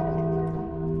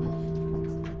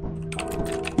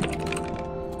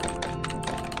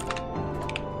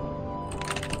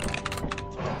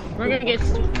 We're gonna get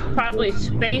probably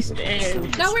spaced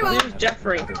and No, we won't. lose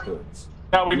Jeffrey.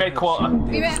 No, we made quarter.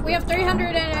 We have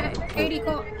 380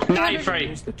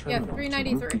 93. Yeah,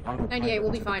 393. 98,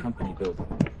 we'll be fine.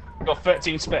 Got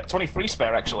 13 spare, 23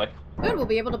 spare actually. Good, we'll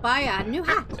be able to buy a new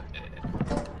hat.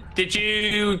 Did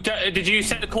you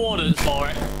set the coordinates for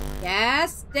it?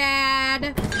 Yes,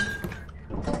 Dad.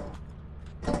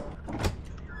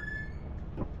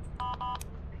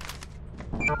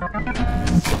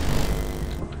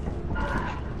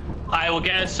 I will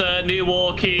get us new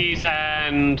walkies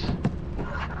and...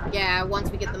 Yeah,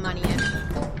 once we get the money in.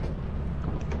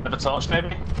 Have a torch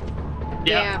maybe?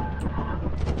 Yeah.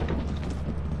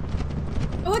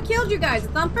 Oh, what killed you guys? A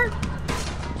thumper?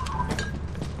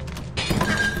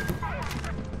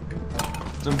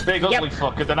 Some big ugly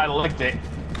fucker, then I licked it.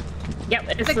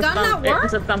 Yep, it's the gun not work?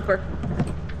 It's a thumper.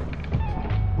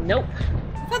 Nope.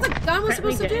 I thought the gun was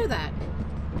supposed to do that.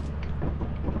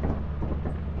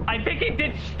 I think it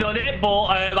did stun it, but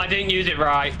I didn't use it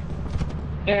right.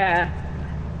 Yeah.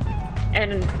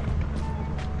 And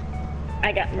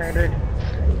I got murdered.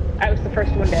 I was the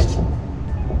first one dead.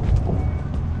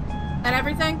 That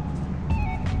everything?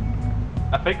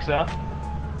 I think so.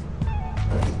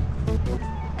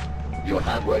 Your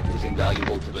hard work is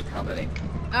invaluable to the company.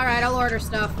 Alright, I'll order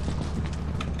stuff.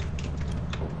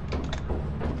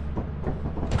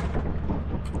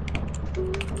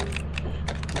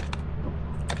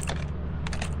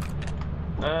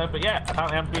 But yeah,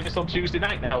 apparently I'm doing this on Tuesday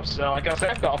night now, so I guess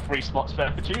I've got a free spot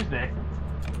spare for Tuesday.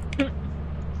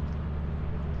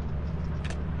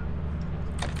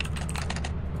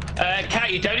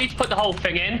 Kat, you don't need to put the whole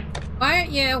thing in. Why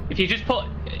aren't you? If you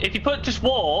put just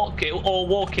walk, or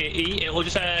walk it, it will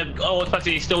just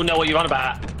automatically still know what you're on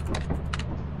about.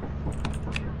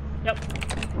 Yep.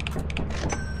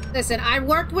 Listen, I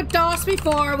worked with DOS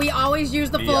before. We always use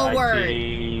the full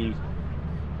word.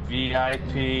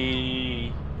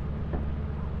 VIP.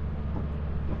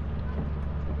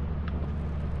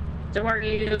 So are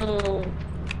you?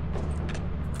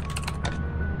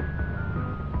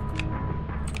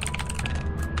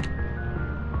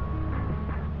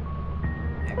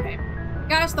 Okay.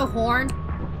 Got us the horn.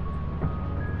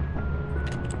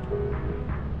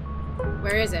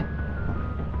 Where is it?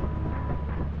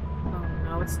 Oh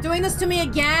no, it's doing this to me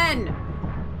again!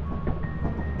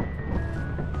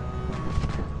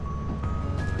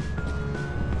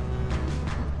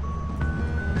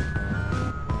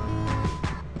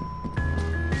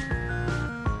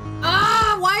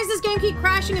 Ah! Why does this game keep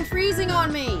crashing and freezing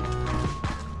on me?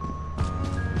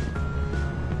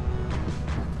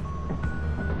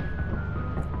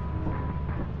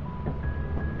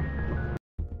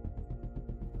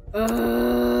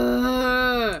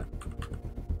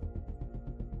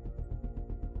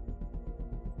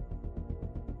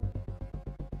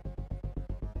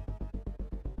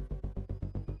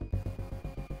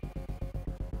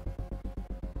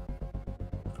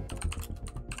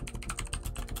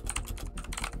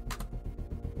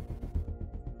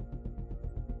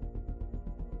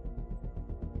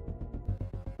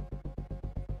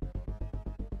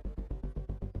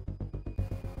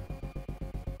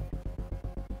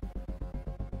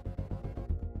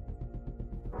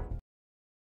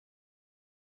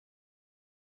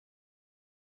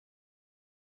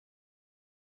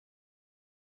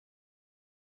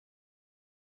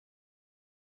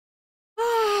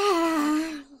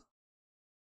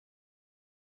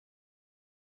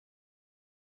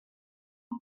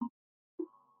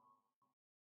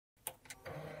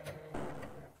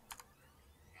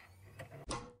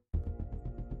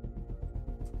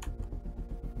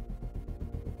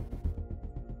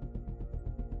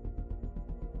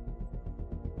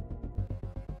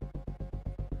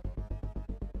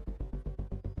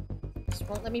 Just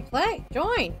won't let me play.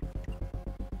 Join.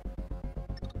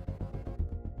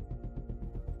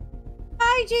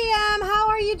 Hi, GM. How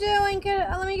are you doing?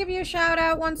 Let me give you a shout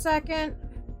out 1 second.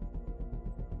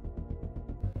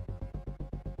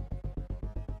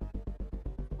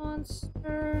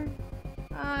 Monster.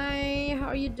 Hi. How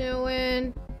are you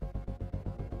doing?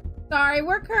 Sorry,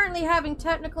 we're currently having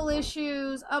technical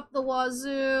issues up the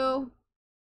wazoo.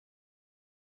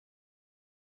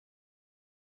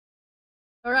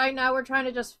 All right, now we're trying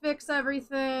to just fix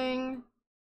everything.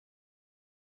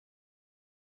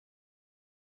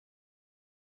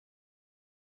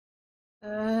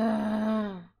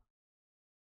 I'm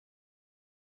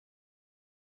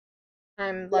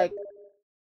like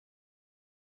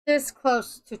this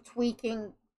close to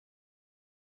tweaking.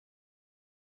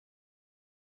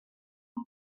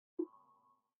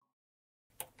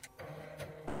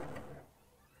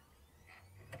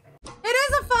 It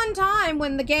is a fun time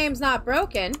when the game's not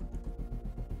broken.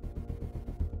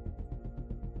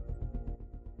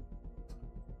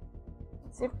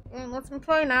 Let's see if it lets me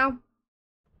play now.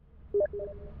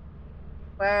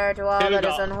 Where to all that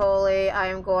is unholy, I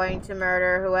am going to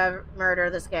murder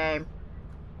this game.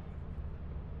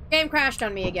 Game crashed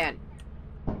on me again.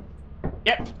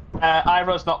 Yep.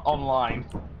 Iroh's not online.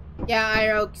 Yeah,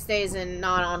 Iroh stays in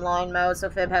non-online mode, so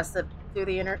Fib has to do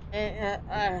the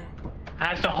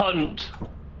Has to hunt.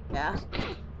 Yeah.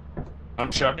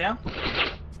 I'm sure now.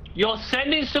 You're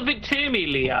sending something to me,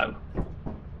 Leo.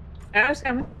 I was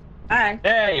coming. Hi.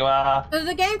 There you are. Does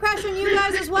the game crash on you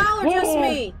guys as well, or just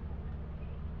me?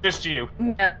 Just you.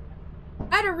 Yeah.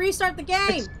 I had to restart the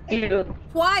game. You.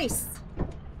 Twice.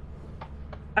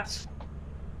 That's...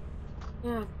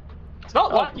 Yeah. It's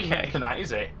not lucky tonight,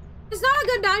 is it? It's not a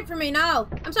good night for me, no.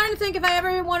 I'm starting to think if I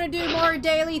ever want to do more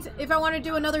daily, if I want to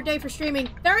do another day for streaming,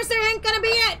 Thursday ain't gonna be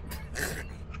it.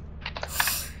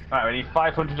 Alright, we need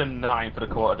 509 for the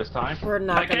quarter this time. We're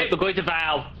not Okay, we're going to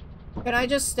Val. Can I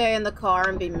just stay in the car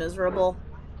and be miserable?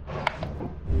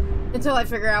 Until I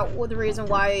figure out what the reason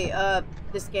why,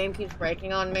 this game keeps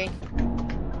breaking on me.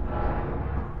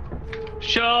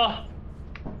 Sure.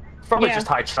 Probably just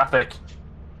high traffic.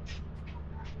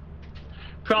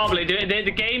 Probably.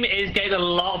 The game is getting a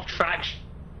lot of traction.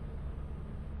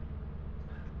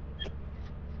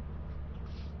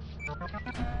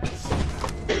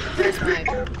 Where's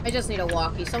my... I just need a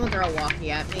walkie. Someone throw a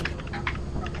walkie at me.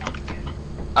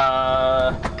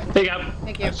 There you go.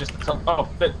 Thank you. It's just... Oh,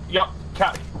 yeah,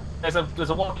 Cat. There's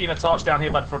a walkie and a torch down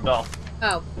here by the front door.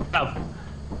 Oh. Oh.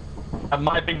 That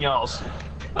might have been yours.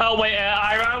 Oh, wait,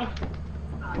 Iroh?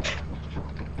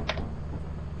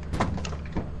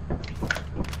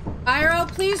 Iroh,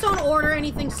 please don't order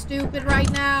anything stupid right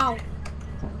now.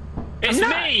 It's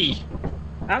me!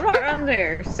 I'm not on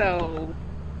there, so...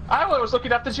 I was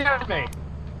looking after Jeremy.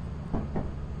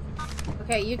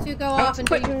 Okay, you two go off and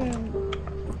Let's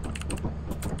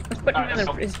put him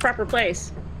in his proper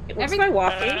place. What's my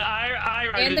walkie?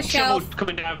 And the shelf.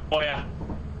 Coming down for you.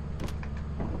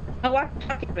 My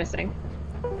walkie missing.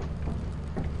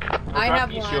 I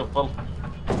have one. Shuffle.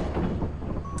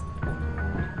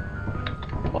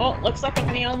 Well, looks like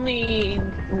I'm the only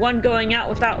one going out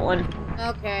with that one.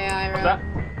 Okay, Ira. What's that?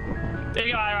 There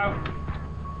you go, Iro.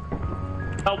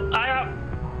 Oh, Iro.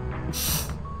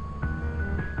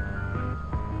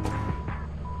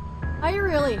 I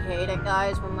really hate it,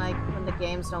 guys, when the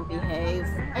games don't behave.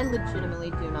 I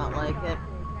legitimately do not like it.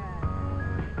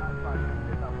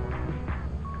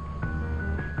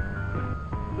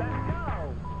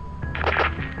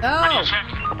 Go!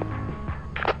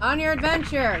 On your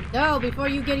adventure! Go before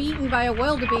you get eaten by a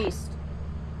wildebeest.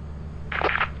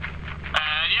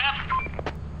 Yeah.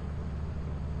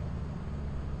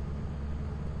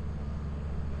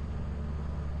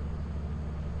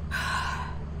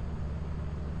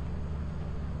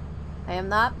 I am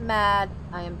not mad,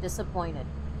 I am disappointed.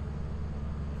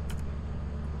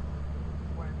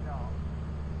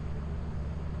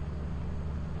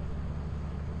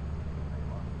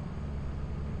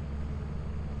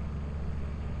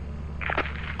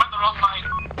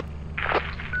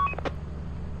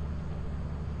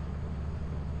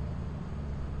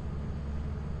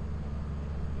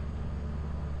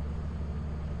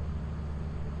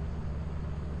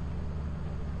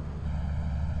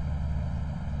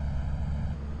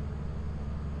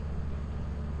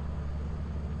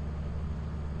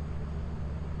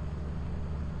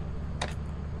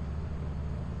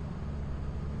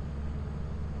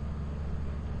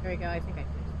 There we go, I think I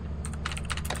fixed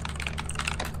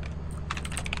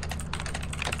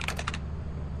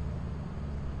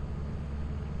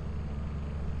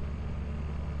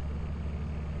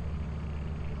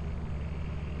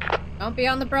it. Don't be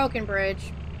on the broken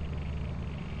bridge.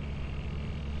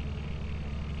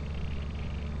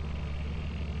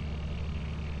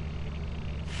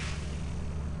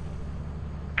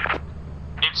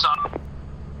 It's on.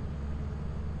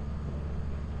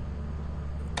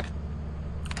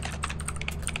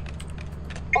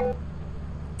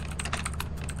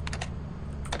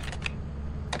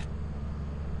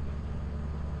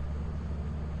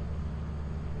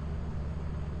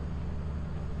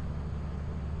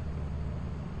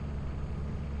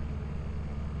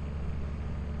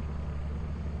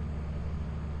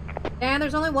 Dan,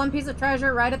 there's only one piece of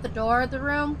treasure right at the door of the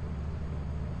room.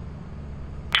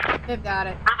 They've got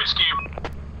it. Rubik's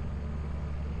Cube.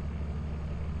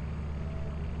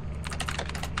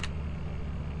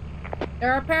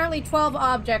 There are apparently 12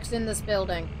 objects in this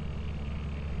building.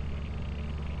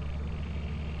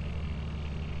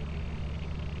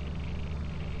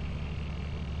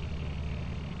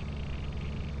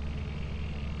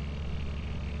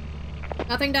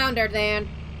 Nothing down there, Dan.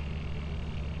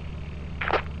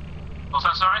 What's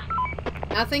that, sorry?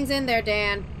 Nothing's in there,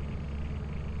 Dan.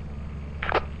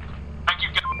 Thank you.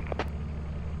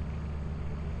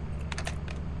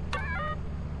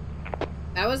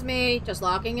 That was me, just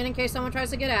locking it in case someone tries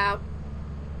to get out.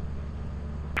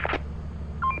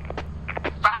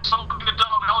 Fast open the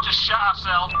door, we all just shut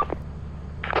ourselves.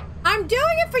 I'm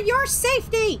doing it for your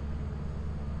safety!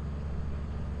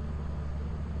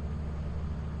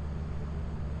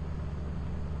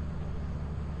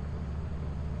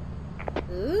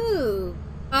 Ooh.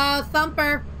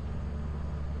 Thumper.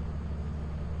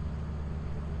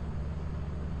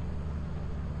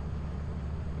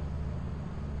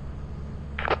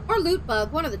 Or loot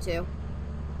bug, one of the two.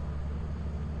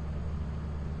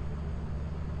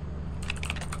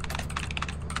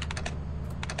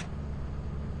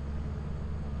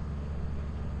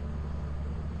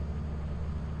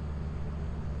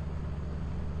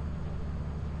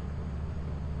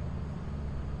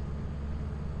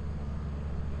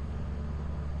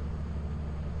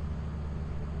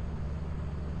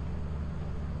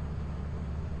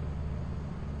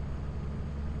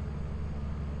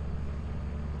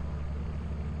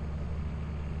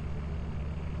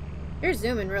 You're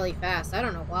zooming really fast. I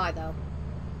don't know why, though.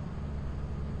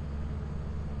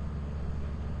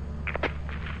 Dad,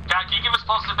 can you give us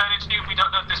positive energy if we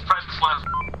don't know if this present's left?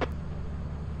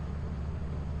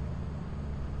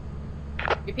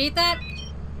 Repeat that?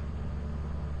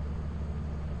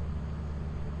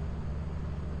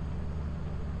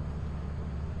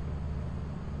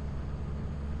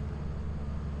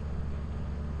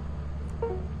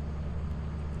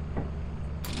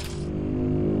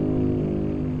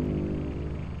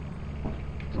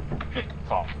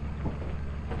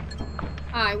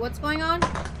 Why? What's going on?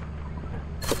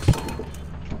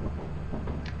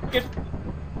 Good. Is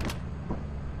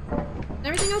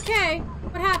everything okay?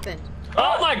 What happened?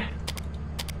 Oh my!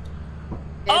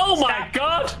 Oh my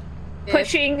God!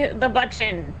 Pushing the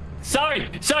button. Sorry,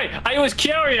 I was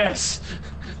curious.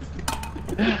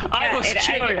 I was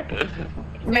curious.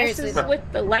 It messes with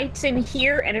the lights in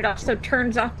here, and it also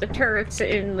turns off the turrets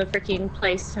in the freaking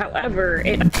place. However,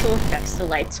 it also affects the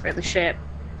lights for the ship.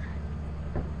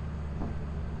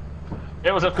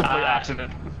 It was a complete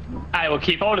accident. I will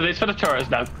keep hold of this for the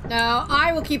tourists now. No,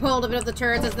 I will keep hold of it of the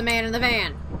turrets as the man in the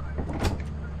van.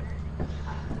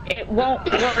 It won't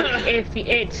work if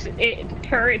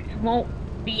turret won't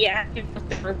be active with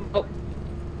the remote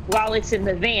while it's in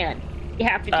the van. You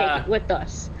have to take it with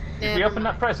us. Did we open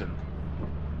that present?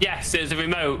 Yes, there's a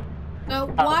remote. So,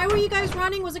 why were you guys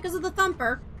running? Was it because of the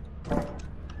thumper?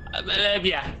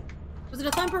 Yeah. Was it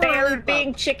a thumper They or a were loot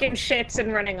being boat? chicken shits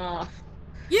and running off.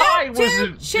 You I two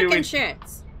wasn't chicken doing-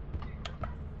 shits.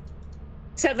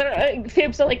 So the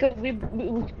Fibs are like, we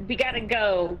gotta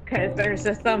go because there's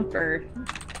a thumper.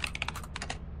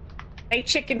 They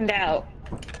chickened out.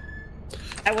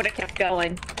 I would have kept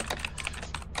going.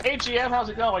 Hey GM, how's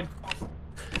it going?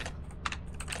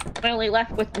 I only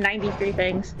left with 93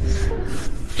 things.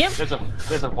 Yep.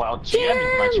 There's a wild GM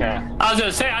in my chat. I was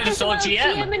gonna say, I just saw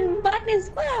GM. GM and Button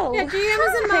as well. Yeah, GM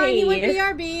is in mine. You went Hi.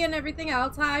 BRB and everything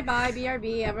else. Hi, bye,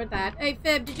 BRB, ever that. Hey,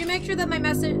 Fib, did you make sure that my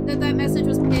message that message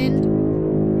was pinned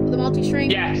with the multi-string?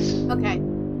 Yes. Okay.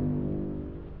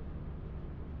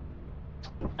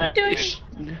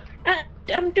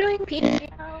 I'm doing Peter.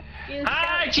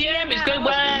 Hi, GM, it's going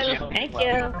well. Thank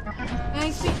you.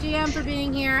 Thanks, Big GM, for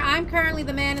being here. I'm currently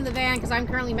the man in the van because I'm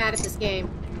currently mad at this game.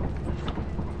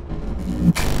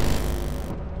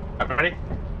 Ready?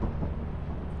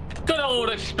 Good old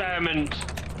experiment.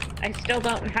 I still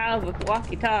don't have a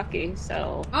walkie-talkie,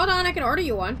 so... Hold on, I can order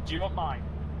you one. Do you want mine?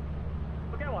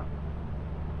 We'll get one.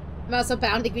 I'm also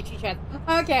bounding between chats.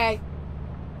 Okay.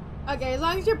 Okay, as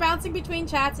long as you're bouncing between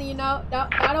chats and you know,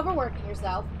 not overworking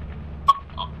yourself.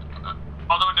 Hold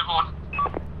on, different one.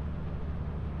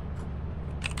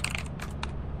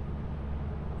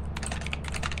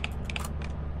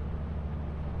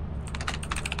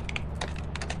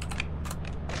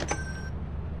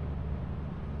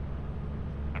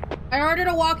 I ordered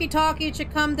a walkie-talkie. It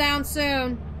should come down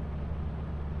soon.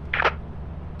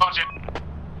 Budget.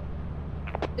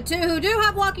 The two who do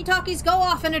have walkie-talkies go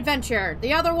off an adventure.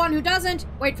 The other one who doesn't,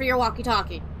 wait for your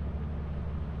walkie-talkie.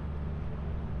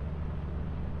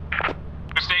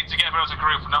 We're staying together as a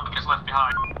group and no one gets left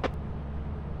behind.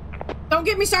 Don't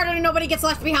get me started and nobody gets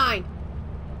left behind.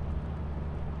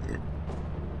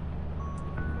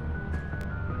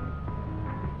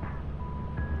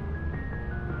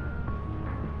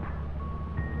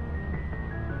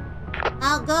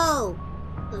 I'll go.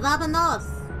 Vamonos.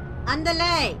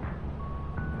 Andale.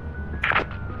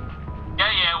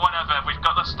 Yeah, whatever. We've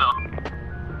got the stuff.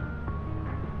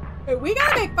 Hey, we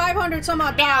gotta make 500 some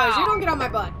odd dollars. You don't get on my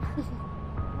butt.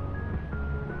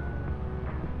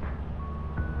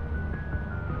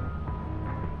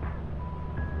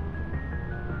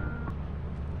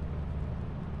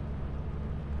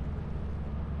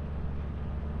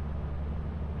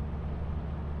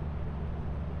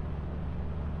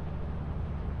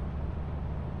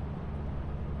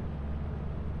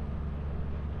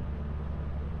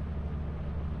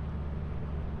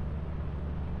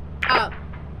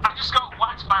 I just got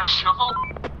whacked by a shovel.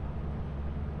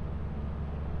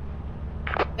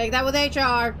 Take that with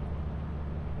HR.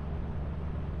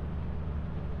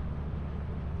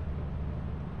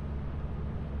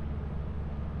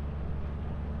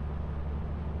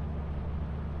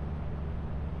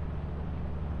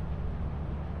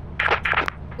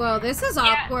 Well, this is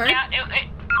awkward.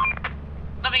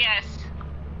 Let me guess.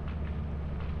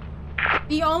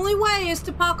 The only way is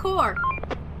to parkour.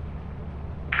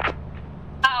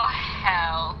 Oh,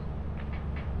 hell.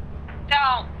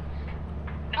 Don't.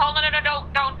 Hold on, no,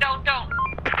 don't.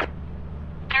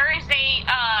 There is a,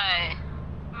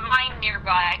 mine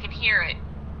nearby. I can hear it.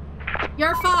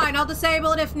 You're fine. I'll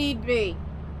disable it if need be.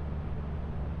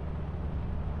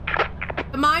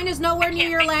 The mine is nowhere near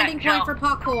your landing point for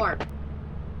parkour.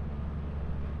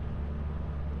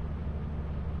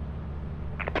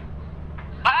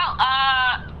 Well,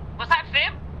 was that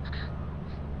Fib?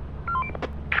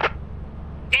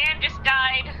 Dan just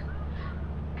died.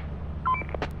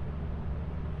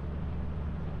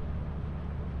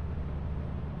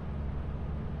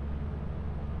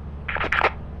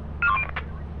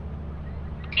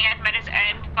 He had met his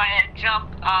end by a jump,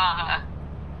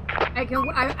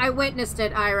 I witnessed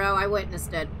it, Iro. I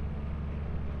witnessed it.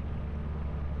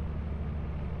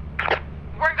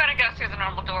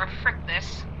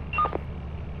 this.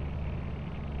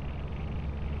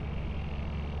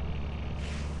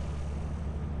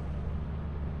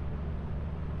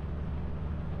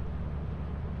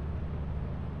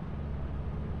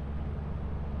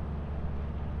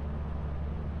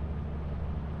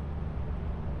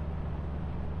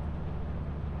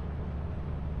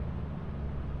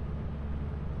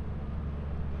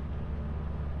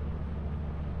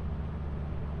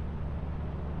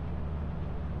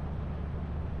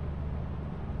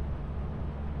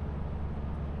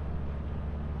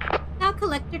 Now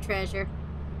collect your treasure.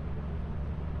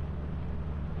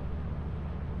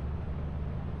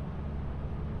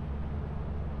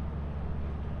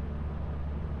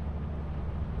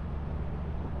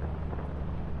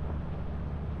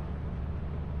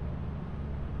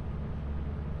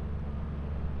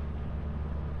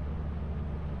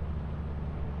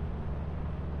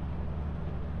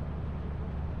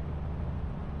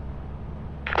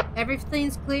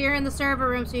 Everything's clear in the server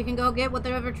room, so you can go get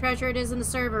whatever treasure it is in the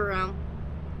server room.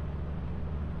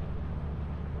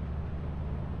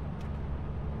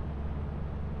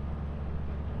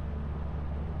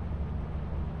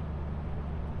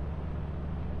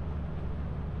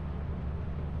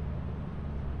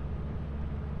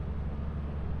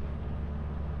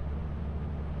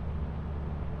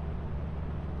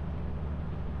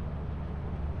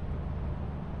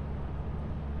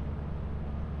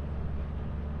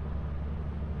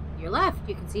 To your left,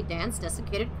 you can see Dan's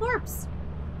desiccated corpse.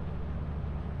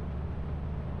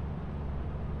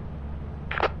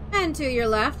 And to your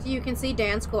left, you can see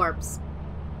Dan's corpse.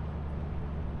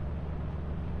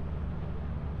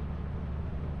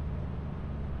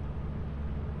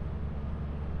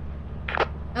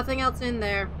 Nothing else in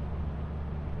there.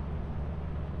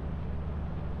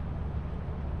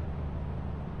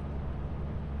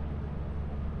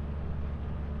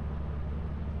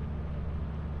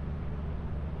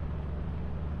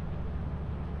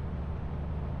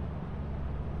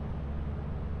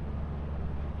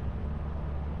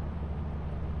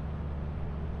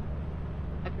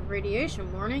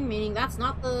 Radiation warning, meaning that's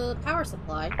not the power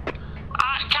supply.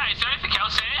 Okay, is there anything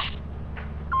else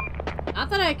here? Not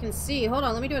that I can see. Hold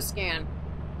on, let me do a scan.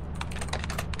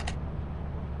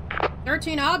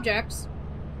 13 objects.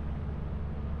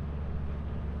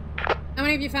 How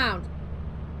many have you found?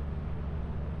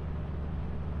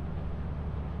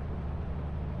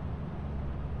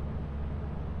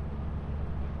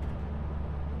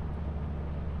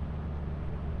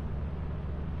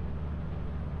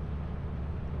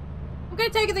 I'm gonna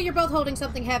take it that you're both holding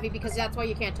something heavy because that's why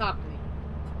you can't talk to me.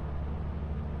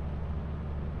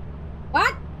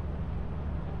 What?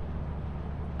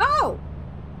 Oh!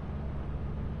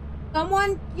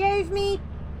 Someone gave me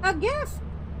a gift.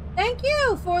 Thank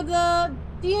you for the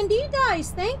D&D dice.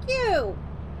 Thank you.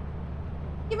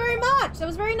 Thank you very much. That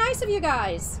was very nice of you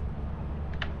guys.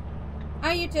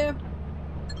 Hi, you two.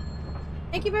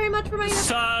 Thank you very much for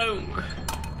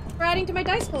for adding to my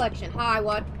dice collection. Hi,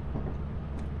 what?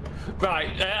 Right,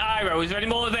 Iro, is there any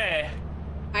more there?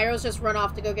 Iro's just run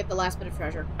off to go get the last bit of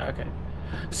treasure. Okay.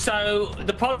 So,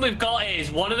 the problem we've got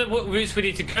is one of the routes we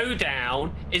need to go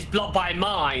down is blocked by a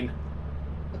mine.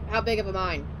 How big of a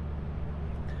mine?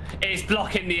 It's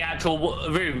blocking the actual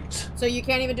route. So you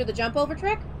can't even do the jump over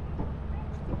trick?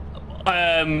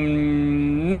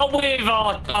 Not with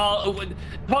our the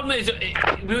problem is,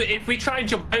 if we try and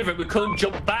jump over it, we couldn't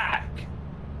jump back.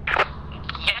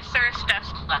 Yes, there's steps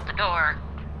at the door.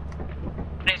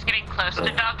 But it's getting close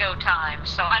to doggo time,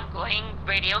 so I'm going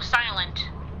radio silent.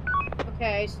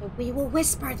 Okay, so we will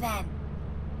whisper then.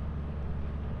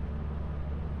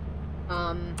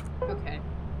 Okay.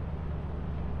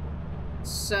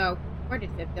 So, where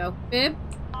did Fib go? Fib?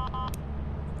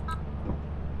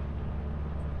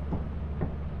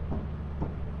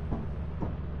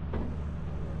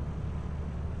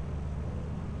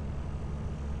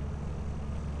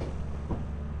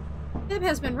 Fib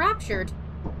has been raptured.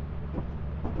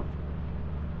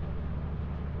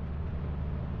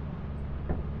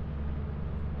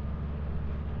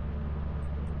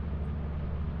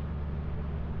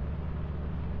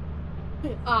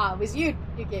 Ah, it was you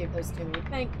who gave those to me.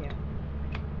 Thank you.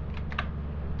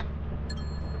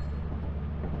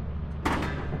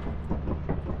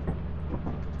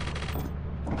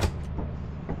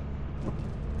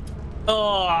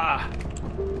 Oh.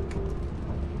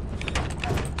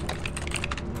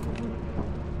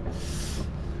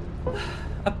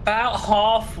 About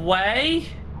halfway.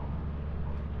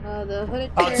 The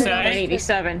hooded I'd turret. say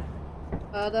 87.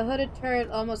 The hooded turret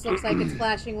almost looks like it's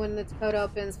flashing when its code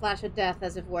opens. Flash of death,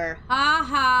 as it were. Ha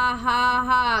ha ha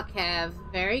ha, Kev.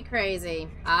 Very crazy.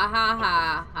 Ha ha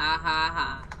ha ha ha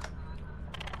ha.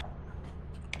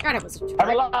 God, it was a I'm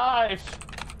alive!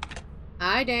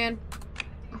 Hi, Dan.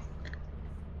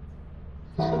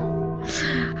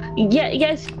 Yeah,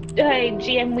 yes,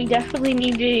 GM, we definitely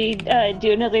need to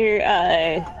do another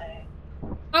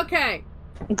Okay.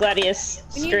 Gladius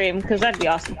stream, because that'd be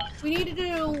awesome. We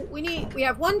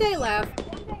have 1 day left,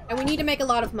 and we need to make a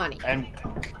lot of money. And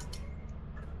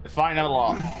find out a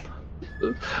lot.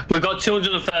 We've got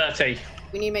 230.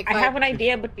 We need to make I have an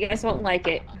idea, but you guys won't like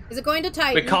it. Is it going to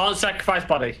Titan? We can't sacrifice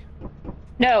body.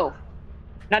 No,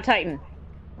 not Titan.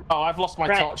 Oh, I've lost my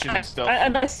torches and stuff.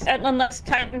 Unless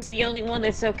Titan's the only one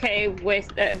that's okay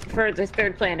with for the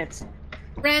third planets.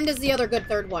 Rand is the other good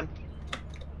third one.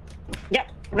 Yep,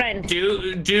 Rand.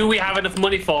 Do we have enough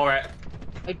money for it?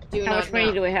 I do How not much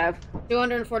money do we have?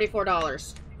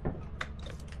 $244.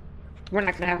 We're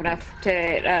not gonna have enough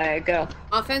to go.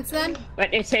 Offense then? But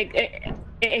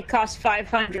it costs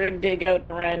 500 to go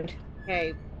to Rand.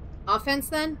 Okay. Offense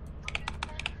then?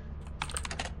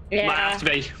 Yeah. Might have to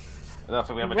be. I don't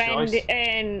think we have a Rend choice.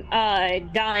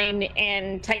 and Dine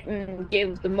and Titan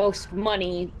give the most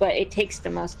money, but it takes the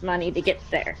most money to get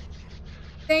there.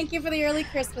 Thank you for the early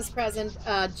Christmas present,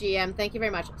 GM. Thank you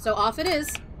very much. So off it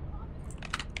is.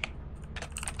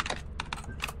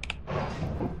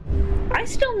 I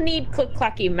still need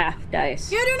click-clacky math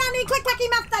dice. You do not need click-clacky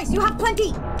math dice. You have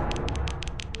plenty.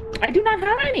 I do not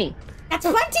have any. That's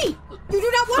plenty. You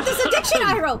do not want this addiction,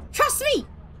 Iroh. Trust me.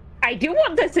 I do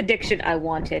want this addiction. I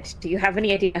want it. Do you have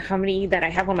any idea how many that I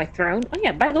have on my throne? Oh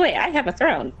yeah, by the way, I have a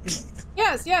throne.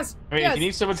 Yes, yes. I mean, yes. if you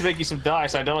need someone to make you some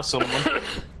dice, I know someone.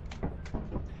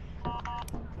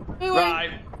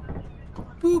 Right.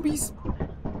 Boobies.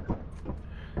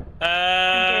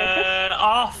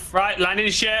 Off. Right, landing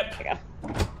the ship.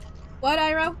 What,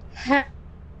 Iroh?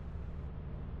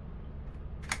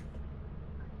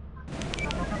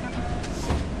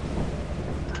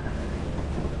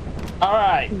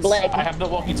 Alright. I have no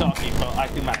walkie-talkie, but I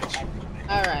can manage.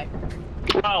 Alright.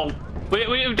 Oh,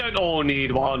 we don't all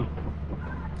need one.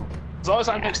 As long as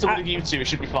I'm next to one of you two, it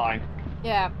should be fine.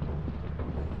 Yeah.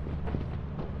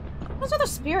 Those are the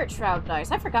Spirit Shroud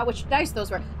dice. I forgot which dice those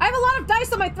were. I have a lot of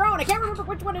dice on my throne. I can't remember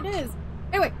which one it is.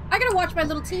 Anyway, I gotta watch my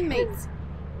little teammates.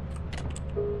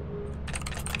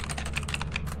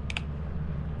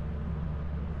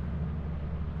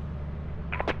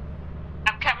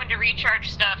 I'm coming to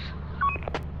recharge stuff.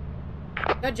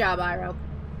 Good job, Iroh.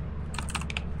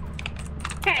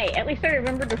 Hey, at least I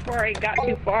remembered before I got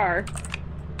too far.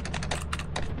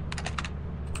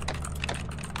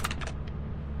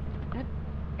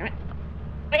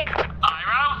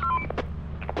 Iroh?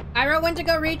 Iroh went to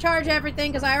go recharge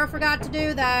everything because Iroh forgot to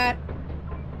do that.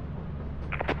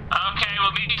 Okay,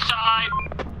 we'll meet inside.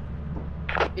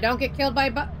 You don't get killed by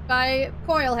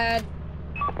Coilhead.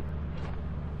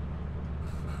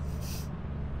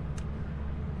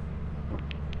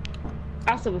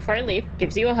 Also, before I leave,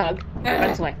 gives you a hug.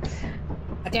 Runs away.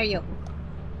 How dare you?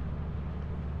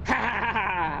 Ha ha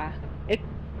ha!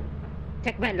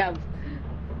 Take my love.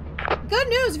 Good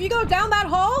news, if you go down that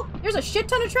hall, there's a shit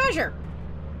ton of treasure.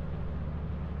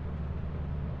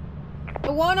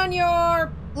 The one on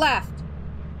your left.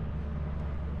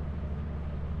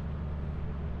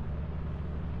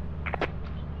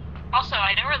 Also,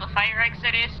 I know where the fire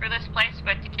exit is for this place,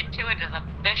 but to get to it is a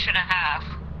fish and a half.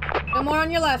 No more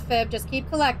on your left, Fib. Just keep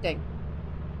collecting.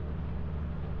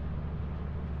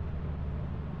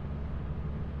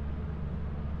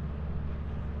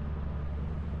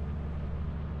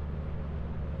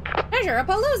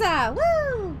 Treasure-a-palooza!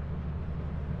 Woo!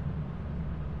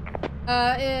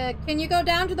 Can you go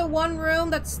down to the one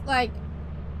room that's, like...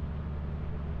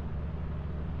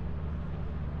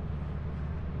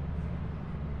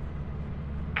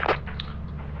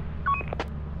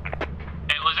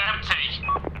 It was empty.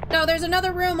 No, there's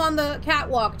another room on the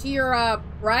catwalk to your,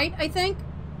 right, I think?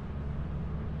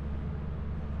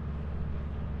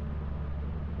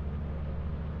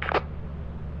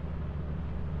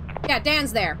 Yeah,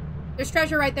 Dan's there. There's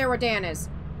treasure right there where Dan is.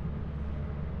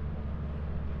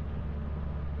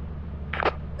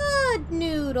 Good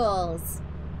noodles.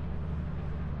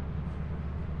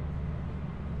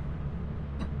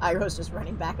 Iroh's just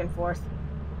running back and forth.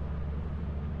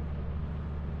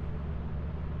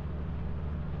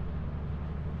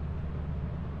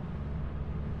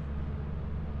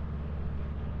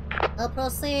 I'll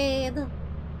proceed.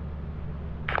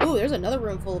 Ooh, there's another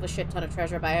room full of a shit ton of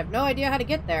treasure, but I have no idea how to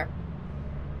get there.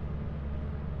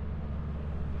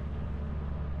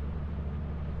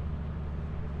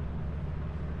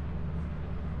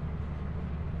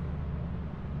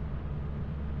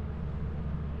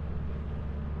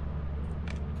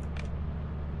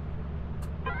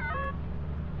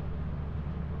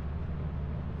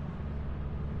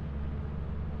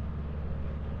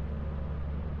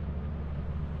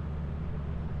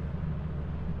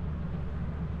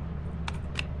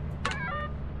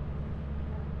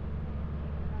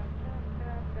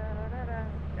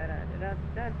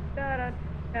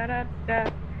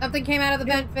 Something came out of the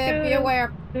vent, Fib. Be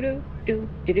aware.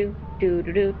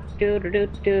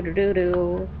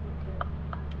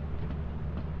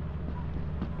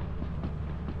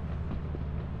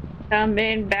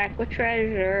 Coming back with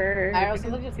treasure. I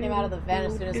also just came out of the vent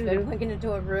as soon as Fib went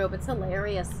into a room. It's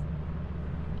hilarious.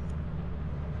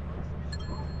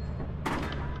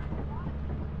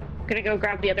 Gonna go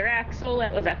grab the other axle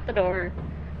that was at the door.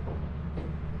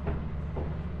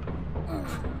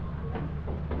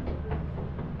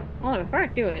 Well, before I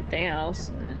do anything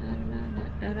else,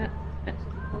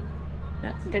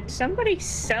 did somebody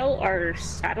sell our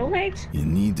satellite? You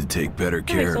need to take better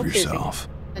care of yourself.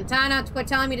 Santana, quit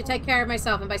telling me to take care of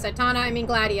myself, and by Santana I mean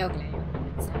Gladio.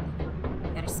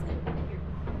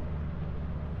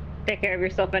 Take care of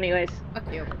yourself anyways.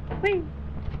 Fuck you. Wait.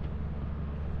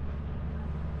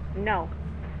 No.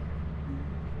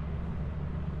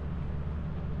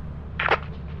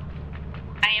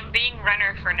 I am being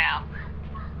runner for now.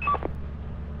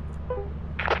 We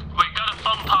got a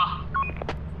thumper.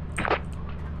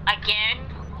 Again?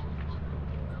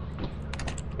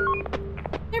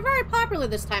 They're very popular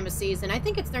this time of season. I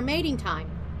think it's their mating time.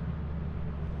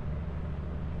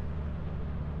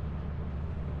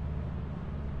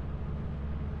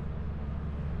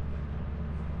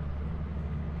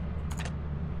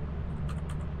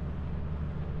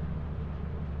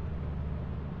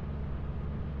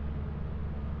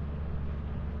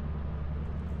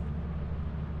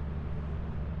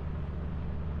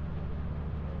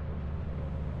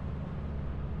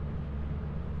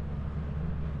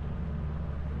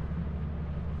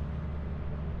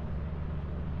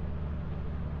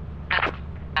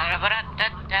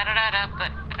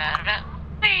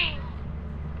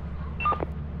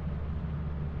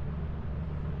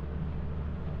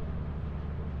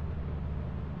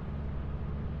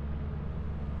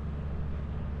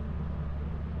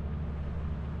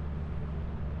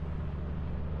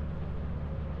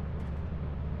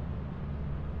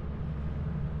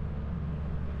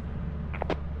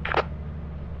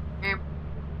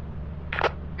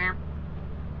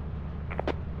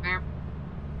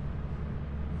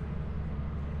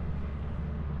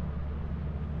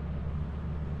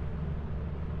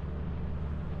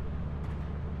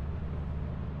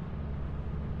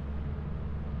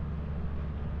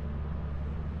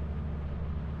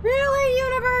 Really,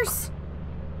 universe?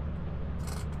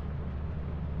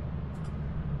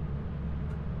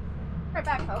 Right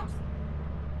back, folks.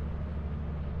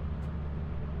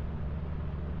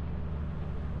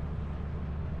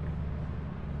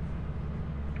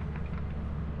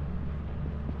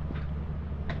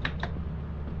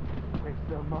 Thanks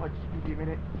so much. Give me a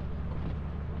minute.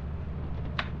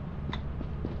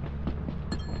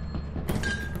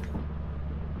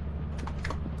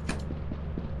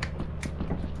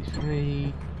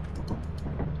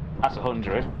 That's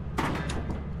 100.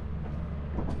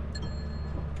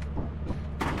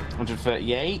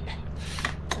 138.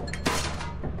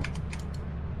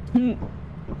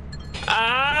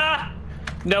 Ah!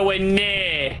 Nowhere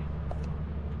near.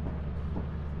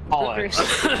 Bollocks.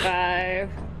 365.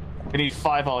 We need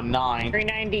 509.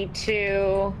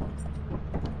 392.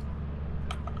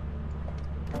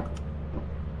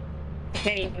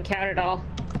 Can't even count it all.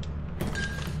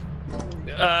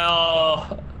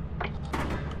 Oh.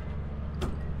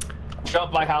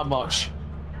 Drop by how much?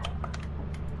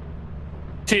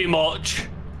 Too much.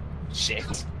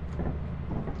 Shit.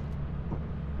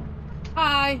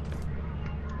 Hi.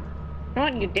 Come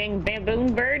on, you dang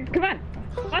baboon bird. Come on.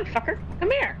 Come on, fucker.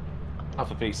 Come here. Oh,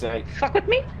 for peace sake. Fuck with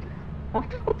me? Oh,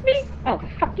 fuck with me? Oh,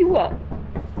 fuck you up.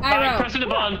 Right, Iroh. pressing the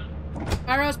button.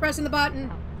 Iroh's pressing the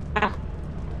button. Ah.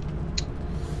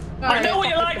 I know what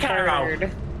you like,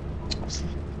 Iroh.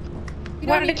 You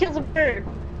Wanted don't, to kill the bird.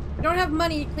 you don't have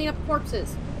money to clean up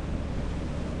corpses.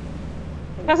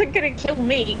 It wasn't gonna kill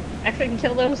me. I can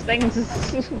kill those things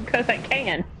because I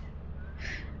can.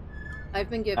 I've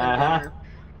been given Uh-huh.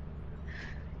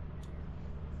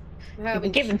 dinner. You've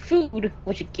been given food.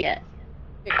 What you get?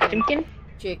 chicken, Chicken?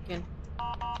 chicken,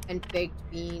 and baked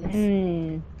beans.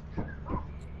 Mmm.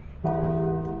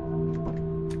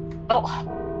 Oh.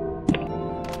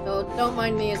 So don't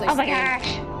mind me as I Oh my stand.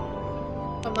 gosh.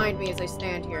 Don't mind me as I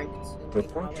stand here and consume.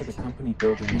 Report to the company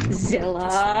building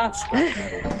Zilla. scrap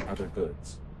metal and other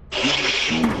goods.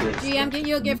 GM, get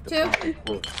you a gift too?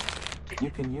 You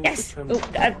can use Yes. the Oh, terminal to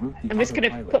route the I'm just other gonna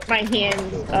pilots put my to the hands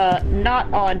building.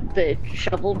 not on the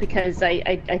shovel because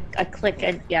I click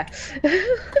and yeah.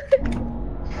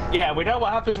 Yeah, we know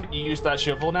what happens when you use that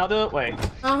shovel now, don't we?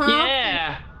 Uh-huh.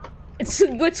 Yeah.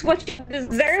 It's what you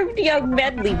deserved, young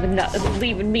men,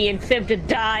 leaving me and Fib to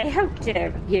die. How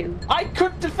dare you? I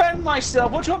could defend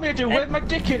myself. What do you want me to do? With my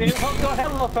dick in it? What the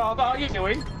hell of are you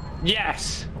doing?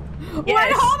 Yes. Wait,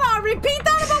 hold on. Repeat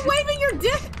that about waving your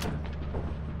dick.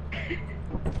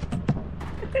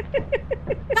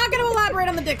 Not gonna elaborate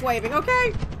on the dick waving,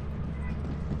 okay?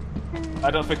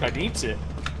 I don't think I need to.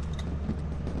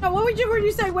 No, what were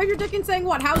you saying? Wave your dick and saying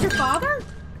what? How's your father?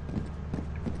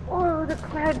 Oh, the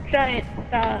cloud giant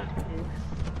stuff.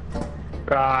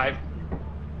 Right.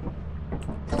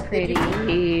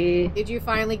 Pretty. Did you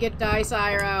finally get die,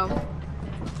 Cyro?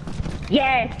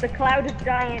 Yes, the cloud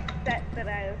giant set that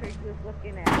I was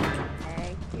looking at.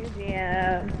 Thank you,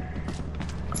 Jim.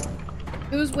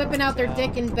 Who's whipping out their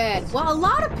dick in bed? Well, a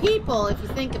lot of people, if you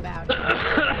think about it.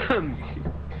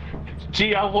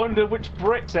 Gee, I wonder which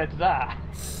Brit said that.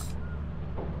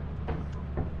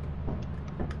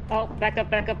 Oh, back up.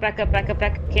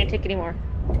 Can't take anymore.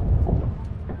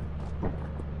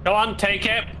 Go on, take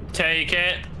it.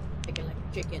 Chicken like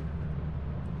a chicken.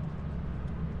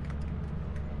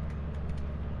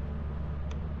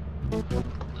 We're doomed.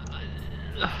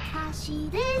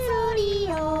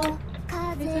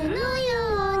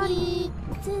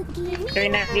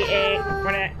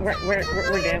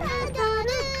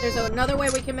 There's another way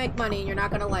we can make money, and you're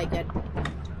not gonna like it.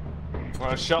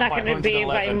 Well, shot Not by gonna be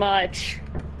by 111. much.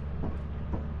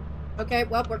 Okay,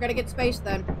 well, we're gonna get space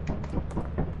then.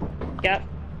 Yep.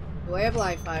 The way of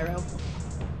life, Pyro.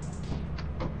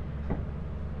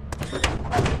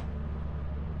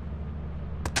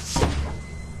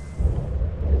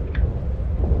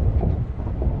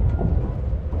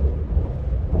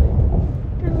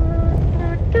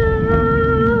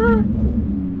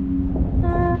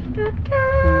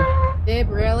 Bib,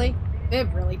 really?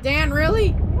 Bib, really? Dan,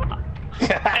 really?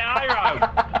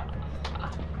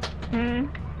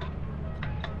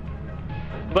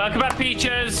 Welcome back,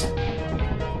 Peaches.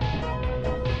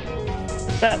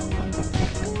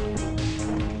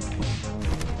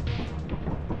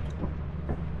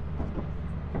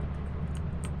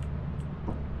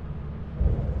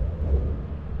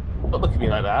 Don't look at me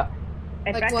like that.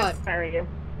 Like what? Fire you.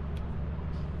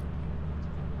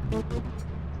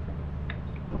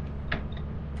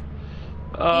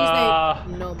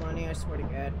 No money, I swear to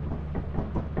God.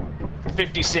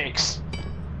 56.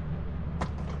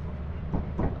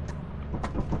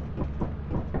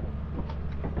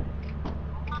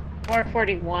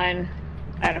 $441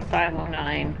 out of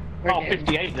 509. Oh,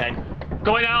 58 then.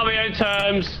 Going out on my own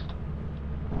terms.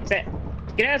 That's it.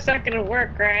 You know it's not gonna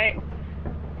work, right?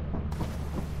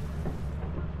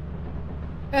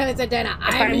 It's a dinner.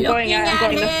 I'm going looking out, I'm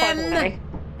going the at fun way. him.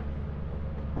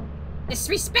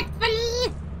 Disrespectful.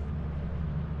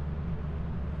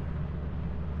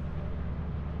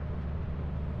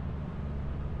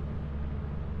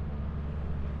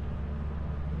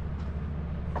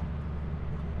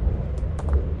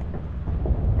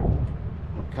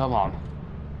 Come on.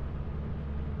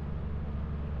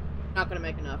 Not gonna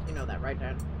make enough. You know that, right,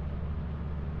 Dan?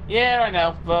 Yeah, I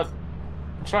know, but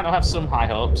I'm trying to have some high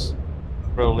hopes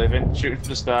for a living. Shooting for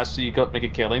the stars, so you got to make a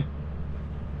killing.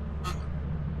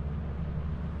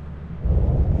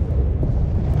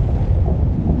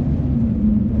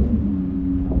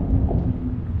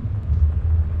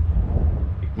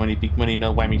 Big money,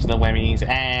 no whammies,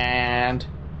 and...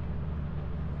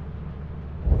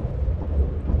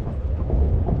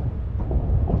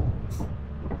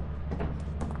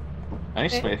 I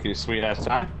need to make it a sweet ass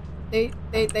time. They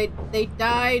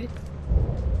died.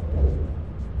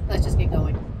 Let's just get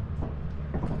going.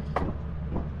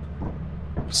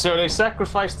 So they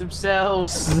sacrificed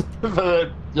themselves for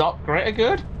the not greater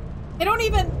good? They don't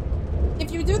even...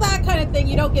 If you do that kind of thing,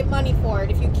 you don't get money for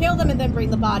it. If you kill them and then bring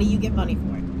the body, you get money for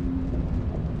it.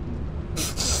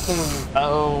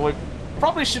 Oh, we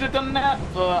probably should have done that,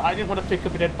 but I didn't want to pick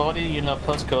up a dead body in a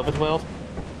post-COVID world.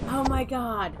 Oh my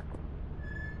god.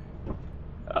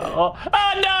 Oh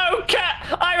no, cat!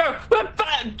 Iro,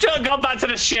 go back to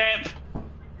the ship.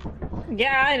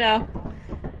 Yeah, I know.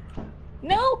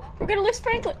 No, we're gonna list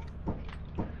Franklin.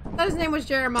 I thought his name was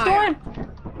Jeremiah.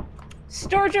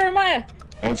 Store Jeremiah.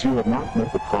 As you have not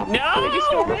met the proper No!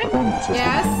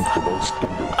 Yes.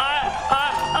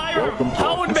 Iro,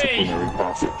 hold me! disciplinary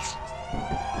process.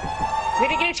 We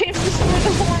didn't get a chance to store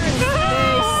the horns.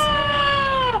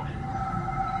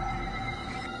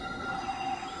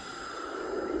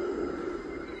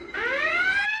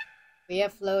 We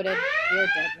have floated. We are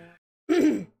dead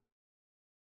now.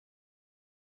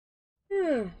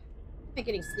 I'm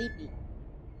getting sleepy.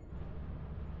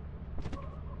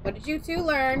 What did you two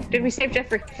learn? Did we save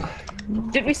Jeffrey?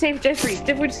 Did we save Jeffrey?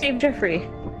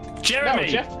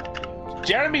 Jeremy! No,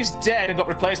 Jeremy's dead and got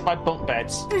replaced by bunk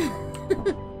beds.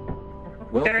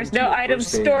 There's no items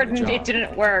stored and it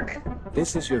didn't work.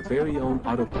 This is your very own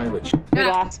autopilot. We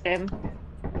lost him.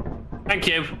 Thank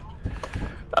you. We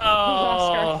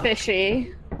lost our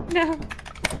fishy. No.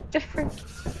 Different.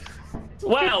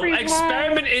 Well,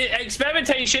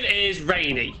 experimentation is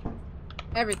rainy.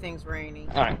 Everything's rainy.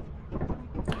 Alright.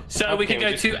 So we can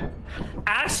go to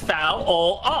asphalt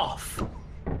or off.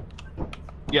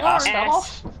 Yeah, Or asphalt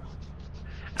off?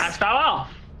 Asphalt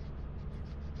off.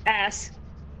 Ass.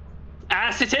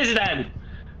 Ass it is then.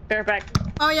 Perfect.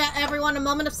 Oh yeah, everyone, a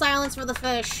moment of silence for the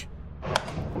fish.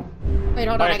 Wait,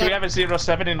 hold on. Alright, do we have a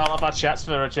 07 in all of our chats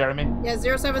for Jeremy? Yeah,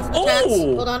 07's in the chats.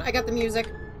 Hold on, I got the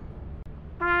music.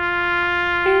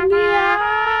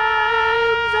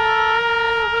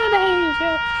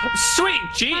 Sweet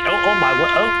G. Oh my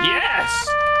word. Oh yes.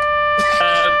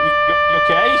 You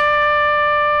okay?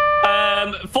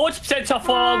 40% off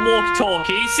on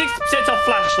walkie-talkie, 60% off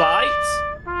flashlights.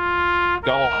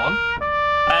 Go on.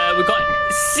 We've got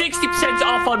 60%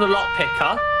 off on the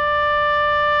lockpicker.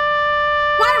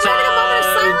 Why are we having a moment of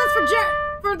silence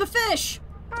for the fish?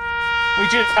 We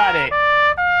just had it.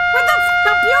 But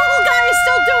the bugle guy is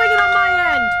still doing it on my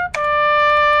end.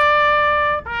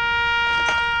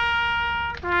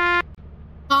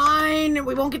 Fine,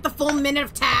 we won't get the full minute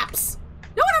of taps.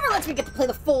 No one ever lets me get to play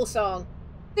the full song.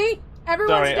 See?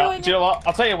 Everyone's Sorry, doing do you know what?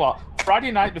 I'll tell you what.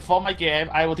 Friday night before my game,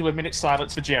 I will do a minute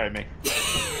silence for Jeremy.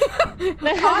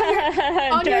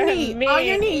 on your knee. On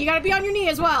your knee. You gotta be on your knee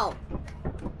as well.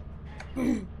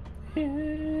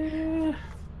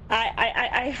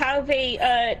 I have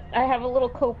a little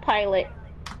co-pilot.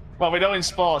 Well, we know in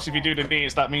sports, if you do the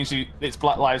knees, that means it's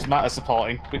Black Lives Matter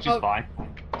supporting, which is fine.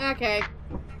 Okay.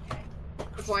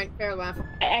 Good point. Fair enough.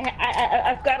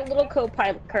 I've got a little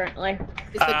co-pilot currently.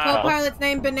 Is the co-pilot's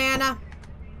name Banana?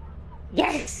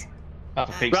 Yes.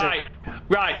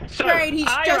 Right. So, great. He's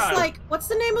just like, what's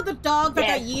the name of the dog that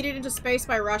got yeeted into space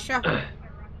by Russia?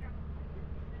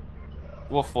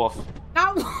 Woof woof.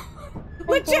 Not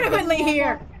legitimately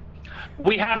here.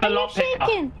 We have a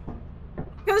lockpicker.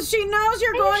 Because she knows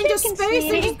you're going to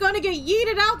space and she's going to get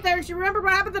yeeted out there and she remembered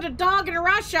what happened to the dog in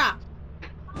Russia.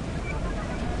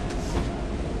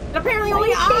 And apparently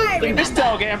only I remember. This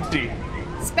dog empty.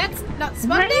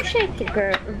 Why are you shaking,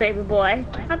 girl, baby boy?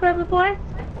 Hi, baby boy.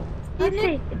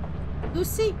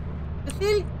 Lucy,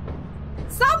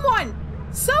 someone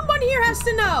here has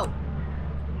to know.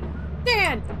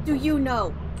 Dan, do you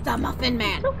know the Muffin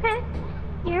Man? It's okay.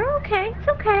 You're okay. It's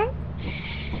okay.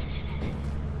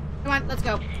 Come on, let's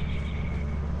go.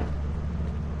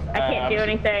 I can't do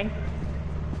anything.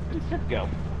 Go.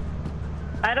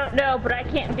 I don't know, but I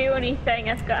can't do anything.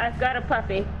 I've got a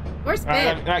puppy. Where's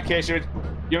Fib? In that case, you're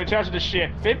in charge of the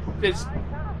ship. Fib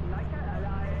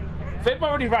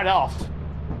already ran off.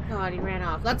 God, he ran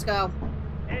off. Let's go.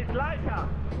 It's Laika.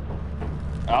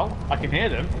 Oh, I can hear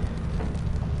them.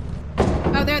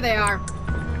 Oh, there they are.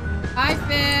 Hi,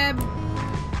 Fib.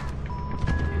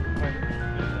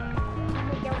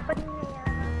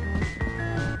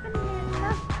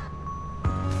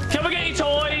 Come and get your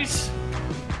toys.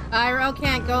 Iroh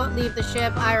can't leave the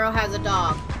ship. Iroh has a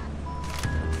dog.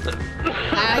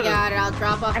 I got it. I'll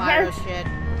drop off Iroh's shit.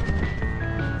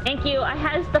 Thank you. I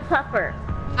has the pupper.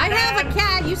 I have a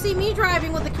cat. You see me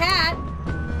driving with a cat.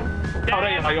 Oh,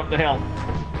 there you are. You're up the hill.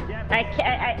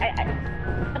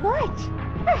 What?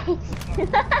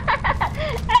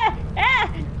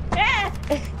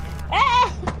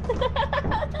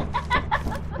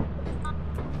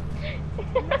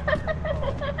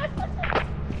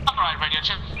 Alright, radio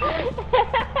chip.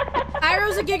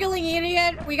 Iroh's a giggling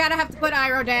idiot. We gotta have to put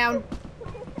Iroh down.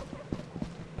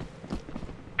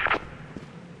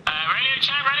 Radio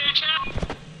chat.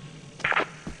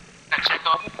 Check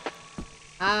off.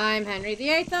 I'm Henry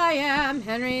VIII, I am.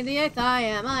 Henry VIII, I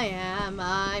am.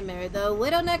 I married the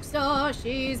widow next door.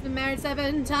 She's been married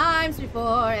 7 times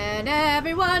before, and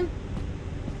everyone.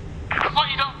 I thought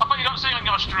you don't say on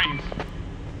your stream.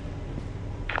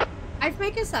 I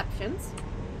make exceptions.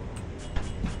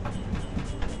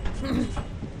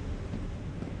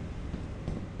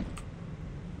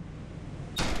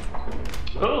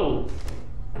 Oh.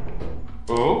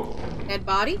 Oh? Dead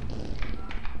body?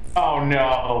 Oh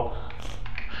no.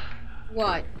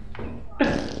 What?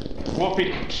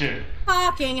 Whoopee shit.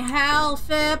 Fucking hell,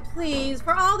 Fib, please.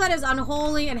 For all that is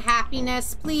unholy and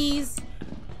happiness, please.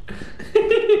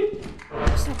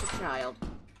 You're such a child.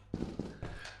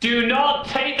 Do not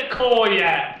take the core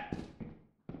yet.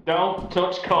 Don't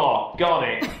touch core. Got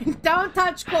it. Don't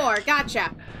touch core.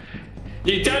 Gotcha.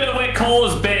 You don't know where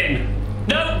core's been.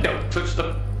 No, don't touch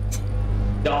the...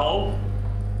 No.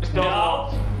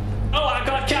 No. Oh, I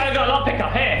got a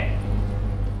lockpick here.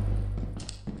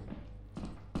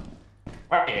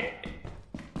 Okay.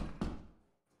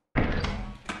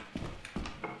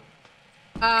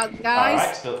 Guys.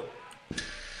 Alright, so...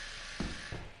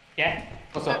 Yeah?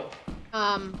 What's up?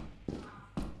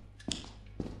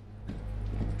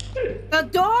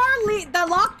 The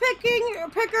lock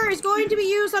picker is going to be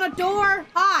used on a door.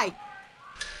 Hi.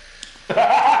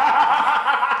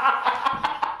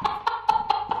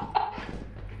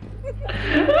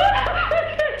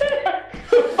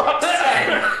 Fuck's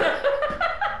sake!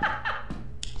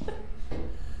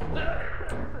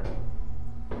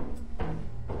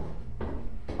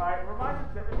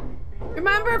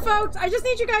 Remember, folks, I just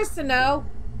need you guys to know.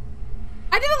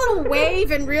 I did a little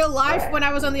wave in real life when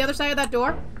I was on the other side of that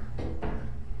door.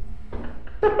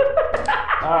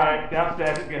 Alright,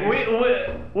 downstairs again. We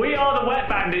are the wet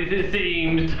bandits, it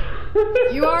seems.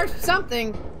 You are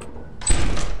something.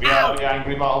 We are the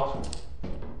angry mob.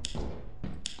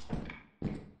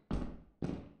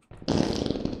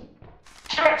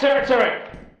 Turret!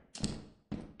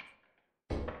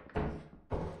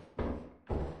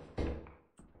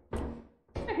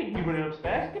 I think you're running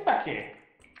upstairs. Get back here.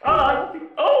 Oh!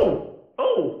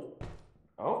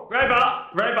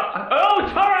 Robot! Oh,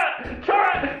 turret!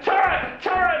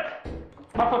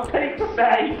 For Pete's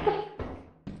sake!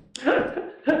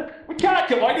 We can't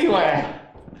go anywhere!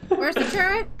 Where's the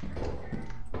turret?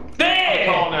 There!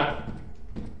 Corner.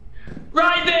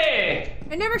 Right there!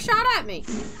 It never shot at me.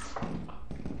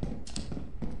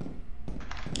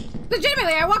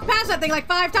 Legitimately, I walked past that thing like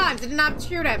 5 times. It did not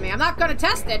shoot at me. I'm not gonna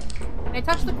test it. Can I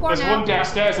touch the core There's now? one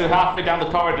downstairs and halfway down the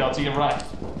corridor to your right.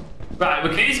 Right, we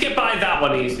can just get by that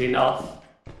one easily enough.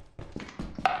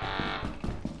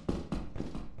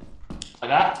 Like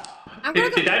that?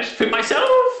 Did I just put myself?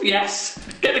 Yes.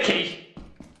 Get the key.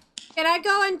 Can I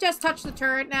go and just touch the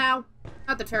turret now?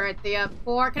 Not the turret, the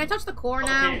core. Can I touch the core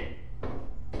now? Okay.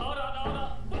 Hold on.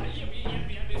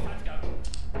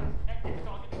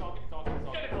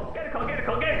 It's time to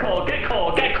go.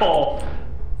 Get core.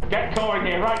 Get core in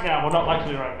here right now. Well, not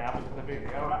actually right now because they're busy.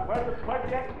 Alright, where's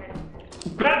the exit?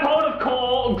 Grab hold of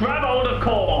core.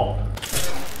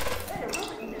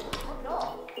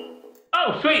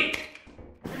 Oh, sweet.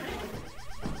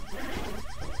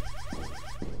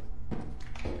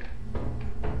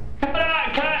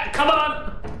 Come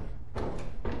on.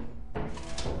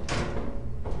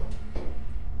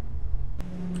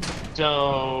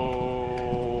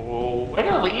 So... we're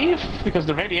gonna leave because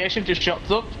the radiation just shot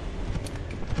up.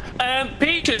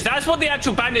 Peaches, that's what the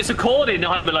actual bandits are called in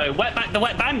below. The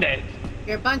wet bandit.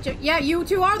 You're a bunch of... Yeah, you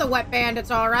two are the wet bandits,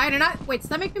 alright. And wait, does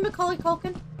that make me Macaulay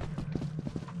Culkin?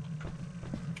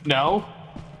 No.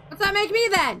 What's that make me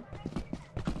then?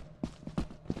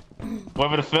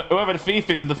 Whoever the thief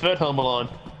is, the third Home Alone.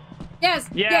 Yes,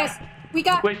 Yeah. yes. We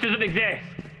got... Which doesn't exist.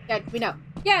 Yeah, we know.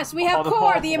 Yes, we have the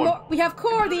Core, fourth one. we have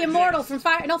Core, the immortal from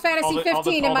Final Fantasy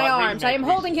 15 in my arms. I am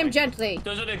holding him gently.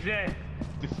 Doesn't exist.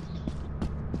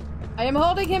 I am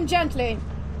holding him gently.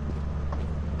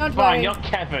 Don't Fine, worry. you're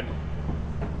Kevin.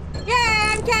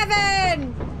 Yeah, I'm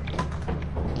Kevin!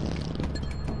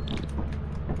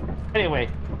 Anyway,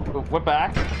 we're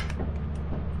back.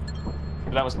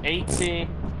 That was 80,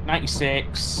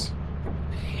 96.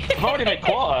 I've already made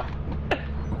quarter.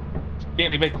 Yeah,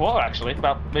 we made quarter actually,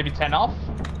 about maybe 10 off.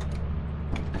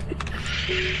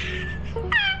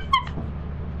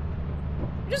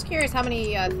 I'm just curious how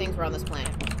many things were on this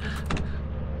planet.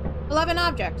 11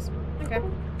 objects. Okay.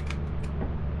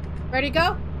 Ready to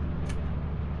go?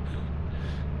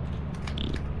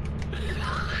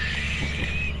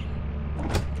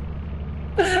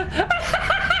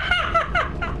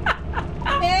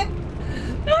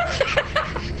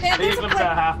 Even if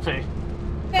they're happy.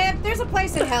 Babe, there's a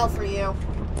place in hell for you.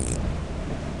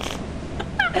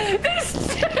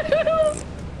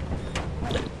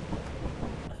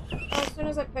 As soon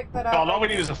as I pick that up... God, all we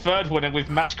need is a third one and we've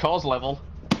matched cause level.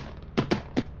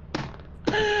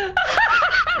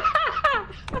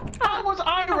 How was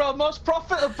Iroh most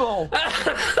profitable?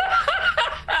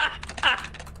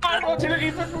 Iroh didn't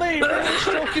even leave, he was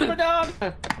stroking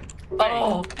banana.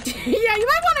 Oh. Yeah, you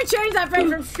might want to change that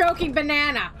phrase from stroking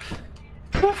banana.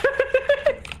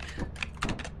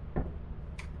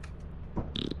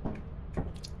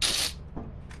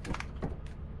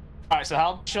 Alright, so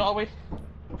how short are we?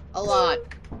 A lot.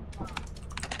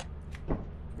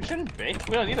 We shouldn't be.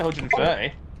 We don't need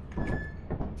 130.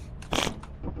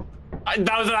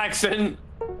 That was an accident.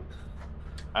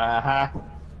 Uh-huh.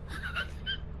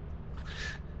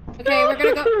 Okay, we're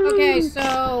gonna go... Okay,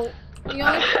 so... The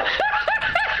only...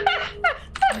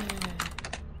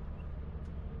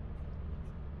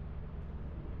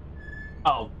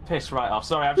 Oh, piss right off.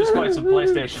 Sorry, I've just got some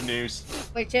PlayStation news.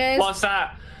 Which is? What's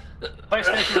that?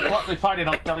 PlayStation reportedly planning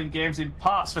on selling games in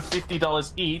parts for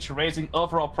 $50 each, raising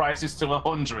overall prices to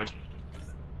 $100.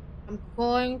 I'm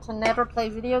going to never play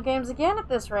video games again at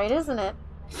this rate, isn't it?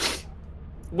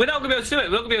 We're not going to be able to do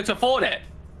it. We're not going to be able to afford it.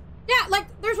 Yeah, like,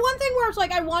 there's one thing where it's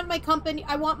like, I want my company,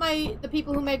 the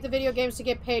people who make the video games to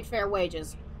get paid fair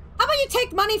wages. How about you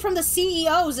take money from the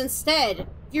CEOs instead?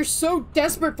 You're so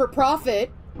desperate for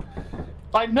profit.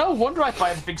 No wonder I buy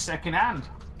everything secondhand.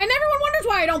 And everyone wonders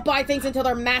why I don't buy things until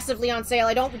they're massively on sale.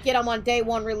 I don't get them on day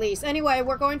one release. Anyway,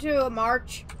 we're going to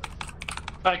March.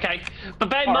 Okay, but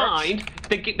bear in mind,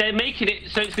 they're making it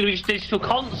so it's going to be digital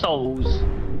consoles.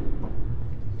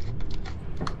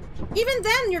 Even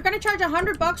then, you're going to charge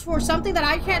 $100 for something that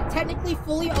I can't technically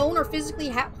fully own or physically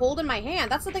hold in my hand.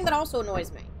 That's the thing that also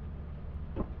annoys me.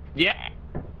 Yeah.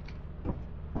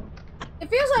 It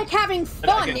feels like having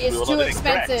fun is too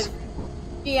expensive.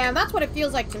 Yeah, that's what it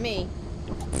feels like to me.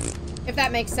 If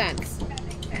that makes sense.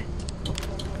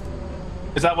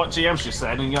 Is that what GM's just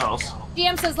said? Anything else?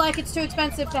 GM says, like, it's too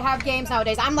expensive to have games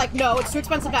nowadays. I'm like, no, it's too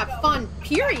expensive to have fun,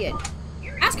 period.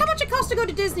 Ask how much it costs to go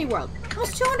to Disney World.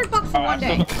 Almost $200 for one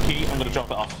day. I've got the key. I'm going to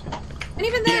drop it off. And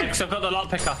even then... Yeah, because I've got the lock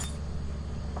picker.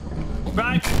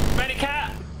 Right, ready,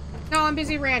 cat? No, I'm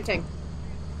busy ranting.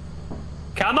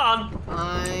 Come on.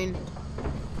 Fine.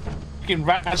 You can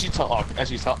rant as you talk.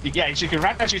 Yeah, you can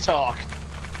rant as you talk.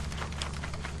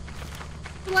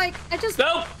 Like, I just...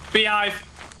 Nope, beehive.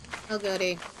 Oh,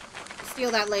 goody.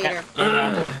 Steal that later.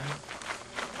 Yeah.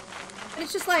 But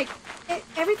it's just like,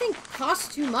 everything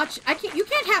costs too much. You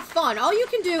can't have fun. All you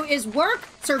can do is work,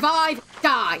 survive,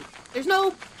 die. There's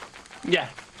no... Yeah.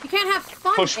 You can't have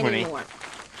fun anymore. Money.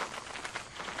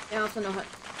 I also know how...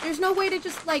 There's no way to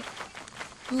just, like,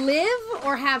 live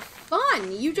or have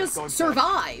fun. You just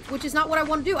survive, which is not what I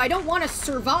want to do. I don't want to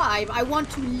survive. I want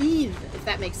to live, if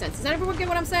that makes sense. Does everyone get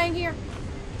what I'm saying here?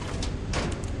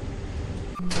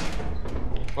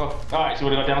 Well, alright, so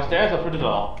we're going to go downstairs or through the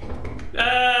door?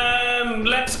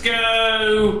 Let's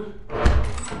go...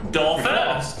 door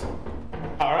first.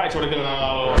 Alright, so we're going to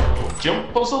go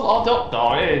jump puzzle or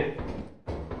door, eh?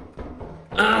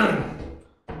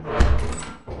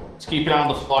 Just keep it on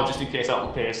the floor just in case that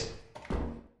will pace.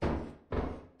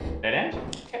 Dead end?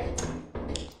 Okay.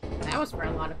 That was for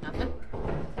a lot of nothing.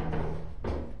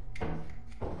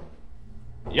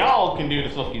 Y'all can do the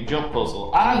fucking jump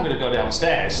puzzle. I'm gonna go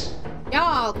downstairs.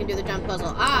 Y'all can do the jump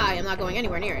puzzle. I am not going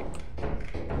anywhere near it.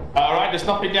 Alright, there's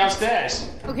nothing downstairs.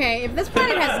 Okay, if this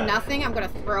planet has nothing, I'm gonna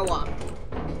throw up.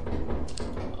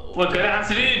 We're gonna have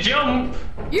to do the jump.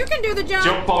 You can do the jump.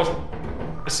 Jump boys.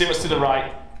 Let's see what's to the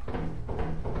right.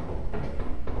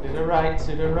 To the right,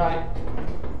 to the right.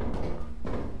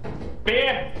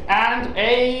 Beer and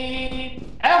a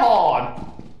air horn.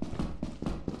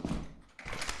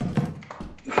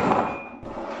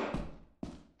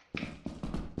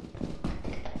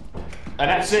 And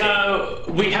that's it. So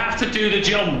we have to do the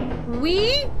jump.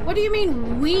 We? What do you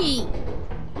mean we?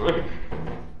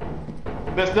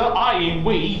 There's no I in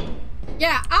we.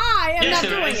 Yeah, I am Yes, not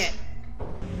there doing is. it.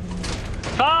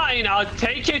 Fine, I'll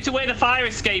take you to where the fire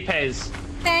escape is.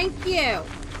 Thank you.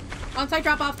 Once I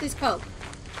drop off this coat.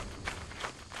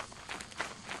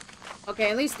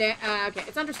 Okay, at least, okay,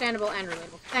 it's understandable and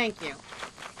relatable. Thank you.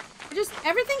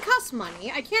 Everything costs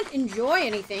money. I can't enjoy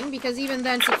anything because even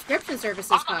then subscription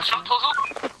services cost money.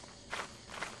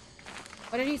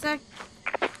 What did he say?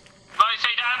 What did he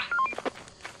say, Dan?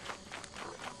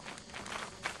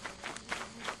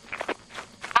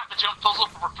 At the jump puzzle,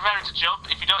 preparing to jump.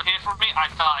 If you don't hear from me, I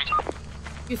died.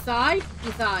 You sighed?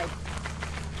 You sighed.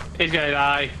 He's gonna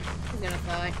die. He's gonna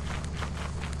sigh.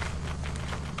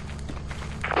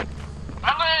 I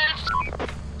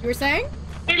lived! You were saying?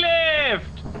 He lived!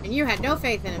 And you had no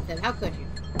faith in him, then. How could you?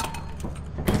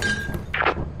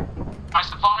 I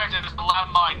survived in the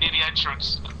landmine near the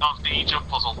entrance of the jump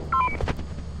puzzle.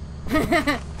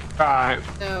 Right.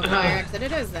 So, fire exit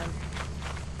it is, then.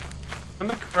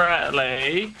 Remember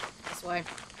correctly. This way.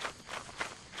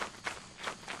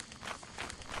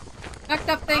 Fucked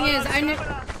up thing is, I knew...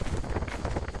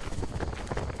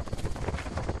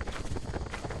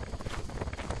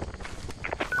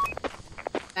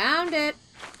 Found it.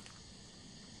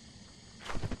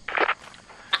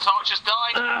 The torch has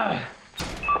died.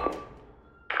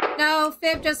 No,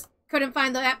 Fib just couldn't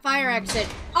find the fire exit.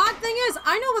 Odd thing is,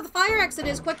 I know what the fire exit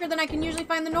is quicker than I can usually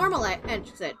find the normal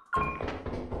exit. Oh,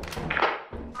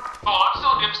 I'm still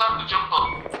on the other side of the jump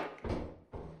puzzle.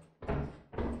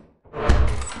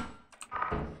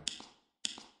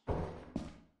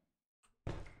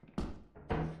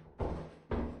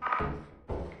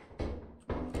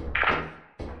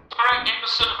 Alright, get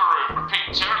server room.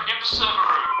 Repeat, turret in the server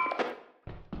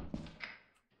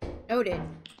room. Noted.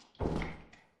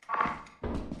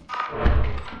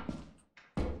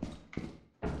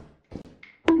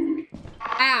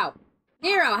 Ow.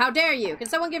 Nero, how dare you? Can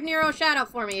someone give Nero a shout out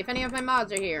for me if any of my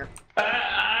mods are here?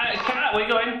 Cat, where you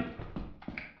going?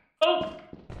 Oh!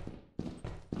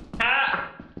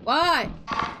 Cat! What?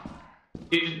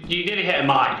 You didn't hit a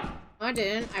mine. I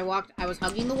didn't. I was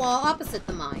hugging the wall opposite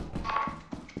the mine.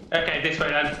 Okay, this way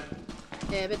then.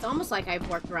 It's almost like I've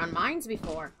worked around mines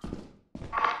before.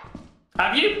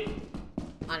 Have you?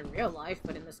 Not in real life,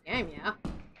 but in this game, yeah.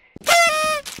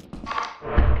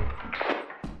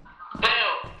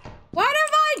 Boo. What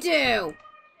did I do?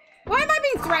 Why am I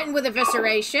being threatened with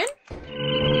evisceration?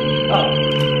 Oh.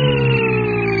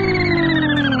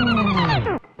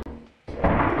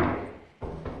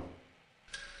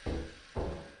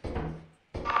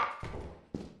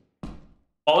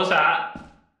 What was that?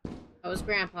 That was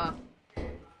Grandpa.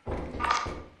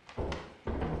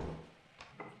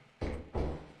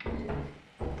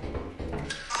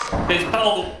 There's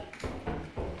Paul.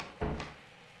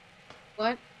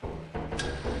 What?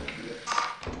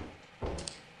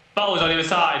 Paul's on the other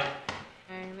side.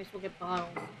 Okay, at least we'll get bottles.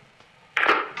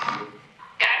 Guys,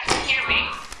 can you hear me?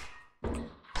 We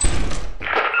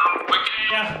can hear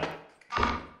ya.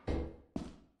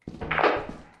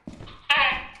 Okay.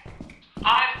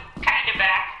 I'm kinda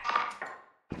back.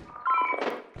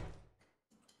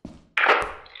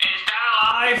 Is Dan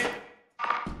alive?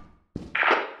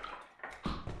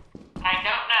 I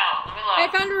don't know. Let me I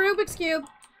look. found a Rubik's Cube.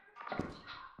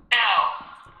 No.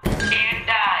 Dan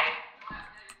died.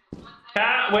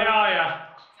 Cat, where are ya?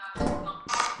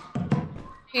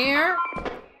 Here.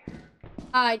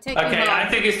 Hi, take me Okay, home. I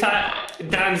think it's time.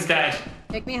 Dan's dead.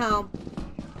 Take me home.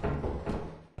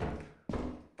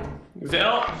 Is it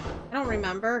up? I don't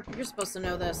remember. You're supposed to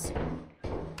know this.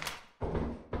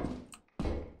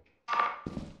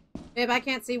 Babe, I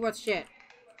can't see what's shit.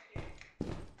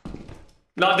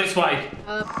 Not this way.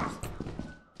 There's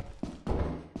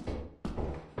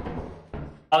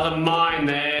a mine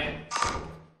there.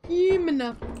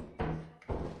 Imna.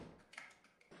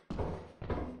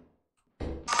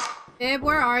 Babe,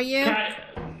 where are you?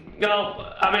 No,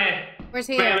 I'm here. Where's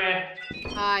I'm here? here.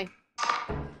 Hi.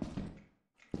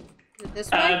 Is it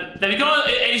this way? There we go.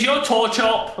 Is your torch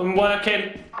up and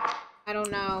working? I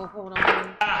don't know. Hold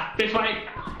on. Ah, this way.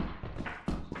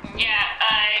 Yeah,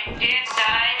 Dan died.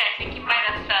 I think he might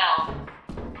have fell.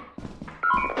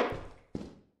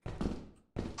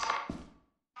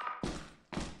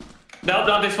 No,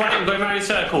 not this way. I'm going around in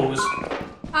circles.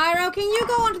 Iro, can you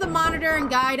go onto the monitor and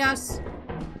guide us?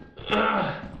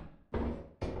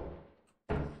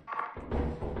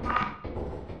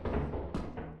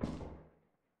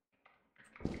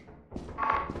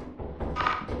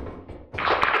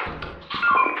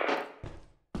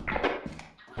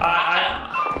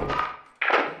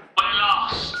 We're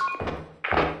lost.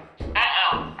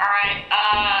 Uh-oh. Alright,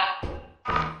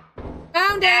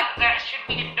 Found it! that should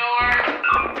be a door.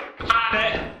 Found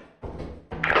it.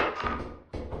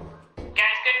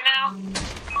 Guys, good now?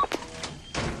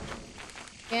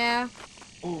 Yeah.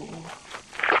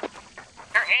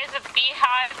 There is a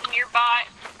beehive nearby.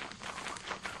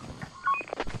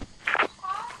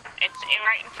 It's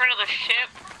right in front of the ship.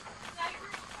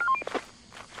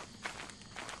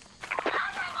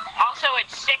 Also,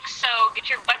 it's 6, so get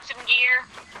your butts in gear.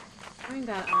 Find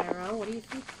that, Iro. What do you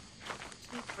think?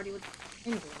 Tea party with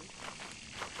England.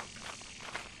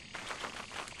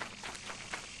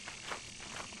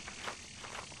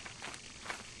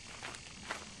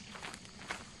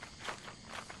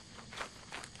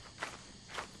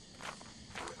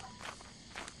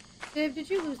 Viv, did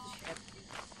you lose the ship?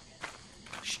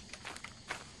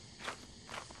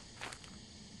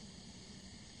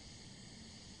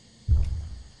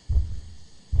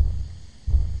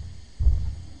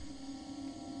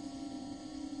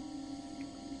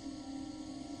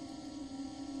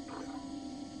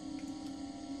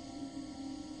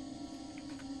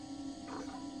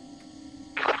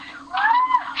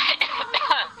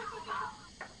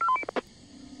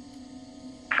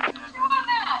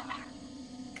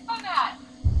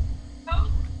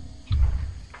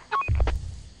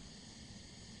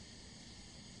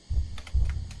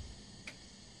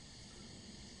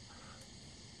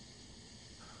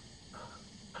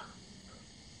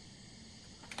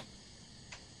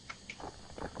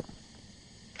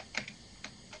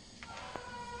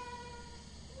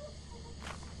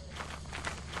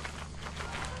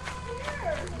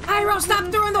 Iro,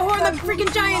 stop throwing the horn! The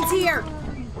freaking giant's here!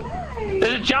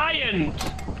 There's a giant!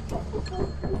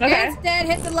 Okay. It's dead,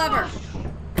 hit the lever.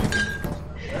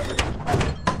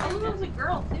 was a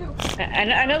girl too.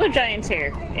 And another giant's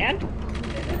here. And?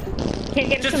 Can't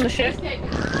get us from the ship?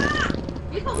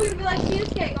 You told me to be like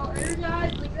cheesecake, all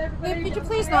energized, like everybody. Could you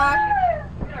please not?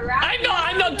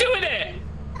 I'm not doing it!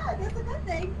 Yeah, that's a good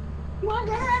thing. You want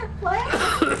to have a play?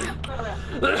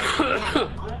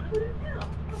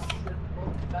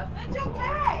 That's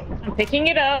okay. I'm picking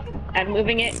it up and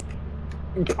moving it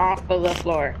off of the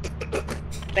floor.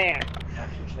 There.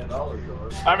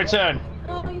 I return.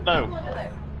 No.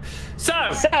 So,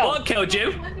 what killed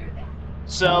you?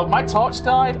 So my torch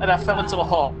died and I fell into a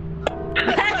hole.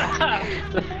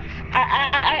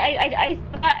 I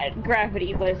thought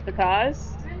gravity was the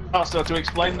cause. Also, to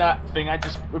explain that thing I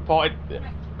just reported,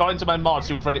 got into my mods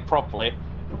who've read it properly.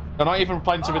 They're not even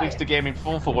planning to release the game in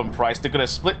full for one price. They're going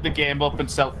to split the game up and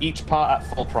sell each part at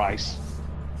full price.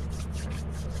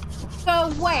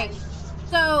 So wait,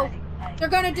 so they're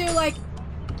gonna do like,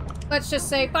 let's just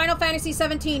say Final Fantasy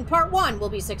 17 Part 1 will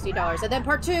be $60, and then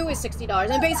Part 2 is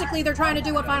 $60, and basically they're trying to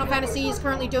do what Final Fantasy is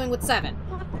currently doing with 7.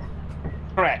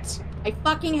 Correct. I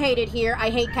fucking hate it here.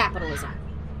 I hate capitalism.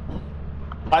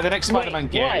 By the next Spider-Man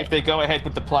game, if they go ahead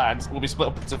with the plans, will be split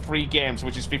up into 3 games,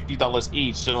 which is $50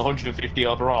 each, so $150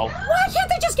 overall. Why can't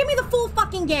they just give me the full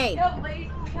fucking game?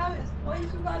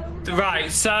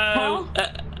 Right, so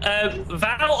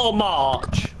Val or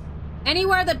March?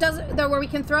 Anywhere that doesn't, where we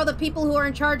can throw the people who are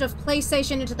in charge of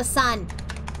PlayStation into the sun.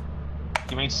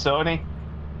 You mean Sony?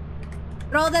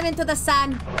 Throw them into the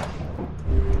sun.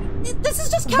 This is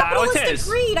just capitalistic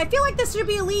greed. I feel like this should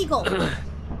be illegal.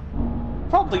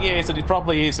 Probably is, and it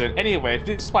probably isn't. Anyway,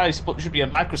 this is why I should be a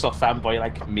Microsoft fanboy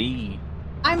like me.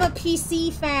 I'm a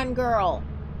PC fangirl.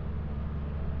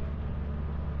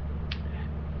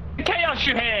 Chaos,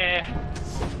 you here?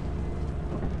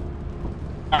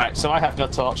 Alright, so I have no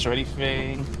torch or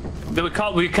anything.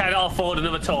 We cannot afford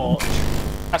another torch.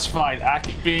 That's fine. I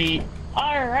could be.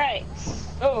 Alright.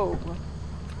 So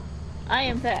I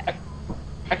am back.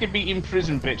 I could be in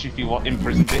prison, bitch, if you want. In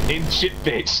prison, in shit,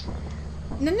 bitch.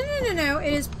 No.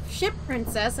 It is ship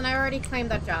princess, and I already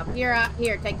claimed that job. Here,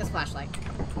 here, take this flashlight.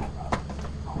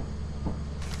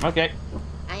 Okay.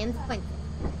 I am the princess.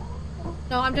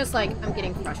 No, I'm just like, I'm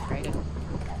getting frustrated.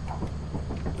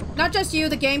 Not just you,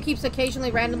 the game keeps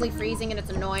occasionally randomly freezing and it's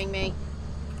annoying me.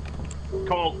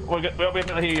 Cool. We'll be able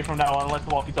to hear you from now on, unless the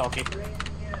walkie-talkie.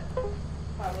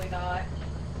 Probably not.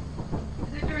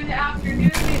 During the afternoon,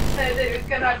 it said that it was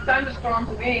gonna have thunderstorms,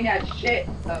 and we ain't had shit,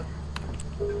 so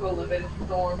we'll live in a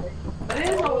storm. But it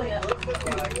is only at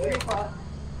 3 o'clock.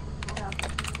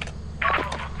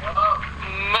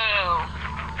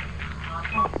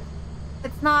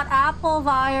 It's not Apple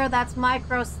Vire, that's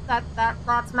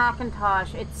that's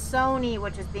Macintosh. It's Sony,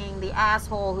 which is being the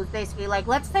asshole who's basically like,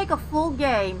 let's take a full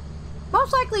game,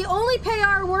 most likely only pay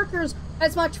our workers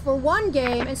as much for one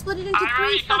game and split it into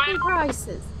 3 fucking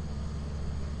prices.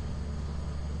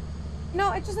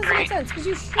 No, it just doesn't make sense, because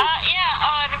you should...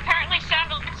 yeah, and apparently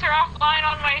sound alerts are offline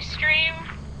on my stream.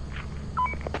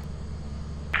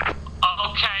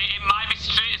 Okay, it might be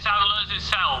sound alerts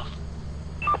itself.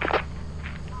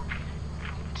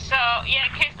 So, yeah,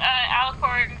 because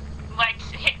Alicorn likes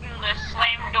hitting the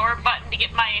slam door button to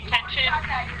get my attention,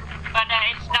 but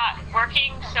it's not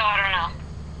working, so I don't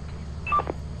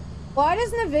know. Why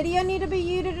does NVIDIA need to be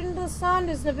yeeted into the sun?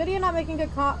 Is NVIDIA not making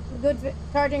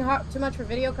charging too much for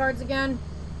video cards again?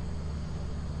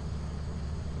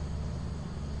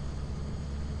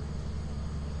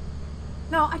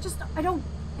 No, I don't...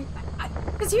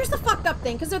 Because here's the fucked up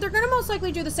thing, because they're gonna most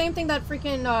likely do the same thing that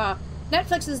freaking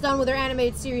Netflix has done with their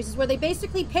animated series, is where they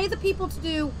basically pay the people to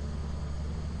do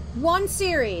one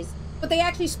series, but they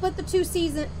actually split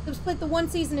the one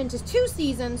season into 2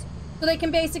 seasons, so they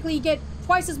can basically get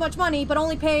twice as much money, but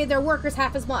only pay their workers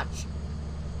half as much.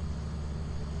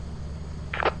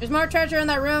 There's more treasure in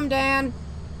that room, Dan.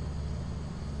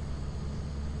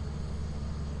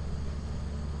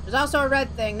 There's also a red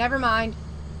thing. Never mind.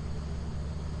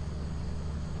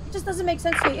 It just doesn't make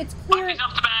sense to me. It's clear. He's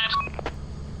off to bed.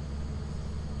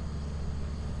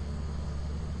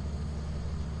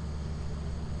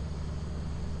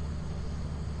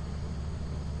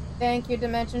 Thank you,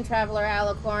 Dimension Traveler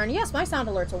Alicorn. Yes, my sound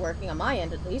alerts are working on my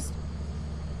end, at least.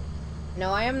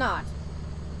 No, I am not.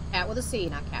 Cat with a C,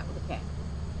 not cat with a K.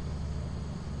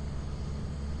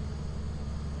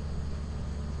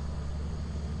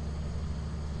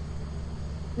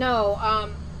 No,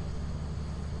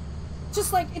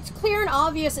 just like, it's clear and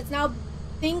obvious, it's now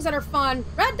things that are fun.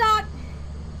 Red dot!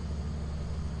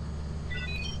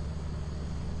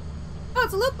 Oh,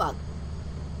 it's a loot bug.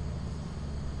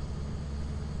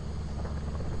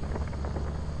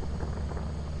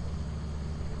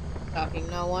 Talking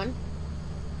no one.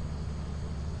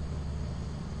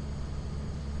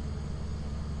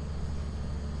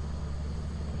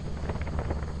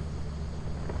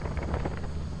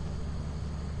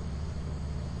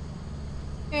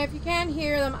 Yeah, if you can't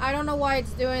hear them, I don't know why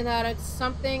it's doing that. It's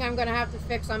something I'm gonna have to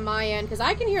fix on my end, because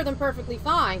I can hear them perfectly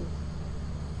fine.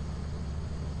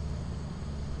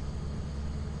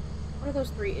 What are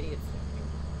those three idiots doing?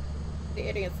 The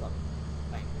idiots love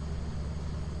me.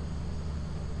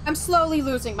 I'm slowly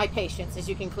losing my patience, as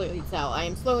you can clearly tell. I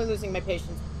am slowly losing my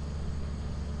patience.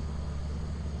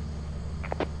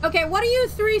 Okay, what are you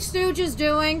three stooges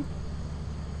doing?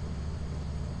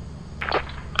 Loot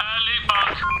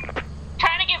bug.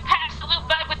 Trying to get past the loot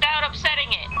bug without upsetting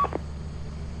it.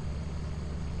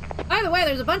 By the way,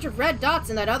 there's a bunch of red dots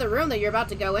in that other room that you're about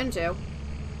to go into.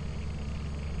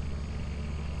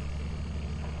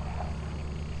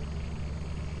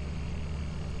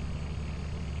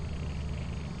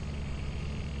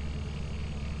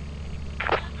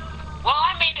 Well,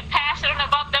 I made it past. I don't know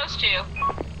about those two.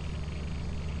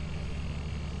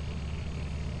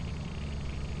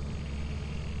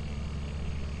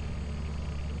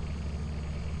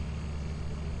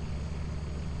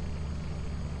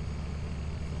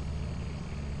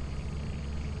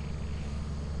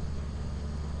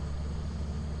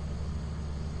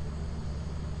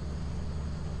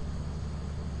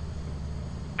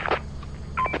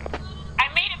 I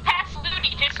made it past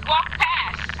Looney. Just walk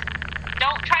past.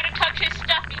 Don't try to touch his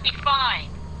stuff. You'll be fine.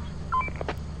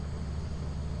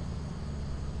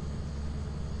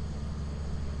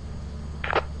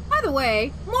 By the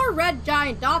way, more red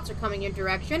giant dots are coming your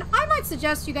direction. I might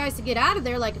suggest you guys to get out of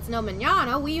there like it's no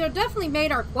mañana. We have definitely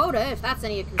made our quota, if that's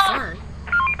any concern.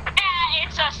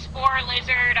 It's a spore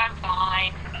lizard. I'm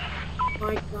fine.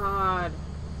 Oh my god.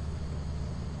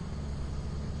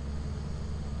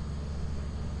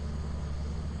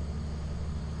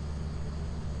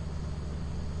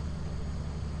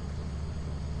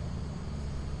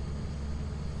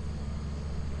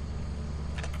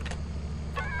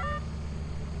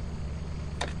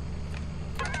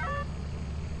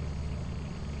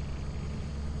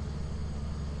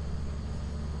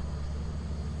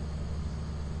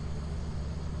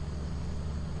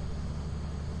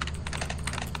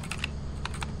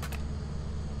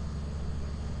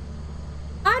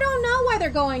 They're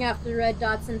going after the red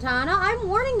dots, Santana. I'm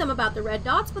warning them about the red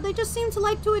dots, but they just seem to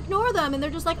like to ignore them, and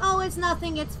they're just like, oh, it's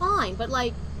nothing, it's fine. But,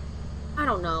 like, I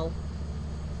don't know.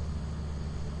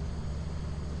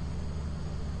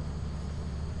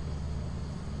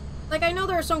 Like, I know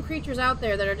there are some creatures out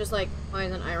there that are just like, why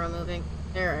isn't Ira moving?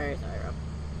 There's Ira.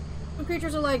 Some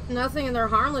creatures are like nothing and they're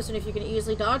harmless, and if you can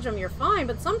easily dodge them, you're fine,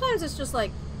 but sometimes it's just like,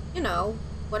 you know,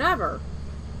 whatever.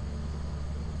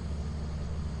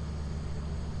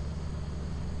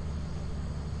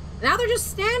 Now they're just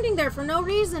standing there for no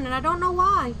reason, and I don't know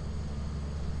why.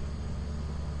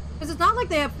 Because it's not like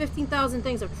they have 15,000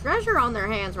 things of treasure on their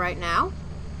hands right now.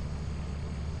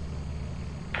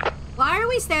 Why are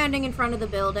we standing in front of the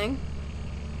building?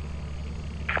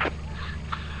 I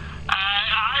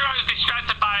was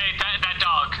distracted by that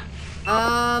dog.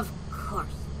 Of course.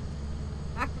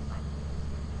 Back to life.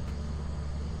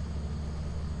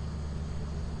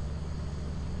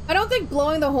 I don't think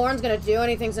blowing the horn's gonna do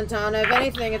anything, Santana. If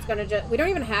anything, it's gonna just... We don't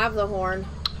even have the horn.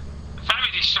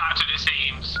 Very distracted, it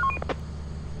seems.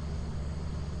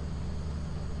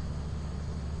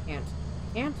 I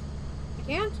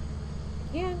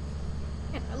can't.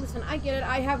 Listen, I get it.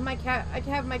 I have my cat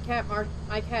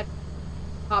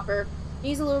Hopper.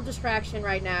 He's a little distraction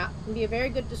right now. Can be a very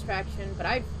good distraction, but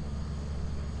I've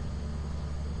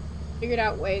figured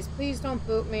out ways. Please don't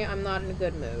boot me. I'm not in a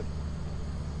good mood.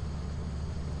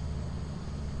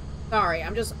 Sorry,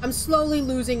 I'm slowly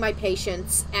losing my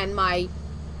patience and my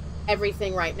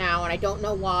everything right now, and I don't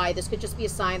know why. This could just be a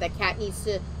sign that Cat needs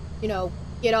to, you know,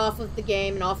 get off of the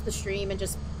game and off the stream and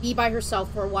just be by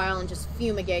herself for a while and just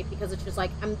fumigate, because it's just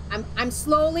like I'm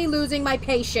slowly losing my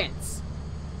patience.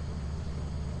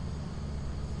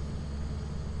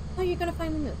 Oh, you're gonna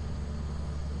finally move.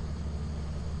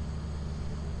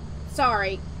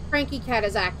 Sorry, Cranky Cat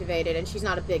is activated and she's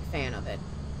not a big fan of it.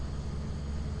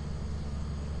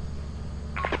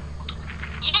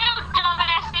 You know,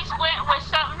 dumbass, this went with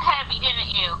something heavy, didn't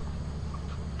you?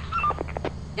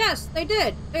 Yes, they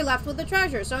did. They left with the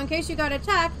treasure, so in case you got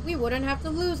attacked, we wouldn't have to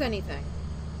lose anything.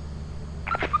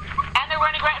 And they're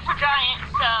running right for Giant,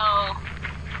 so...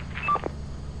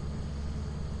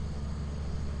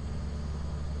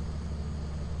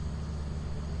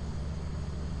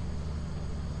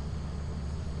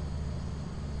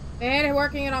 And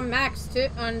working it on Max, too,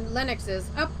 on Linux's.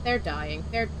 Oh, they're dying.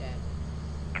 They're dead.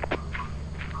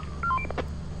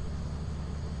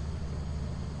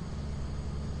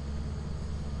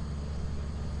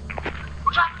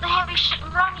 Drop the heavy shit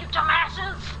and run, you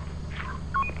dumbasses!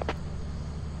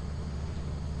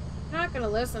 Not not gonna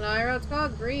listen, Ira. It's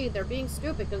called greed. They're being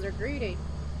stupid because they're greedy.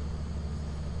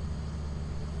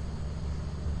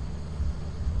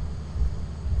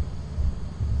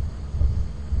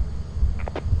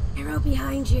 Arrow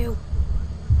behind you.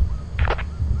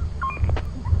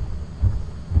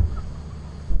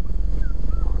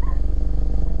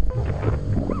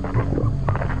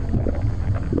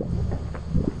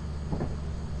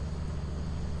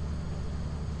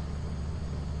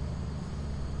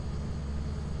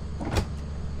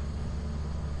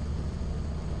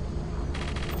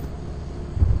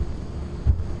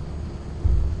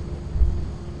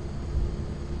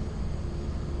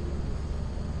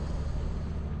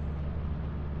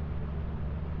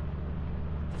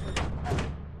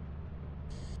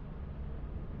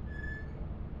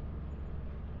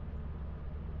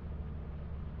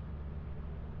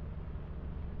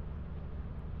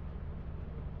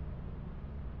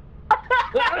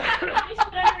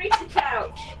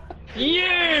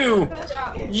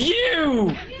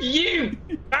 You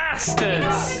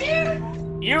bastards!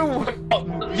 You're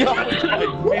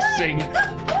missing. Good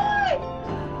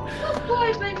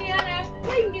boy, banana.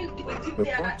 I knew you would do Report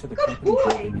that. to the Good company boy.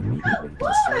 building immediately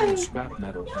to sell your scrap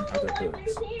metal and other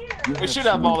goods. You We should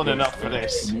have more than enough for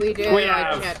this. We do. We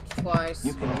I have. checked twice.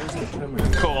 You can use the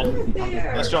terminal. Cool.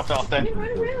 Let's drop it off then.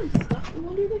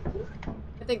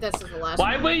 I think this is the last.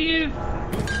 Why were you?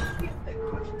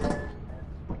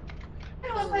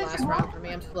 This is the last round for me.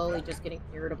 I'm slowly just getting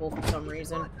irritable for some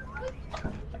reason.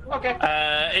 Okay.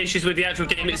 Issues with the actual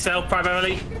game itself,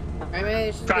 primarily.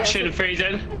 Crashing and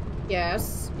freezing.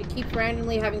 Yes. It keeps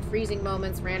randomly having freezing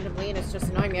moments randomly, and it's just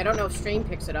annoying me. I don't know if stream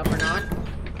picks it up or not.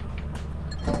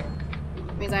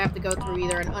 It means I have to go through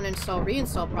either an uninstall,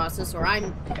 reinstall process, or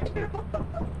I'm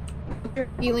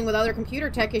dealing with other computer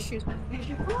tech issues,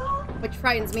 which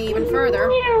frightens me even further.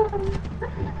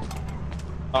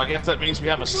 I guess that means we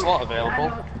have a slot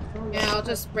available. Yeah, I'll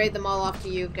just raid them all off to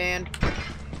you, Dan.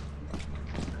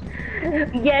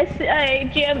 Yes,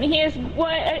 Jim, he has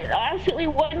one, absolutely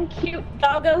one cute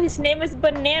doggo. His name is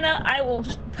Banana. I will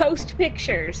post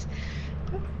pictures.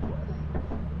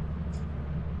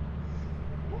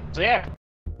 So yeah.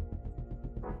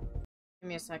 Give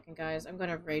me a second, guys. I'm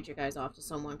gonna raid you guys off to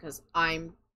someone because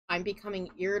I'm becoming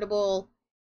irritable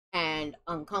and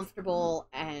uncomfortable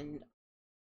and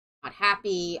not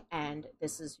happy, and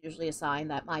this is usually a sign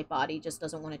that my body just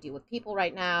doesn't want to deal with people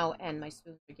right now, and my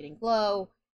spoons are getting low,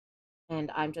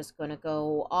 and I'm just gonna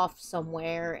go off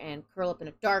somewhere and curl up in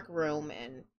a dark room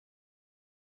and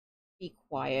be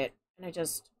quiet. And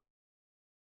adjust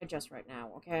right now,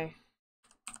 okay?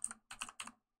 I'm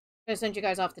gonna send you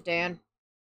guys off to Dan.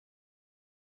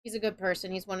 He's a good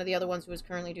person. He's one of the other ones who is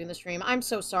currently doing the stream. I'm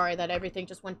so sorry that everything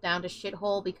just went down to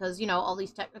shithole because, you know, all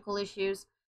these technical issues.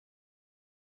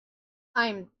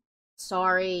 I'm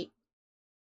sorry.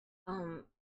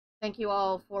 Thank you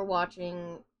all for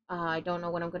watching. I don't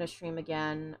know when I'm going to stream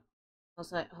again.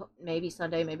 Also, maybe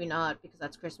Sunday, maybe not, because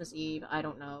that's Christmas Eve. I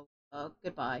don't know.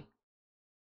 Goodbye.